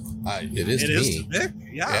group. It is It to is me. to Vic.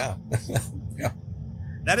 Yeah, Yeah.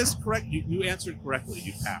 that is correct. You answered correctly.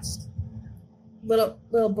 You passed. Little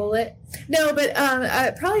bullet. No, but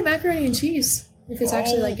probably macaroni and cheese if it's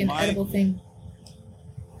actually like an my- edible thing.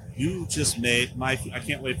 You just made my. I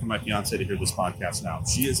can't wait for my fiance to hear this podcast now.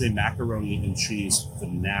 She is a macaroni and cheese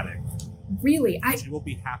fanatic. Really, She will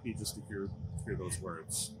be happy just to hear those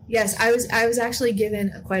words. yes, I was actually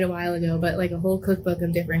given quite a while ago, but like a whole cookbook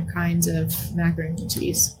of different kinds of macaroni and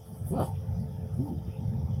cheese.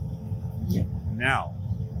 Yeah. Now,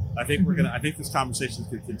 I think we're gonna. I think this conversation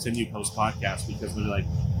could continue post podcast because they're like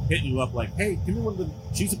hitting you up, like, "Hey, give me one of the."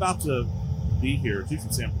 She's about to be here. She's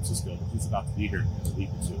in San Francisco, but she's about to be here in a week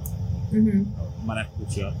or two. Mm-hmm. I might have to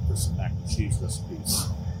put you up for some mac and cheese recipes.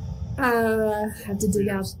 Have to dig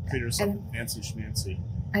out. Treat her some fancy schmancy.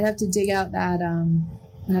 I'd have to dig out that.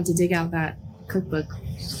 I'd have to dig out that cookbook.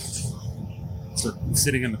 So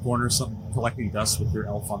sitting in the corner, collecting dust with your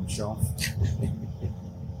elf on the shelf.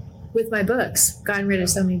 With my books, gotten rid of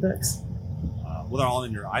so many books. Well, they're all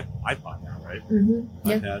in your iPod now, right? Mm-hmm.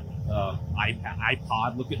 Yeah.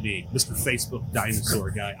 iPod. Look at me, Mr. Facebook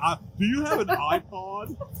dinosaur guy. Do you have an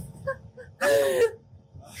iPod?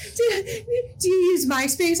 Do you use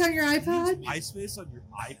MySpace on your iPod MySpace on your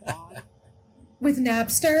iPod? with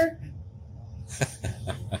Napster?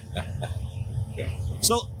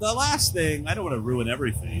 So the last thing, I don't want to ruin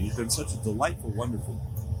everything. You've been such a delightful, wonderful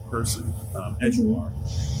person, as you are.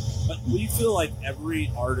 But we feel like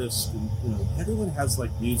every artist, and everyone has like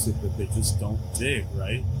music that they just don't dig,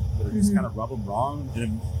 right? That just kind of rub them wrong.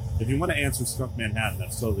 And if you want to answer Skunk Manhattan,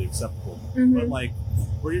 that's totally acceptable. But like,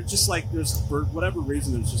 where you're just like, there's for whatever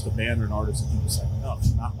reason, there's just a band or an artist that you're just like, no,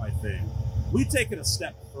 it's not my thing. We take it a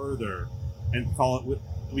step further and call it.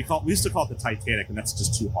 We used to call it the Titanic, and that's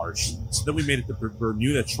just too harsh. So then we made it the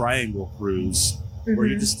Bermuda Triangle cruise, where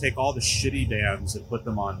you just take all the shitty bands and put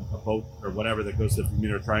them on a boat or whatever that goes to the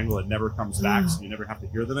Bermuda Triangle and never comes back, so you never have to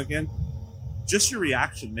hear them again. Just your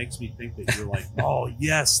reaction makes me think that you're like, oh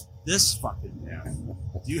yes, this fucking band.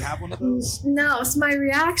 Do you have one of those? No, so my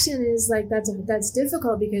reaction is like that's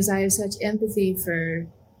difficult because I have such empathy for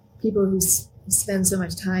people who spend so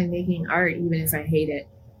much time making art, even if I hate it.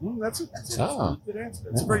 That's a good answer.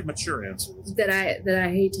 It's a very mature answer. That I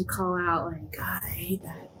hate to call out like, God, I hate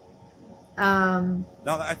that. No,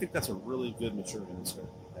 I think that's a really good mature answer.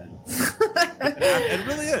 And it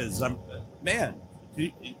really is.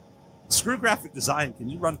 Screw graphic design. Can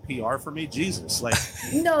you run PR for me? Jesus, like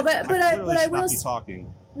no, but I will be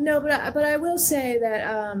talking. No, but I will say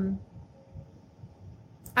that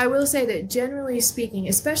generally speaking,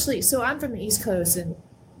 especially so I'm from the East Coast and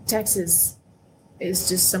Texas is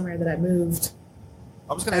just somewhere that I moved.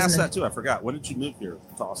 I was going to ask that too. I forgot. When did you move here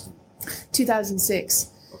to Austin?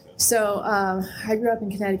 2006. Okay. So I grew up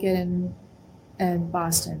in Connecticut and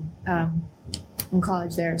Boston, in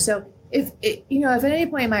college there. So if at any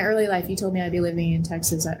point in my early life you told me I'd be living in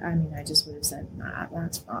Texas, I just would have said, nah,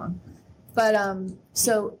 that's wrong. But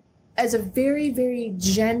so as a very, very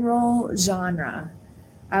general genre,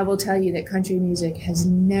 I will tell you that country music has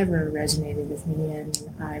never resonated with me, and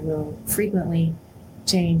I will frequently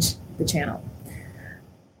change the channel.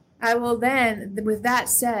 I will then, with that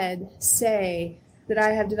said, say that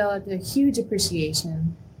I have developed a huge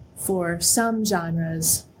appreciation for some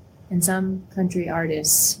genres and some country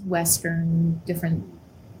artists, Western, different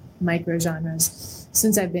micro genres,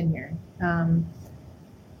 since I've been here.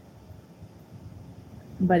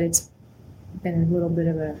 But it's been a little bit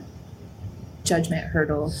of a judgment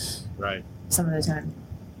hurdle, right? Some of the time.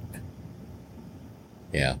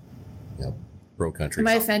 Yeah. Yep. Bro country. Am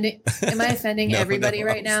I offending everybody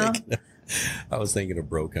right now? I was thinking of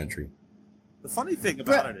bro country. The funny thing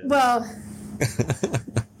about it is,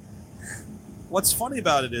 what's funny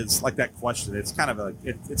about it is like that question. It's kind of like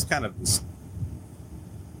it's kind of this,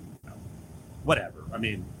 whatever. I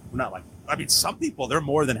mean, we're not like. I mean, some people, they're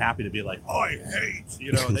more than happy to be like, oh, I hate,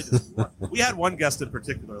 they just, we had one guest in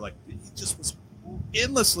particular, like, he just was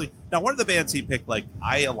endlessly, now one of the bands he picked, like,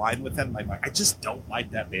 I align with him, I just don't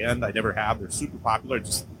like that band, I never have, they're super popular,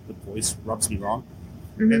 just the voice rubs me wrong,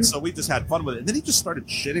 and so we just had fun with it, and then he just started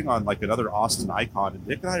shitting on, like, another Austin icon, and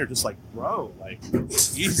Nick and I are just like, bro, like,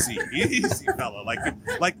 easy fella, like,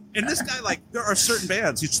 and this guy, like, there are certain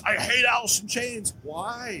bands, he's just, I hate Alice in Chains,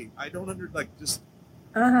 why? I don't just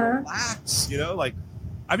relax, like,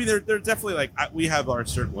 I mean, they're definitely like, we have our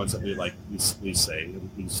certain ones that we like, we say, and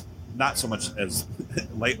he's not so much as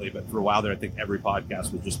lately, but for a while there, I think every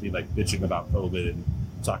podcast would just be like bitching about COVID and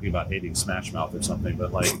talking about hating Smash Mouth or something,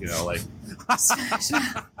 but like, like,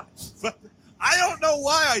 but I don't know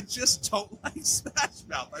why, I just don't like Smash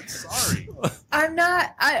Mouth, I'm sorry. I'm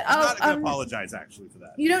not going to apologize actually for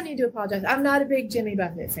that. You don't need to apologize. I'm not a big Jimmy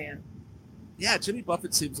Buffett fan. Yeah, Jimmy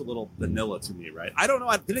Buffett seems a little vanilla to me, right? I don't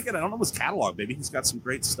know. Then again, I don't know his catalog. Maybe he's got some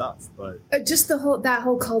great stuff, but just that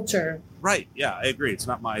whole culture. Right? Yeah, I agree. It's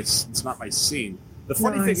not my scene. The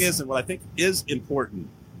funny thing is, and what I think is important,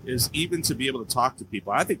 is even to be able to talk to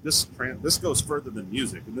people. I think this goes further than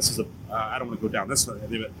music, and this is I don't want to go down this way,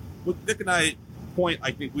 but what Nick and I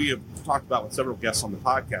I think we have talked about with several guests on the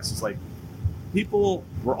podcast is like, people,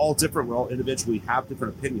 we're all different. We all individually have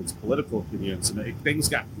different opinions, political opinions, and things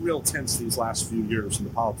got real tense these last few years from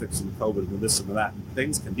the politics and the COVID and this and that, and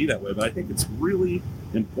things can be that way. But I think it's really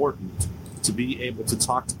important to be able to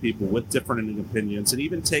talk to people with different opinions and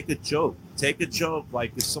even take a joke.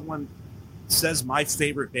 Like if someone says my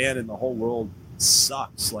favorite band in the whole world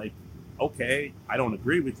sucks, like, okay, I don't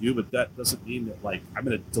agree with you, but that doesn't mean that like I'm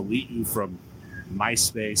going to delete you from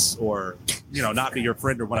MySpace or not be your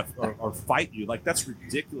friend or fight you. Like that's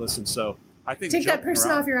ridiculous. And so I think take that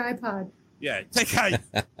person off your iPod. Yeah,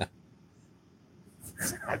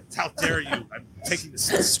 how dare you? I'm taking the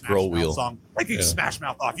Smash Mouth song, taking Smash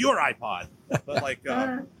Mouth off your iPod. But like,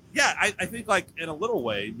 I think like in a little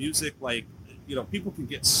way, music, like people can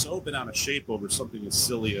get so bent out of shape over something as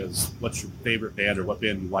silly as what's your favorite band or what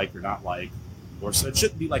band you like or not like. Or so it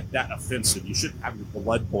shouldn't be like that offensive. You shouldn't have your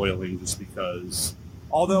blood boiling just because.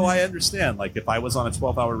 Although I understand, like if I was on a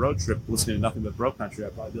 12-hour road trip listening to nothing but bro country,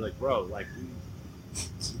 I'd probably be like, bro, like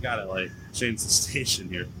you gotta like change the station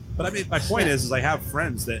here. But I mean, my point is I have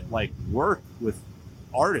friends that like work with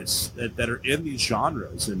artists that are in these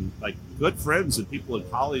genres and like good friends and people and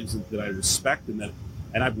colleagues that I respect and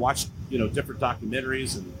I've watched different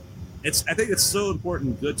documentaries and I think it's so important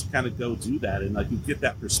and good to kind of go do that, and like you get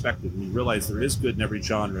that perspective and you realize there is good in every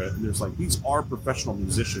genre, and there's like these are professional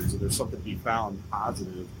musicians and there's something to be found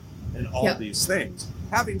positive in all of these things.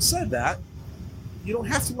 Having said that, you don't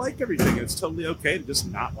have to like everything. It's totally okay to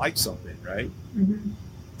just not like something, right?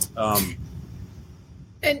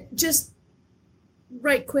 And just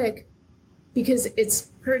right quick, because it's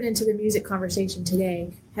pertinent to the music conversation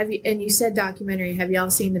today. And you said documentary. Have y'all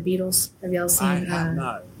seen the Beatles? Have y'all seen? I have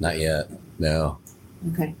not. Not yet. No.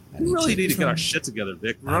 Okay. We really need to get our shit together,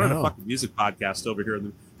 Vic. We're running a fucking music podcast over here.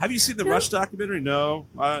 Have you seen the Rush documentary? No.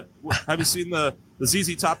 Have you seen the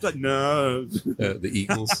ZZ Top? No. The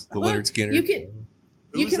Eagles, the Leonard Skinner. You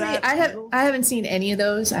can. I haven't seen any of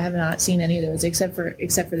those. I have not seen any of those except for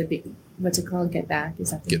the what's it called? Get Back.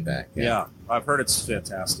 Is that the Get Back? Yeah, I've heard it's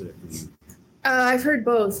fantastic. I've heard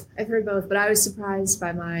both, but I was surprised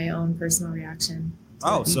by my own personal reaction.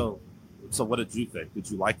 Oh, so what did you think?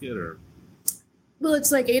 Did you like it or? Well,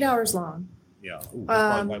 it's like 8 hours long. Yeah, that's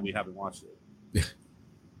probably why we haven't watched it.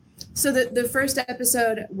 So the first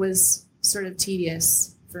episode was sort of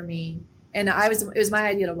tedious for me, and it was my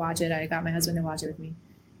idea to watch it. I got my husband to watch it with me,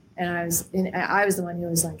 and I was the one who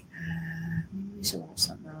was like, maybe we should watch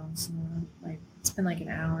something else. Like it's been like an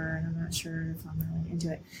hour, and I'm not sure if I'm really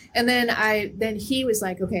into it. And then he was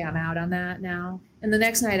like, okay, I'm out on that now. And the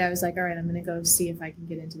next night I was like, all right, I'm going to go see if I can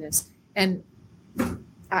get into this. And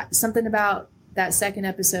something about that second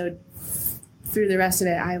episode through the rest of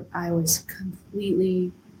it, I was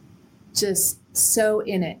completely just so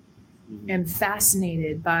in it and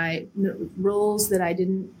fascinated by rules that I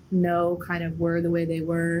didn't know kind of were the way they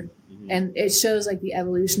were. And it shows like the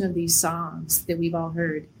evolution of these songs that we've all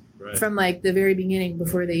heard from like the very beginning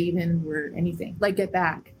before they even were anything, like Get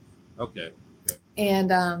Back. Okay.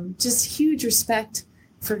 And just huge respect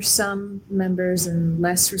for some members and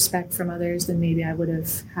less respect from others than maybe I would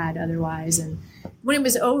have had otherwise. And when it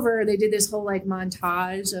was over, they did this whole like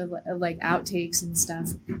montage of like outtakes and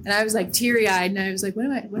stuff. And I was like teary eyed and I was like, what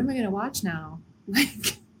am I going to watch now?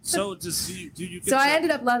 Like, so do you get I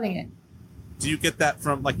ended up loving it. Do you get that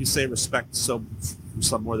from, like you say, respect from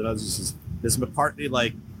some more than others? Is McCartney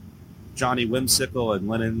like Johnny Whimsical and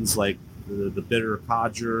Lennon's like the bitter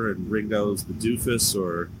codger and Ringo's the doofus,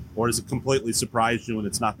 or does it completely surprise you and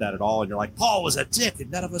it's not that at all and you're like, Paul was a dick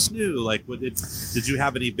and none of us knew? Like, did you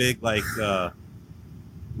have any big like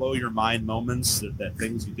blow your mind moments that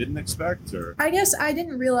things you didn't expect? Or I guess I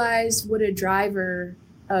didn't realize what a driver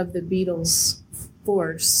of the Beatles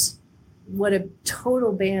force, what a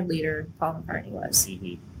total band leader Paul McCartney was.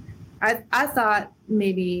 I thought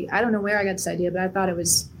maybe, I don't know where I got this idea, but I thought it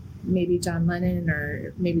was maybe John Lennon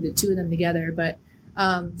or maybe the two of them together. But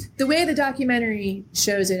the way the documentary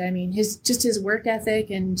shows it, I mean, his work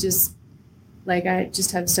ethic and just like, I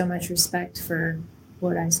just have so much respect for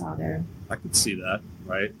what I saw there. I could see that,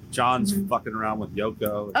 right? John's fucking around with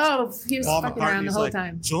Yoko. Oh, he was Paul fucking around the whole like,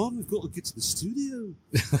 time. John, we've got to get to the studio.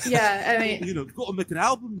 Yeah, I mean, we've got to make an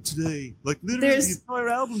album today. Like literally the entire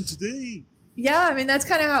album today. Yeah, I mean, that's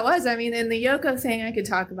kind of how it was. I mean, in the Yoko thing, I could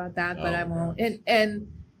talk about that, but I won't. And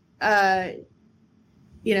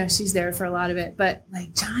she's there for a lot of it, but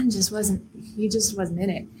like John just wasn't in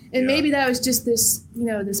it. And maybe that was just this,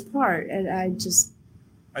 this part. And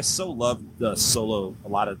I so love the solo.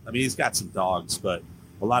 He's got some dogs, but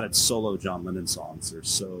a lot of solo John Lennon songs are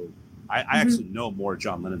so. I actually know more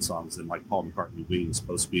John Lennon songs than like Paul McCartney Wings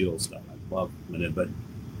post Beatles stuff. I love Lennon, but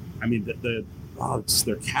I mean it's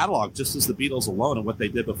their catalog just as the Beatles alone and what they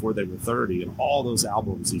did before they were 30 and all those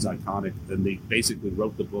albums, these iconic. And they basically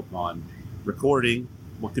wrote the book on recording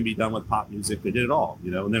what can be done with pop music. They did it all,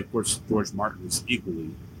 and then of course George Martin was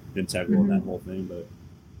equally integral in that whole thing, but.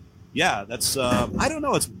 Yeah, that's, I don't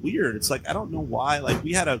know. It's weird. It's like, I don't know why. Like,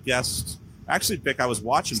 we had a guest. Actually, Vic, I was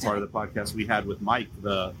watching part of the podcast we had with Mike,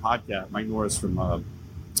 the podcast, Mike Norris from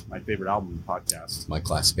My Favorite Album podcast. My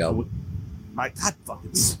Classic Album. God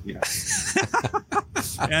fucking, yeah.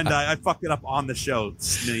 And I fucked it up on the show.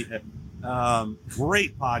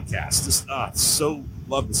 Great podcast. Just, so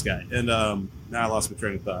love this guy. And now I lost my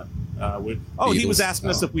train of thought. He was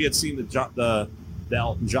asking us if we had seen the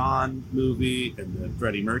Elton John movie and the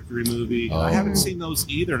Freddie Mercury movie. I haven't seen those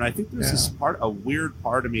either, and I think there's a weird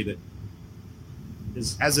part of me that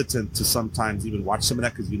is hesitant to sometimes even watch some of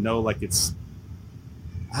that because like it's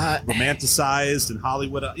romanticized in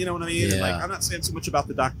Hollywood. You know what I mean? Yeah. Like I'm not saying so much about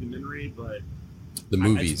the documentary, but the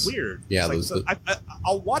movies. It's weird. Yeah, it's like,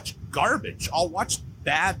 I'll watch garbage. I'll watch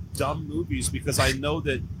bad, dumb movies because I know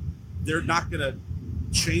that they're not gonna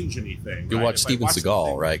change anything. You watch Steven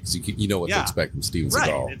Seagal, right? Because you know what to expect from Steven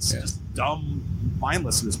Seagal. It's just dumb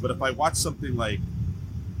mindlessness. But if I watch something like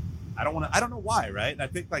I don't know why, right? And I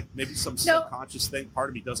think like maybe some subconscious thing, part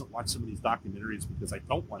of me doesn't watch some of these documentaries because I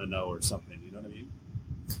don't want to know or something. You know what I mean?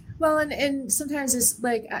 Well, and sometimes it's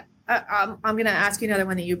like I'm going to ask you another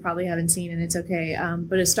one that you probably haven't seen, and it's okay.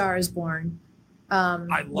 But A Star Is Born.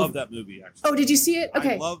 I love that movie. Actually. Oh, did you see it?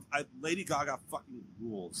 Okay. Lady Gaga fucking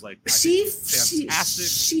rules. Like she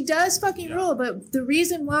fantastic. does fucking rule. But the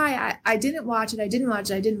reason why I didn't watch it,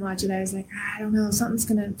 I was like, I don't know, something's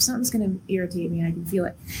gonna irritate me. I can feel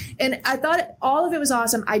it. And I thought all of it was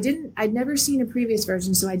awesome. I'd never seen a previous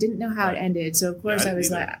version, so I didn't know how it ended. So of course I was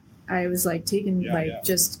taken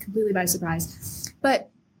just completely by surprise. But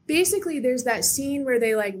basically, there's that scene where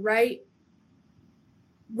they like write.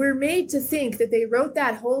 We're made to think that they wrote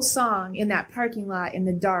that whole song in that parking lot in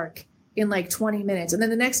the dark in like 20 minutes. And then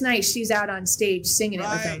the next night she's out on stage singing it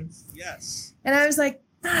with them. Yes. And I was like,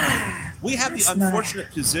 we have the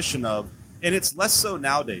unfortunate position of, and it's less so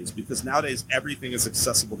nowadays because nowadays everything is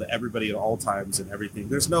accessible to everybody at all times and everything.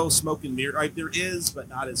 There's no smoke and mirror. Right? There is, but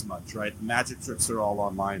not as much, right? The magic tricks are all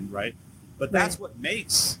online, right? But that's what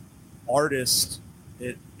makes artists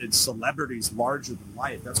and celebrities larger than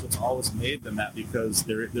life. That's what's always made them that, because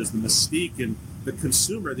there's the mystique, and the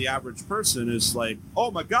consumer, the average person, is like, oh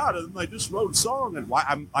my god, I just wrote a song, and why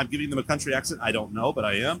I'm giving them a country accent. I don't know, but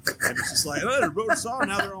I am. And it's just like, oh, they wrote a song,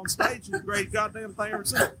 now they're on stage and a great goddamn thing ever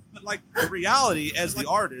since. But like the reality, as the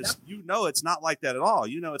artist, you know it's not like that at all.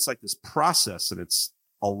 You know it's like this process, and it's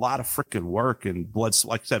a lot of freaking work and blood,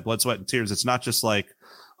 like I said, blood, sweat, and tears. It's not just like,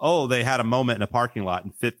 oh, they had a moment in a parking lot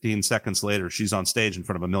and 15 seconds later she's on stage in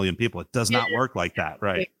front of 1 million people. It does not work like that,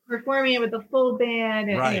 right? Performing it with the full band.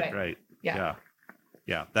 And right. Yeah.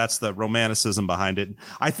 That's the romanticism behind it.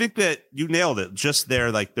 I think that you nailed it just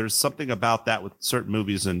there. Like there's something about that with certain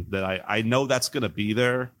movies, and that I know that's going to be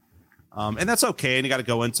there. And that's okay. And you got to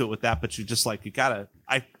go into it with that, but you just like, you gotta,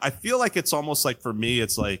 I feel like it's almost like, for me,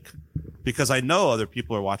 it's like, because I know other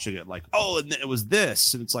people are watching it like, oh, and it was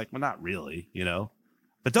this. And it's like, well, not really, you know?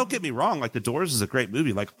 But don't get me wrong, like The Doors is a great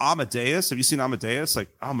movie. Like Amadeus, have you seen Amadeus? Like,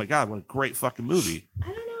 oh my god, what a great fucking movie! I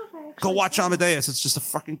don't know if I go watch Amadeus. It's just a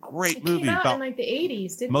fucking great movie. Came out in like the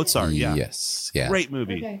 80s, didn't Mozart. it? Yeah, yes, yeah, great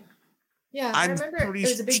movie. Okay. Yeah, I remember it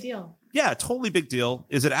was a big deal. Yeah, totally big deal.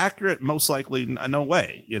 Is it accurate? Most likely, no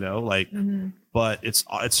way. You know, like, but it's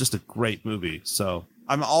just a great movie. So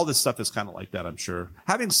all this stuff is kind of like that, I'm sure.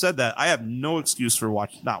 Having said that, I have no excuse for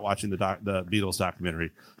not watching the Beatles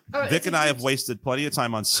documentary. Vic and I have wasted plenty of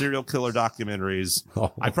time on serial killer documentaries.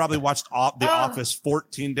 I probably watched The Office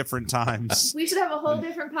 14 different times. We should have a whole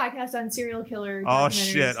different podcast on serial killer. Oh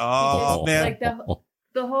shit! Oh man! Like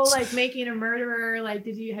the whole like making a murderer. Like,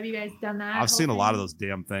 have you guys done that? I've seen a lot of those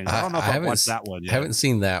damn things. I don't know if I've watched that one yet. I haven't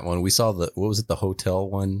seen that one. We saw what was it? The hotel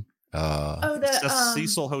one. The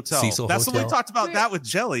Cecil Hotel. That's what we talked about. That with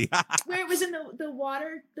Jelly. Where it was in the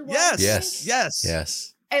water. The water.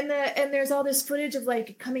 Yes. And there's all this footage of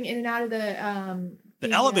like coming in and out of the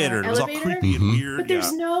elevator. It was all creepy and weird. But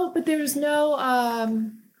there's no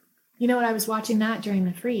you know what, I was watching that during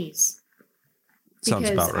the freeze. Sounds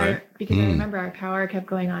about right. Because I remember our power kept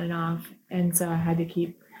going on and off, and so I had to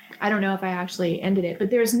keep. I don't know if I actually ended it, but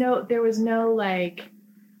there was no like.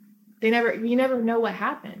 You never know what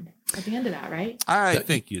happened at the end of that, right? I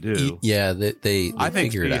think you do. Yeah, they I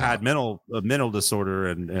think she had a mental disorder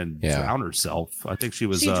and drowned herself. I think she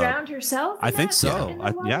was. She drowned herself. I think so.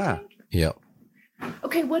 Yep.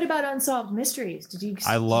 Okay, what about Unsolved Mysteries? Did you?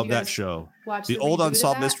 I love that show. Watch the old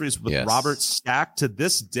Unsolved Mysteries with Robert Stack. To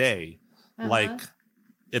this day, like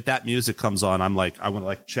if that music comes on, I'm like, I want to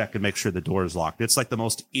like check and make sure the door is locked. It's like the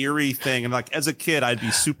most eerie thing. And like as a kid, I'd be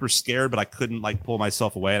super scared, but I couldn't like pull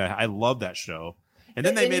myself away. And I love that show. And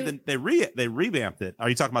then they revamped it. Are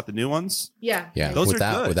you talking about the new ones? Yeah. Those are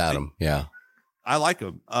good. Without them. Yeah. I like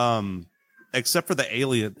them. Except for the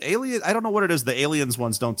Alien. I don't know what it is. The Aliens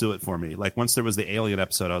ones don't do it for me. Like once there was the Alien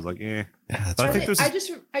episode, I was like, eh. Yeah, but I think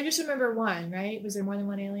I just remember one, right? Was there more than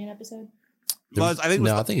one Alien episode? I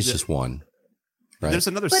think it's just one. Right. There's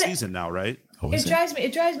another season now, right? It drives me.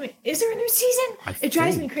 Is there a new season? It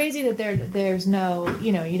drives me crazy that there's no,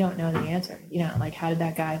 you don't know the answer. Like how did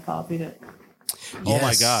that guy fall through the? Oh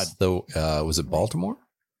my God! Was it Baltimore?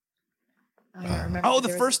 I don't remember.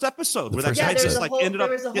 The first episode where that guy just like ended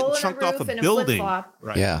up getting chunked off a building.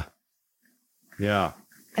 Right. Yeah.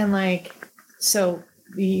 And like, so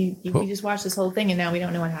we just watched this whole thing, and now we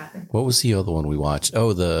don't know what happened. What was the other one we watched?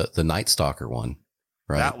 Oh, the Night Stalker one.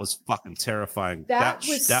 Right. That was fucking terrifying. That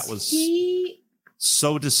was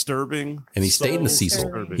so disturbing. And he stayed in the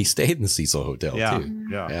Cecil. He stayed in the Cecil Hotel too.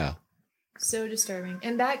 Yeah. So disturbing.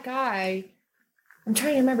 And that guy, I'm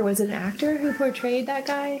trying to remember, was it an actor who portrayed that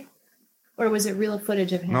guy? Or was it real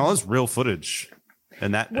footage of him? No, it was real footage.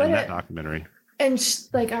 in that documentary. And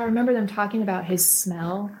like, I remember them talking about his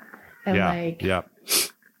smell and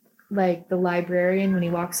like the librarian when he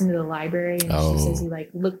walks into the library and she says he like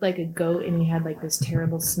looked like a goat and he had like this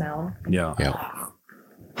terrible smell. Yeah.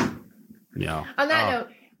 On that note,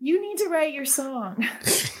 you need to write your song.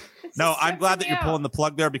 No, I'm glad that you're pulling the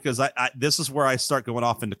plug there because I this is where I start going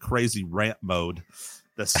off into crazy rant mode.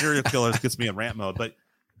 The serial killers gets me in rant mode. But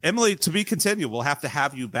Emily, to be continued, we'll have to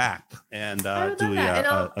have you back and do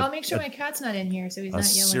I'll make sure my cat's not in here so he's not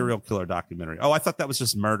yelling. Serial killer documentary. Oh, I thought that was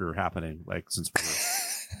just murder happening. Like since we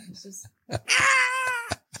were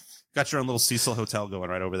got your own little Cecil Hotel going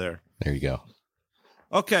right over there. There you go.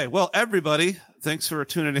 Okay, well, everybody, thanks for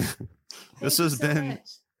tuning in. This has been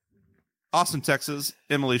Austin, Texas,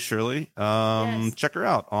 Emily Shirley. Check her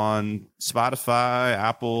out on Spotify,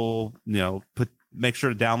 Apple. Make sure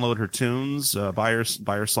to download her tunes, buy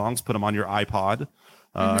her songs, put them on your iPod.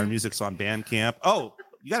 Her music's on Bandcamp. Oh,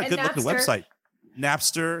 you got a good looking website,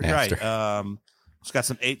 Napster. Right? She's got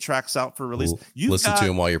some 8 tracks out for release. Listen to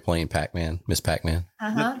them while you're playing Pac-Man, Miss Pac-Man.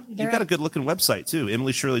 You got a good looking website too,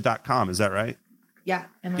 EmilyShirley.com. Is that right? Yeah.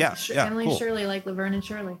 Emily Shirley, like Laverne and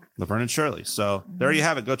Shirley. Laverne and Shirley. So there you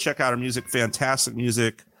have it. Go check out her music. Fantastic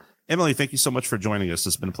music. Emily, thank you so much for joining us.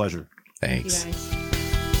 It's been a pleasure. Thanks. Thank you guys.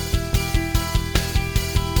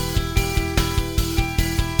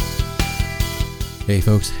 Hey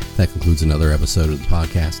folks, that concludes another episode of the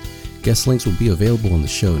podcast. Guest links will be available in the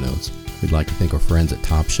show notes. We'd like to thank our friends at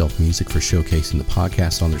Top Shelf Music for showcasing the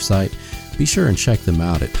podcast on their site. Be sure and check them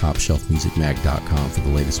out at TopShelfMusicMag.com for the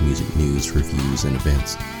latest music news, reviews, and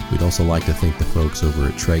events. We'd also like to thank the folks over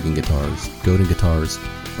at Tragan Guitars, Godin Guitars,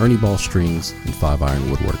 Ernie Ball Strings, and 5 Iron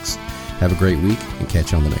Woodworks. Have a great week and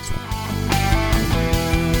catch you on the next one.